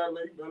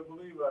Saturday, you better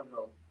believe I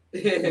know.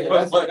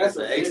 That's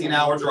an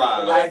 18-hour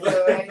drive. You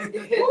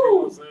know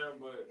what I'm saying?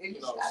 But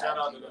shout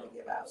out to them.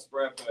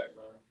 Spread pack,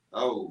 man.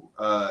 Oh,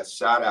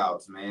 shout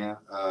outs, man.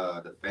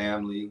 The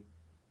family,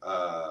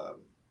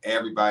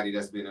 everybody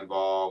that's been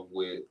involved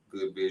with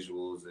Good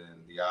Visuals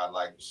and the Odd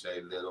Life of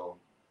Shay Little,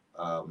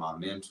 my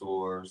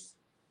mentors.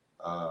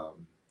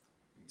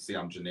 See,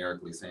 I'm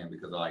generically saying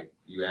because like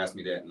you asked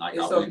me that and like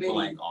I went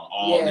blank on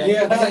all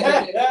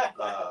that.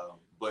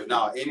 But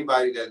no,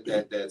 anybody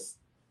that's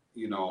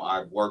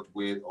I've worked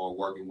with or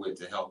working with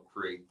to help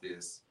create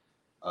this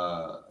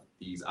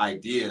these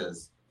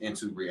ideas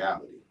into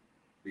reality.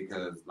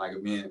 Because like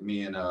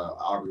me and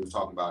Aubrey was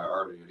talking about it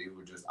earlier, these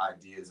were just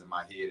ideas in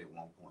my head at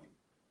one point.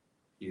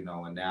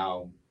 And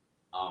now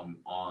I'm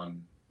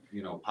on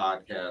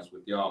podcasts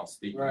with y'all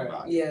speaking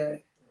about it. Yeah.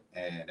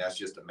 And that's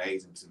just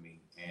amazing to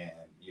me. And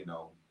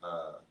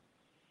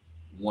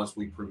once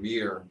we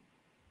premiere,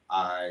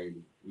 my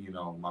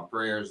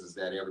prayers is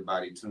that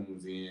everybody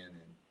tunes in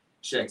and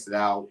checks it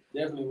out.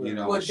 Definitely.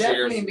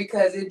 Definitely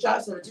because it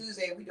drops on a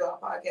Tuesday and we do our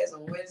podcast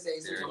on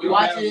Wednesdays. So we go.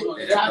 watch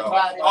it, talk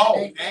about it.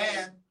 Oh,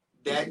 and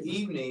that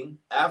evening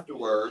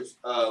afterwards,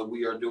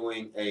 we are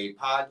doing a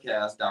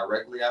podcast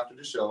directly after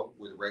the show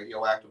with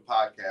Radioactive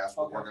Podcast,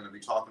 where we're going to be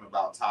talking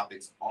about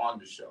topics on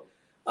the show.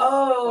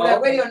 Oh,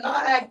 that Radio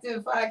Not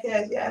Active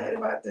podcast. Yeah, I heard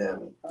about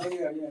them. Oh,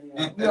 yeah.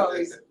 We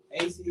always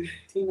AC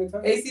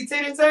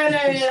Tina Turner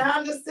and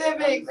Honda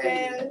Civic,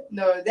 man.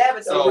 No, that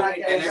was so.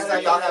 podcast. And next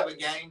time y'all have a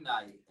game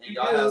night, and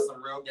y'all have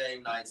some real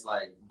game nights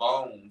like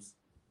Bones.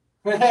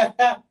 I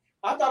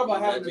thought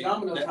about having the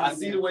Domino's. I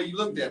see the way you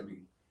looked at me.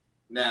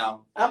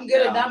 Now I'm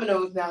good at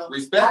dominoes now.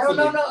 Respectfully, I don't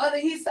know no other.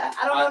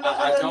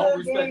 I don't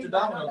respect the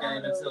domino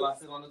game until I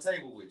sit on the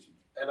table with you.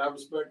 And I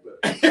respect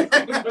that.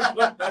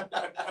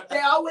 They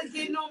always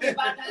getting on me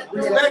about that.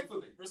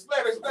 Respectfully.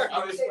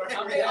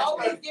 They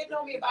always getting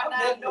on me about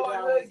not knowing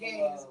hood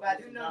games, but I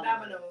do know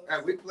dominoes.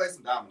 Hey, we can play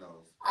some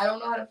dominoes. I don't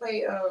know how to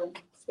play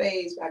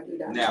spades, but I do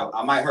dominoes. Now,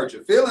 I might hurt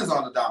your feelings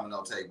on the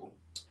domino table.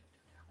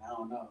 I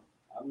don't know.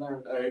 I've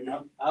learned.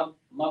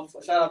 My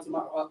shout out to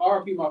my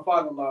RP, my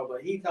father-in-law,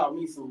 but he taught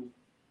me some.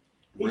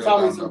 He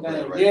taught me some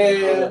things. Right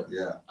Yeah.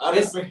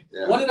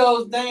 One of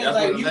those things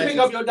like you pick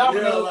up your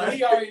dominoes, and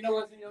he already know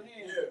what's in your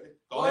hand.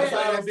 Go ahead,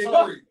 that big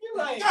three. You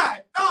like,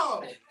 God,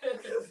 oh.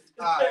 All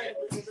right.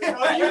 You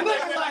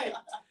looking like.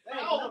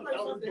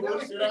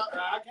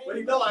 But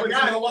you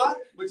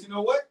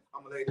know what?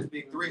 I'm gonna lay this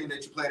big three and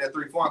let you play that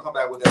 3-4 and come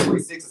back with that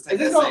 3-6 and take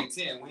that same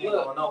 10. We ain't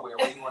going nowhere.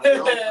 Where you want to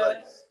go?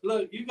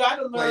 Look, you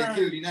gotta learn. Play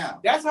cutie now.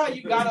 That's how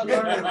you gotta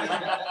learn.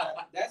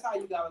 That's how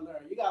you gotta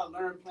learn. You gotta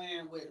learn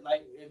playing with,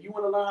 like, if you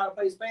want to learn how to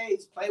play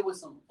spades, play with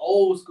some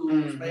old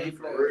school spade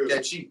players.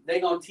 That cheap. They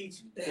gonna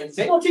teach you.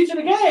 They gonna teach you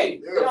the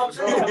game. You know what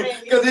I'm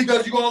saying?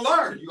 Because you're gonna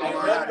learn. You're gonna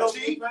learn how to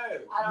cheat. You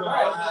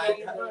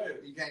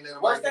can't let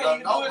them worst thing you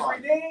can do is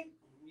redeem.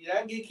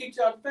 That get kicked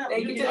out the family.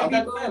 Thank you to the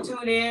people who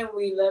tune in.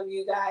 We love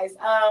you guys.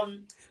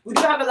 We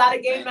do have a lot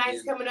of game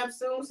nights coming up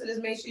soon, so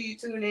just make sure you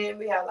tune in.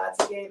 We have lots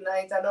of game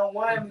nights. I know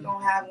we're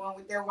gonna have one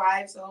with their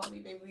wives, so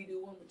maybe we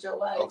do one with your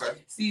wife.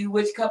 Okay. See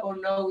which couple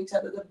know each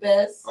other the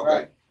best.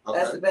 Okay.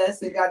 That's the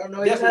best. If y'all don't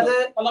know each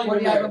other,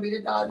 when y'all gonna be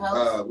the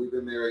doghouse? We've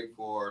been married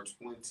for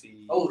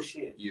 20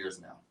 years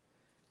now.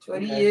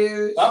 20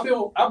 years. I've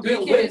been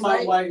with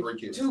my wife. 3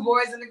 kids. 2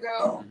 boys and a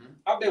girl.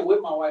 I've been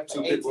with my wife for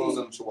 2 pit bulls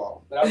and a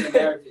chihuahua. But I've been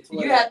married for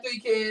 12. You have 3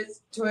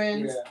 kids,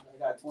 twins.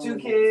 Yeah, I got 2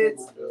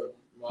 kids.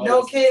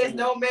 No kids,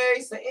 no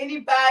married. So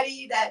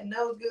anybody that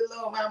knows good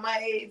little amount my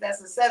age that's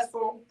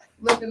successful,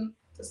 looking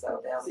to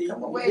settle down,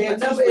 come away. My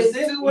number is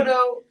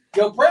 210.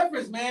 Your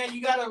preference, man.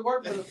 You gotta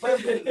work for the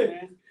preference,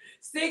 man.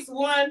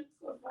 6'1".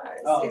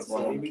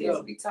 6'1". Kids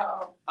to be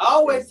tall. I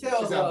always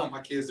tell her. I want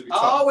my kids to be tall.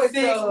 I always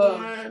tell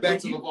her. Back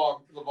to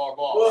LeVar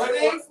Ball.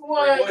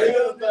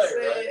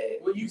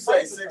 6'1". When you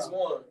say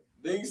 6'1",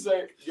 then you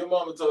say your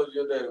mama told you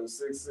your daddy was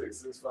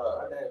 6'6", 6'5".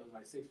 My dad was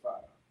like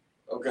 6'5".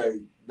 Okay,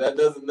 that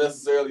doesn't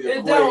necessarily equate.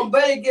 It don't,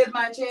 but it gives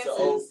my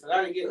chances.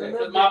 I didn't get that.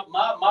 Because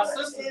my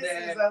sister's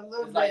dad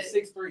is like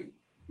 6'3".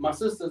 My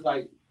sister's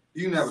like.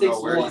 You never know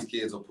where these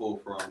kids will pull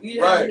from. You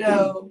never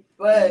know.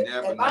 But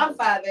if I'm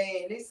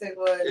 5'8" and they say,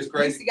 well, it's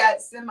crazy. He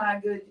got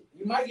semi-good.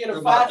 You might get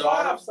a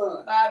 5'5"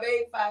 son.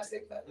 5'8",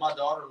 5'6". My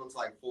daughter looks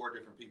like 4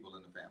 different people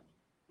in the family.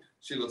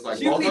 She looks like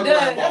she does.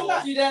 That's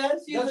what she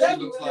does. She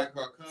looks like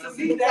her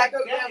cousin and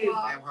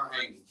her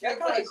auntie. That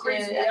kind of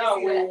creeps me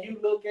out when you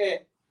look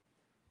at,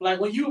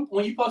 like when you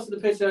posted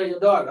the picture of your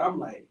daughter. I'm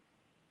like,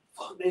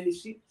 fuck, baby,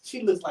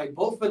 she looks like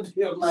both of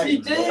them. Like, She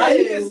did.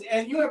 like,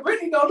 and you and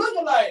Brittany don't look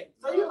alike.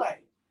 So you're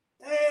like,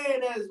 hey,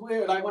 that's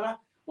weird. Like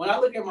when I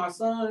look at my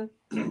son,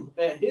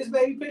 at his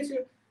baby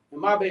picture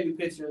and my baby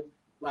picture,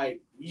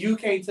 like you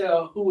can't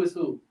tell who is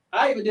who.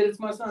 I even did it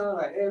to my son. I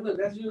was like, hey, look,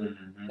 that's you.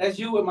 Mm-hmm. That's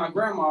you with my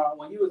grandma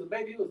when you was a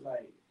baby. He was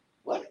like,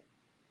 what?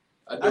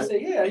 I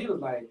said, yeah. He was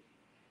like,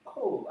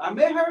 oh, I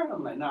met her?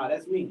 I'm like, nah,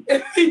 that's me.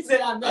 He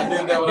said, I met I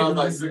did her. that when I was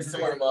like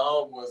 16 with my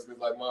homeboys,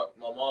 because like my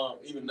mom,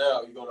 even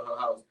now, you go to her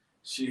house,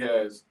 she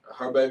has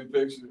her baby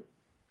picture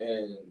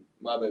and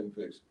my baby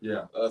picture.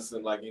 Yeah. Us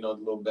in like, the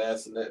little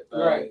bassinet thing,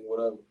 Right.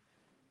 whatever.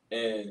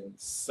 And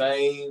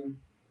same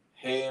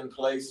hand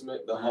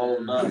placement, the whole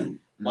nine.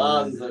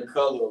 Mine is in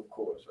color, of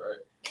course, right?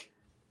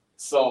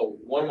 So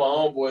one of my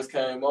homeboys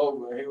came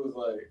over and he was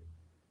like,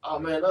 oh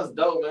man, that's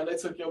dope, man. They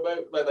took your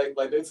baby,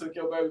 like they took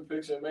your baby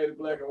picture and made it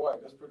black and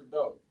white. That's pretty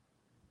dope.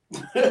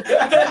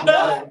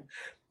 I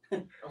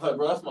was like,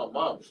 bro, that's my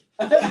mom.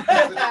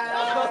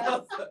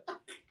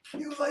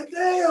 He was like,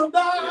 damn,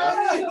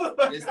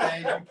 dog. This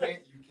thing you can't fake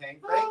it.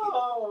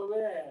 Oh,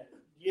 man.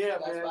 Yeah,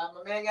 That's man. why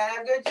my man gotta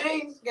have good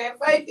genes. Can't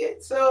fake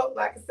it. So,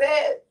 like I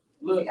said,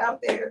 Look, be out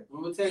there.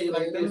 I'm going to tell you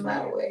like this, my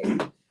man. way.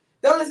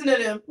 Don't listen to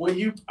them.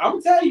 I'm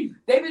going to tell you,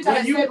 They be trying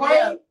When to you set me pray-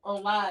 up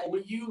online.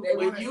 when you They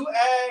when wanna-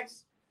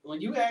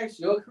 you ask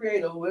your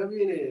creator, whoever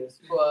it is,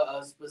 for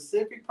a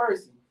specific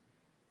person,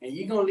 and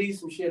you're gonna leave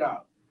some shit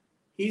out,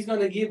 he's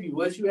gonna give you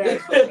what you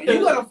asked for, and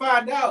you're gonna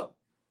find out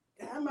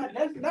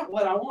that's not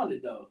what I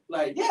wanted though.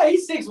 Like, yeah,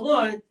 he's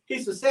 6'1",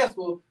 he's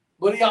successful,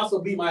 but he also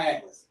beat my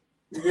ass.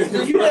 You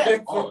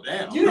didn't Oh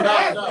damn. you didn't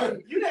ask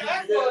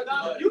No. for a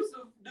Donald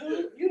Yusuf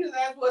dude. You just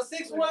asked for a 6'1"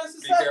 Be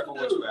successful careful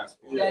what dude. you ask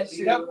for. That's Be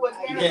true. careful what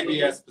I you You get can't be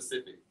it. as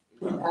specific.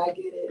 I get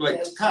it. Like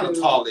That's kind of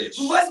true. tallish.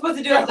 We was supposed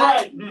to do a That's live.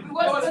 right. We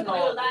was supposed to do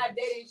a live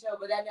dating show,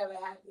 but that never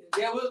happened.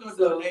 Yeah, we was gonna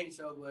do a dating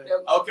show, but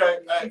Okay,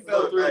 She hey, fell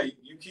look, through. hey,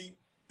 you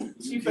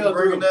keep fell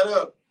bringing through. that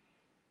up.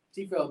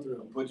 she fell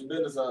through. Put your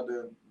business out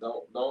there.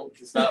 Don't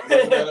stop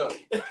bringing that up.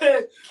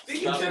 We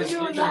Stop can do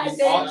a bringing live dating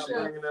stop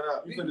show. bringing that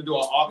up. You finna do an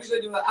We auction.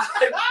 could do a.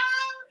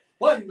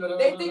 What?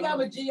 They think I'm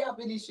a G up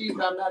in these streets,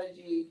 but I'm not a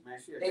G. Man,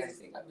 shit, They okay.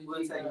 just think I'm a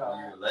We'll G. take but you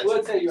I'm not.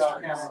 We'll tell you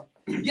off camera.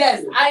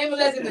 Yes, I am a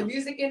legend in the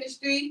music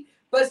industry.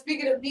 But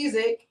speaking of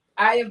music,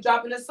 I am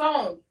dropping a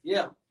song.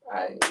 Yeah.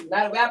 I'm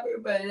not a rapper,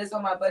 but it's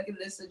on my bucket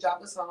list to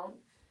drop a song.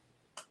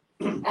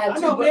 I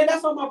know, man.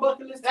 That's on my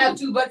bucket list I have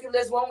too. 2 bucket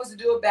lists. One was to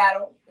do a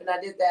battle, and I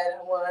did that.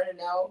 I won, and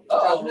now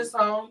dropping a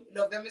song.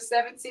 November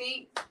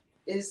 17th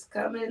is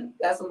coming.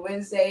 That's a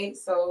Wednesday.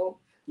 So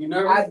You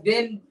nervous? I've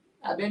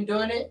been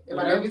doing it. Am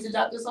I nervous to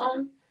drop the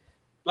song?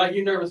 Like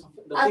you nervous for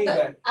the I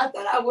feedback?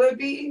 thought I would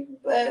be,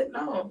 but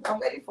no, I'm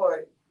ready for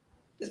it.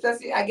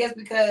 Especially, I guess,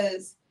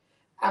 because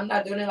I'm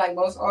not doing it like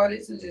most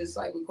artists who just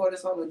like record a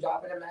song and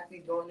drop it. I'm actually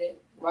doing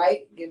it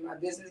right, getting my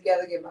business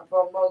together, getting my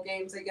promo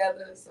games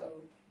together. So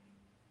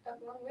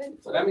that's what I'm ready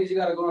for. So that means you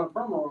gotta go on a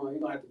promo run.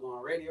 You're gonna have to go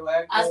on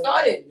Radioactive.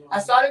 I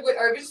started with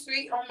Urban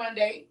Street on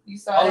Monday. You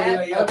saw Oh,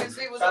 that? yeah. Urban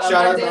Street was Shout on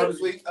Shout out Monday. to Urban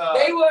Sweet.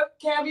 They were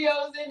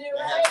cameos in it,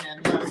 They right?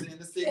 have cameos in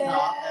the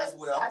sitcom as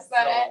well. I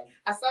saw that.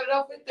 I started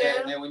off with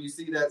them. And when you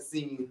see that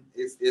scene,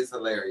 it's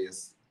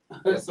hilarious.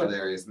 It's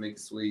hilarious. Make it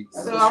sweet.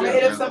 So I'm gonna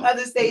hit up some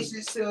other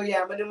stations too.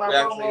 Yeah, I'm gonna do my We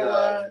actually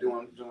promo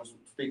run. doing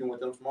speaking with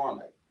them tomorrow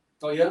night.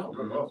 Oh yeah,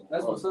 Mhm.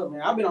 that's what's up,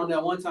 man. I've been on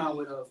there one time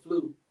with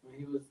Flu when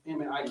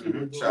him and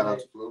IQ was Shout out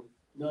to Flu.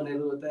 doing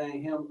that little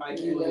thing. Him, IQ,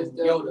 Yeah, and that's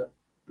dope. Yoda.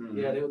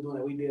 Yeah, they were doing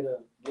it. We did a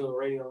little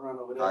radio run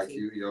over there.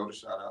 too. IQ, Yoda,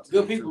 shout out to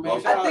Good them people, too. man.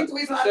 Both- Shout I think the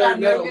reason I'm Sharon not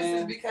Meadow, nervous is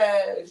man. They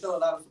because show a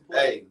lot of support.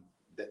 Hey,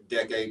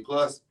 decade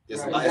plus.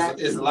 It's, Right.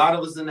 it's a lot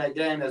of us in that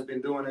game that's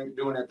been doing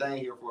that thing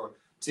here for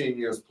 10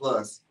 years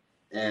plus.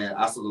 And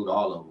I salute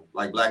all of them.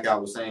 Like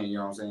Blackout was saying, you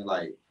know what I'm saying?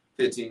 Like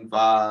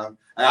 15-5.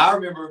 And I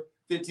remember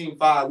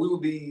 15-5, we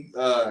would be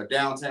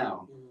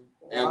downtown.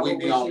 And we'd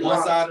be on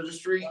one side of the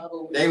street.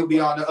 They would be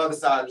on the other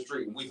side of the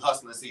street. And we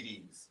hustling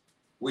CDs.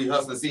 We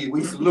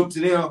salute to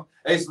them.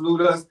 They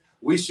salute us.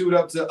 We shoot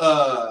up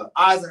to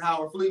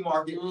Eisenhower Flea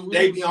Market. Mhm.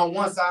 They be on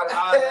one side of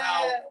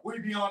Eisenhower. We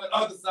be on the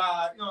other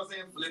side. You know what I'm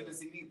saying? Flipping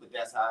CDs. But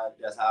that's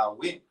how it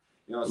went.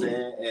 You know what I'm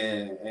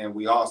saying? And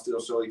we all still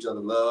show each other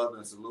love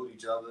and salute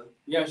each other.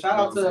 Yeah, shout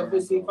out to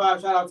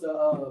 15-5. Shout out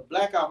to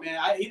Blackout, man.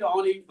 He the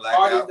only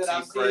Blackout, artist that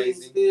I've seen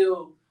T-Crazy.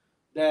 still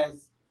that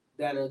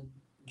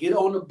get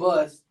on the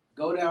bus,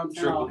 go Triple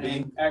downtown, B.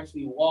 and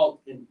actually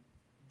walk and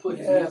put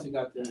his Yeah. music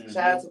out there. shout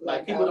out to Like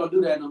Black people don't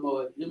do that no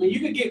more. I mean, you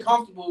can get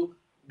comfortable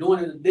doing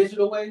it the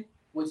digital way,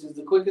 which is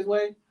the quickest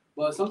way,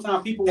 but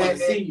sometimes people want to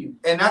see you.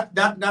 And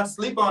not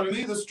sleep on them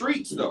either.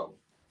 Streets though.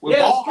 With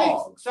Yeah, ball streets.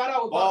 hogs. Shout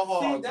out with Ball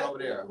See, hogs that- over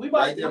there. we about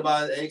Right to- there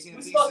by the AT&T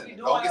we supposed to be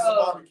Center. Go doing, get some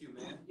barbecue,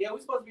 man. Yeah, we're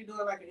supposed to be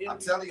doing like an interview. I'm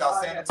telling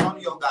y'all, San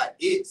Antonio got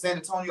it. San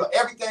Antonio,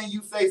 everything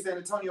you say, San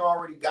Antonio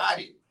already got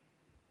it.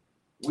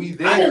 We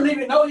there. I didn't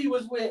even know he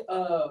was with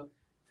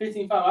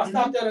 15-5. I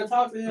stopped there to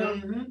talk to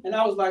him. Mhm. And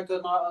I was like, my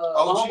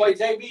OG. homeboy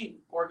JB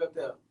work up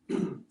there.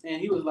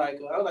 And he was like,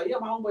 I was like, yeah,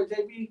 my homeboy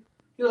JB.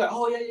 He was like,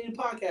 oh, yeah,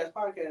 podcast.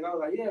 I was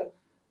like, yeah.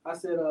 I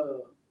said,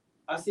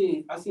 I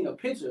seen a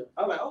picture.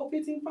 I was like, oh,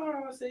 15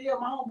 Fire. I said, yeah,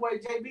 my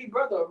homeboy JB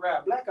brother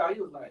rap Blackout.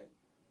 He was like,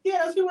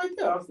 yeah, that's you right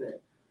there. I said,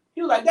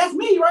 he was like, that's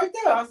me right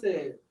there. I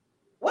said,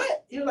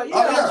 what? He was like, yeah,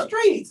 on the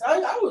streets. I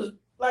was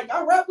like,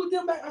 I rap with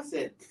them back. I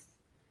said,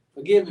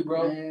 forgive me,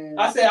 bro. Man.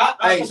 I said,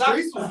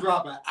 Streets was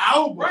dropping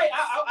albums. Right.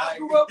 I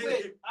grew up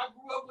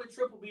with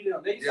Triple B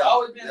them. They used to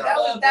always be in the That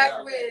was club.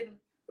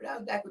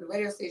 back when the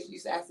radio station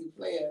used to actually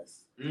play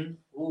us.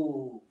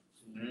 Ooh.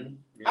 Mm-hmm.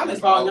 I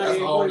just called That's a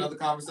 98. whole nother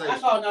conversation. I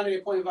called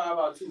 98.5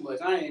 out too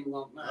much. I ain't even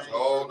gonna. That's a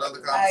whole nother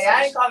conversation.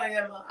 I ain't calling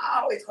them out. I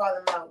always call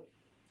them out.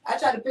 I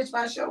tried to pitch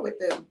my show with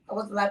them. I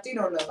wasn't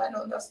Latino enough. I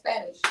know enough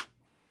Spanish.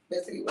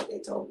 Basically what they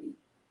told me.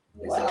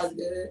 It sounds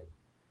good.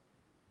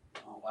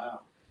 Oh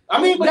wow.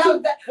 I mean,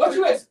 but what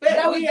you expect?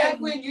 That was back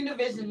when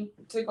Univision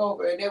took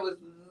over and they was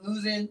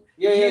losing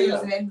Yeah.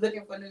 and then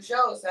looking for new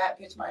shows. So I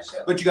pitched my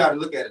show. But you got to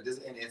look at it.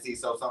 And see,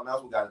 so something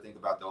else we got to think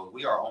about though.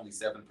 We are only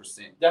 7%.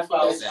 That's why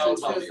I was San trying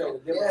to say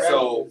Antonio. the demographics.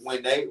 So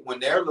when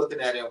they're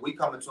looking at it, we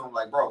coming to them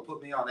like, bro,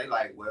 put me on. They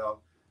like,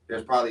 well,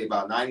 there's probably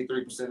about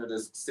 93% of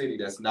this city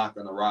that's not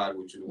going to ride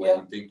with you the way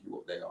you think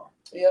they are.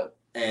 Yep.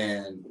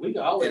 And we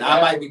can always. And I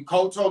might be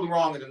totally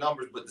wrong in the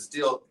numbers, but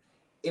still,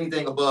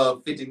 anything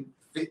above 49%,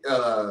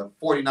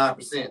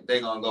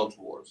 they're gonna go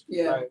towards.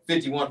 Yeah. Right.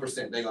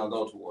 51%, they're gonna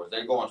go towards.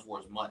 They're going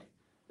towards money.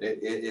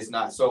 It's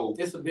not so.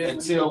 It's a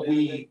business until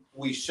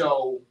we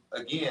show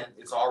again,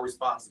 it's our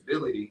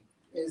responsibility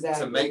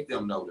to make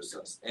them notice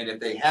us. And if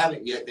they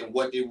haven't yet, then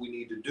what do we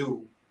need to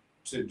do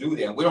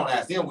that? And we don't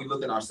ask them. We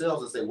look at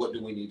ourselves and say, what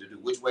do we need to do?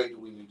 Which way do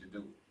we need to do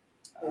it?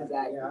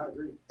 Exactly. Yeah, I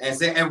agree.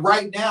 And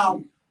right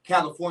now,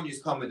 California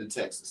is coming to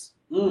Texas.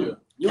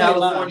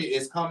 California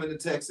is coming to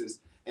Texas.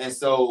 And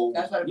so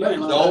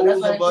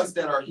those of us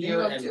that are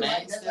here in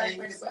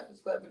mainstays,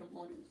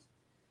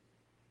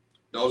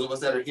 those of us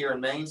that are here in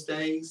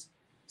mainstays,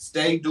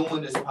 stay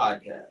doing this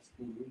podcast.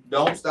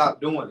 Don't stop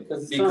doing it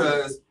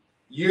because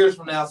years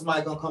from now,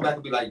 somebody's gonna come back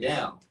and be like,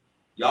 "Damn,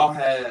 y'all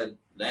had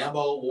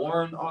Lambo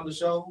Warren on the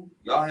show.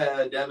 Y'all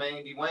had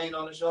Damaine Dwayne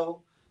on the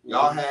show.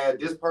 Y'all had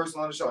this person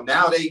on the show.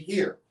 Now they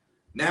here.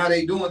 Now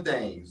they doing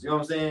things. You know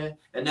what I'm saying?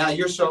 And now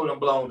your show done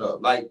blown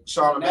up. Like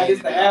Charlamagne. That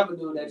is the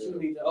avenue that you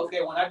need to.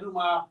 Okay, when I do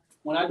my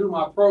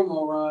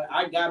promo run,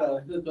 I gotta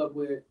hook up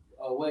with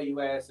Where You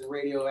At and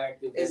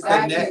Radioactive.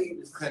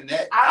 Exactly.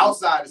 Connect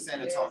outside of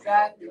San Antonio.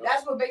 Exactly.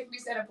 That's what makes me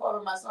stand apart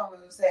with my song. When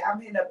I say I'm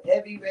hitting up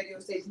every radio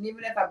station,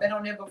 even if I've been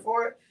on there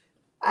before.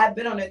 I've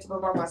been on there to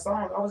promote my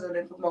song. I was on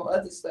there to promote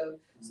other stuff.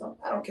 So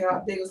I don't care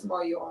how big or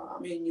small you are.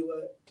 I'm hitting you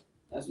up.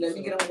 Let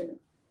me get on there.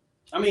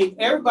 I mean,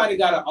 everybody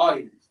got an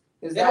audience.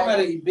 Exactly. It don't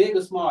matter if big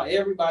or small.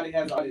 Everybody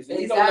has an audience. And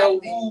you don't know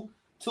who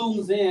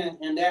tunes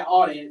in that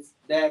audience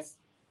that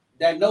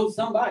knows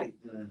somebody.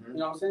 Mm-hmm. You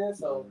know what I'm saying?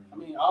 So I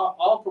mean,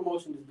 all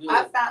promotion is good.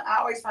 I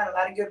always find a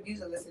lot of good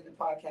music listening to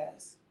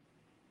podcasts.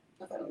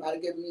 I find a lot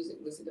of good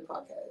music listening to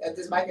podcasts. At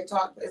this Mic and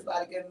Talk plays a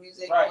lot of good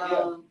music.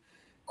 Right,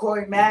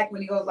 Corey Mack,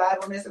 when he goes live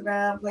on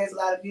Instagram, plays a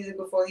lot of music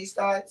before he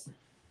starts.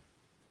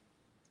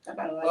 I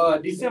find a lot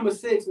of December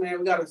 6th, man,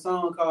 we got a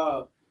song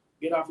called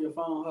Get Off Your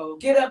Phone, Ho.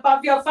 Get up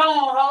off your phone,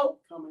 ho.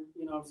 Coming,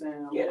 you know what I'm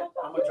saying?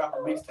 I'm gonna drop a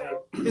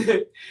mixtape.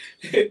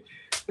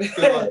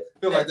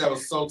 feel like that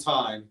was so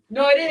timed.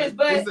 No, it is,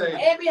 but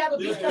and we have a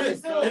beat coming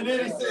soon. And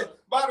then he said,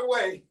 by the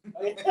way.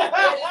 It's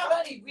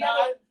funny. We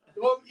have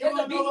you want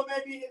to know what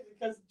maybe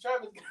because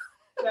Travis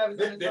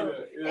and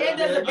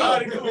there's a beat.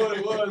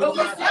 But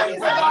we're serious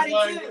about it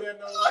too.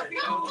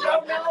 People who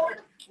don't know,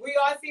 we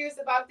are serious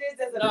about this.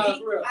 There's a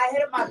beat. I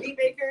hit up my beat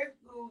maker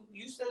who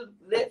used to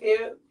live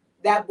here.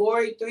 That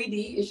boy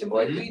 3D, it's your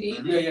boy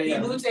 3D. Yeah. He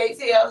moved to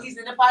ATL. He's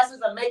in the process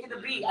of making the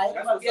beat. I hit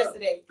him up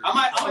yesterday. I'm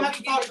gonna have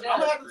to talk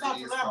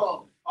to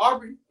Lambo.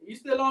 Aubrey, you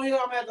still on here?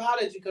 I'm gonna have to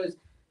holler at you because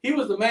he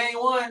was the main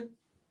one.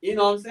 You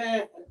know what I'm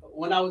saying?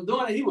 When I was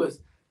doing it, he was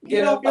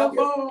get up your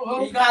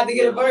phone. You got to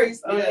get a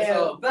verse. So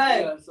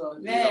Man,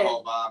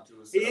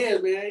 he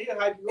is, man. He'll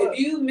hype you up. If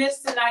you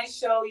missed tonight's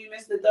show, you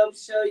missed the dope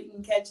show, you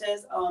can catch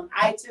us on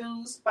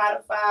iTunes,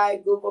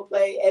 Spotify, Google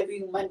Play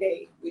every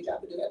Monday. We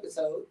drop a new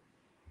episode.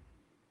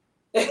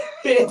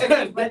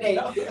 Monday,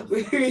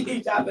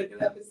 we drop a new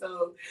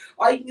episode.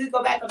 Or you can just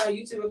go back on our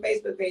YouTube and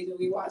Facebook page and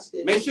we watch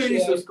it. Make sure you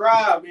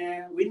subscribe,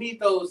 man. We need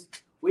those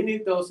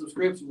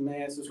subscriptions,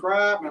 man.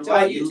 Subscribe and to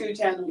our YouTube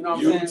channel. You know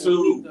what I'm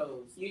saying?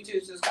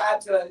 YouTube, subscribe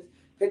to us.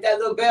 Hit that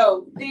little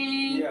bell.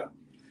 Ding. Yeah.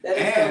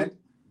 And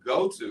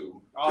go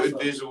to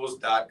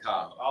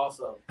goodvisuals.com.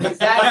 Also.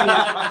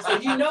 Exactly. So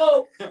you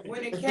know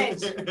when it catch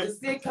the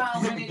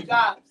sitcom when it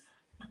drops.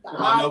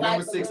 On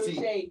November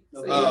 16th.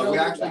 We're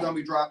actually going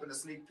to be dropping a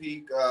sneak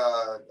peek,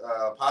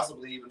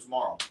 possibly even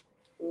tomorrow.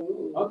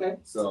 Ooh. Okay.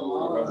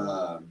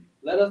 So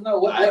let us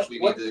know. I actually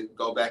need to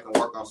go back and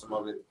work on some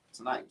of it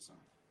tonight. So.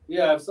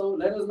 Yeah, so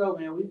let us know,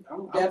 man.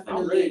 I'm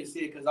definitely ready to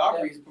see it because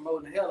Aubrey's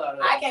promoting the hell out of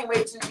it. I can't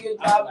wait till you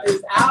drop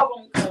this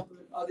album cover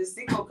or this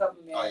single cover,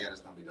 man. Oh, yeah,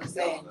 that's going to be I'm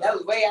saying that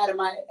was way out of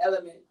my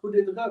element. Who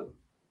did the cover?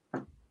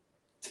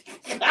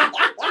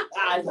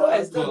 I know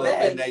it's the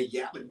best.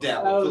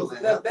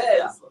 The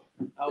best.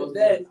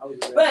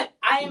 But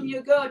I am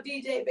your girl,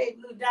 DJ Baby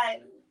Blue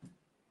Diamond.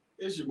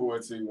 It's your boy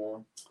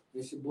T1.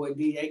 It's your boy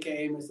D,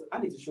 aka Mr. I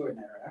need to shorten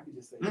that, right? I can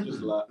just say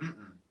Just a lot.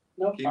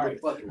 no. Keep All right,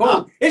 it. fuck it.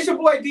 Boom. It's your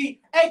boy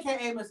D,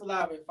 aka Mr.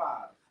 Live at 5.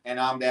 And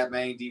I'm that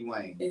main D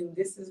Wayne. And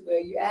this is where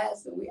you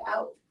ask, and we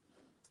out.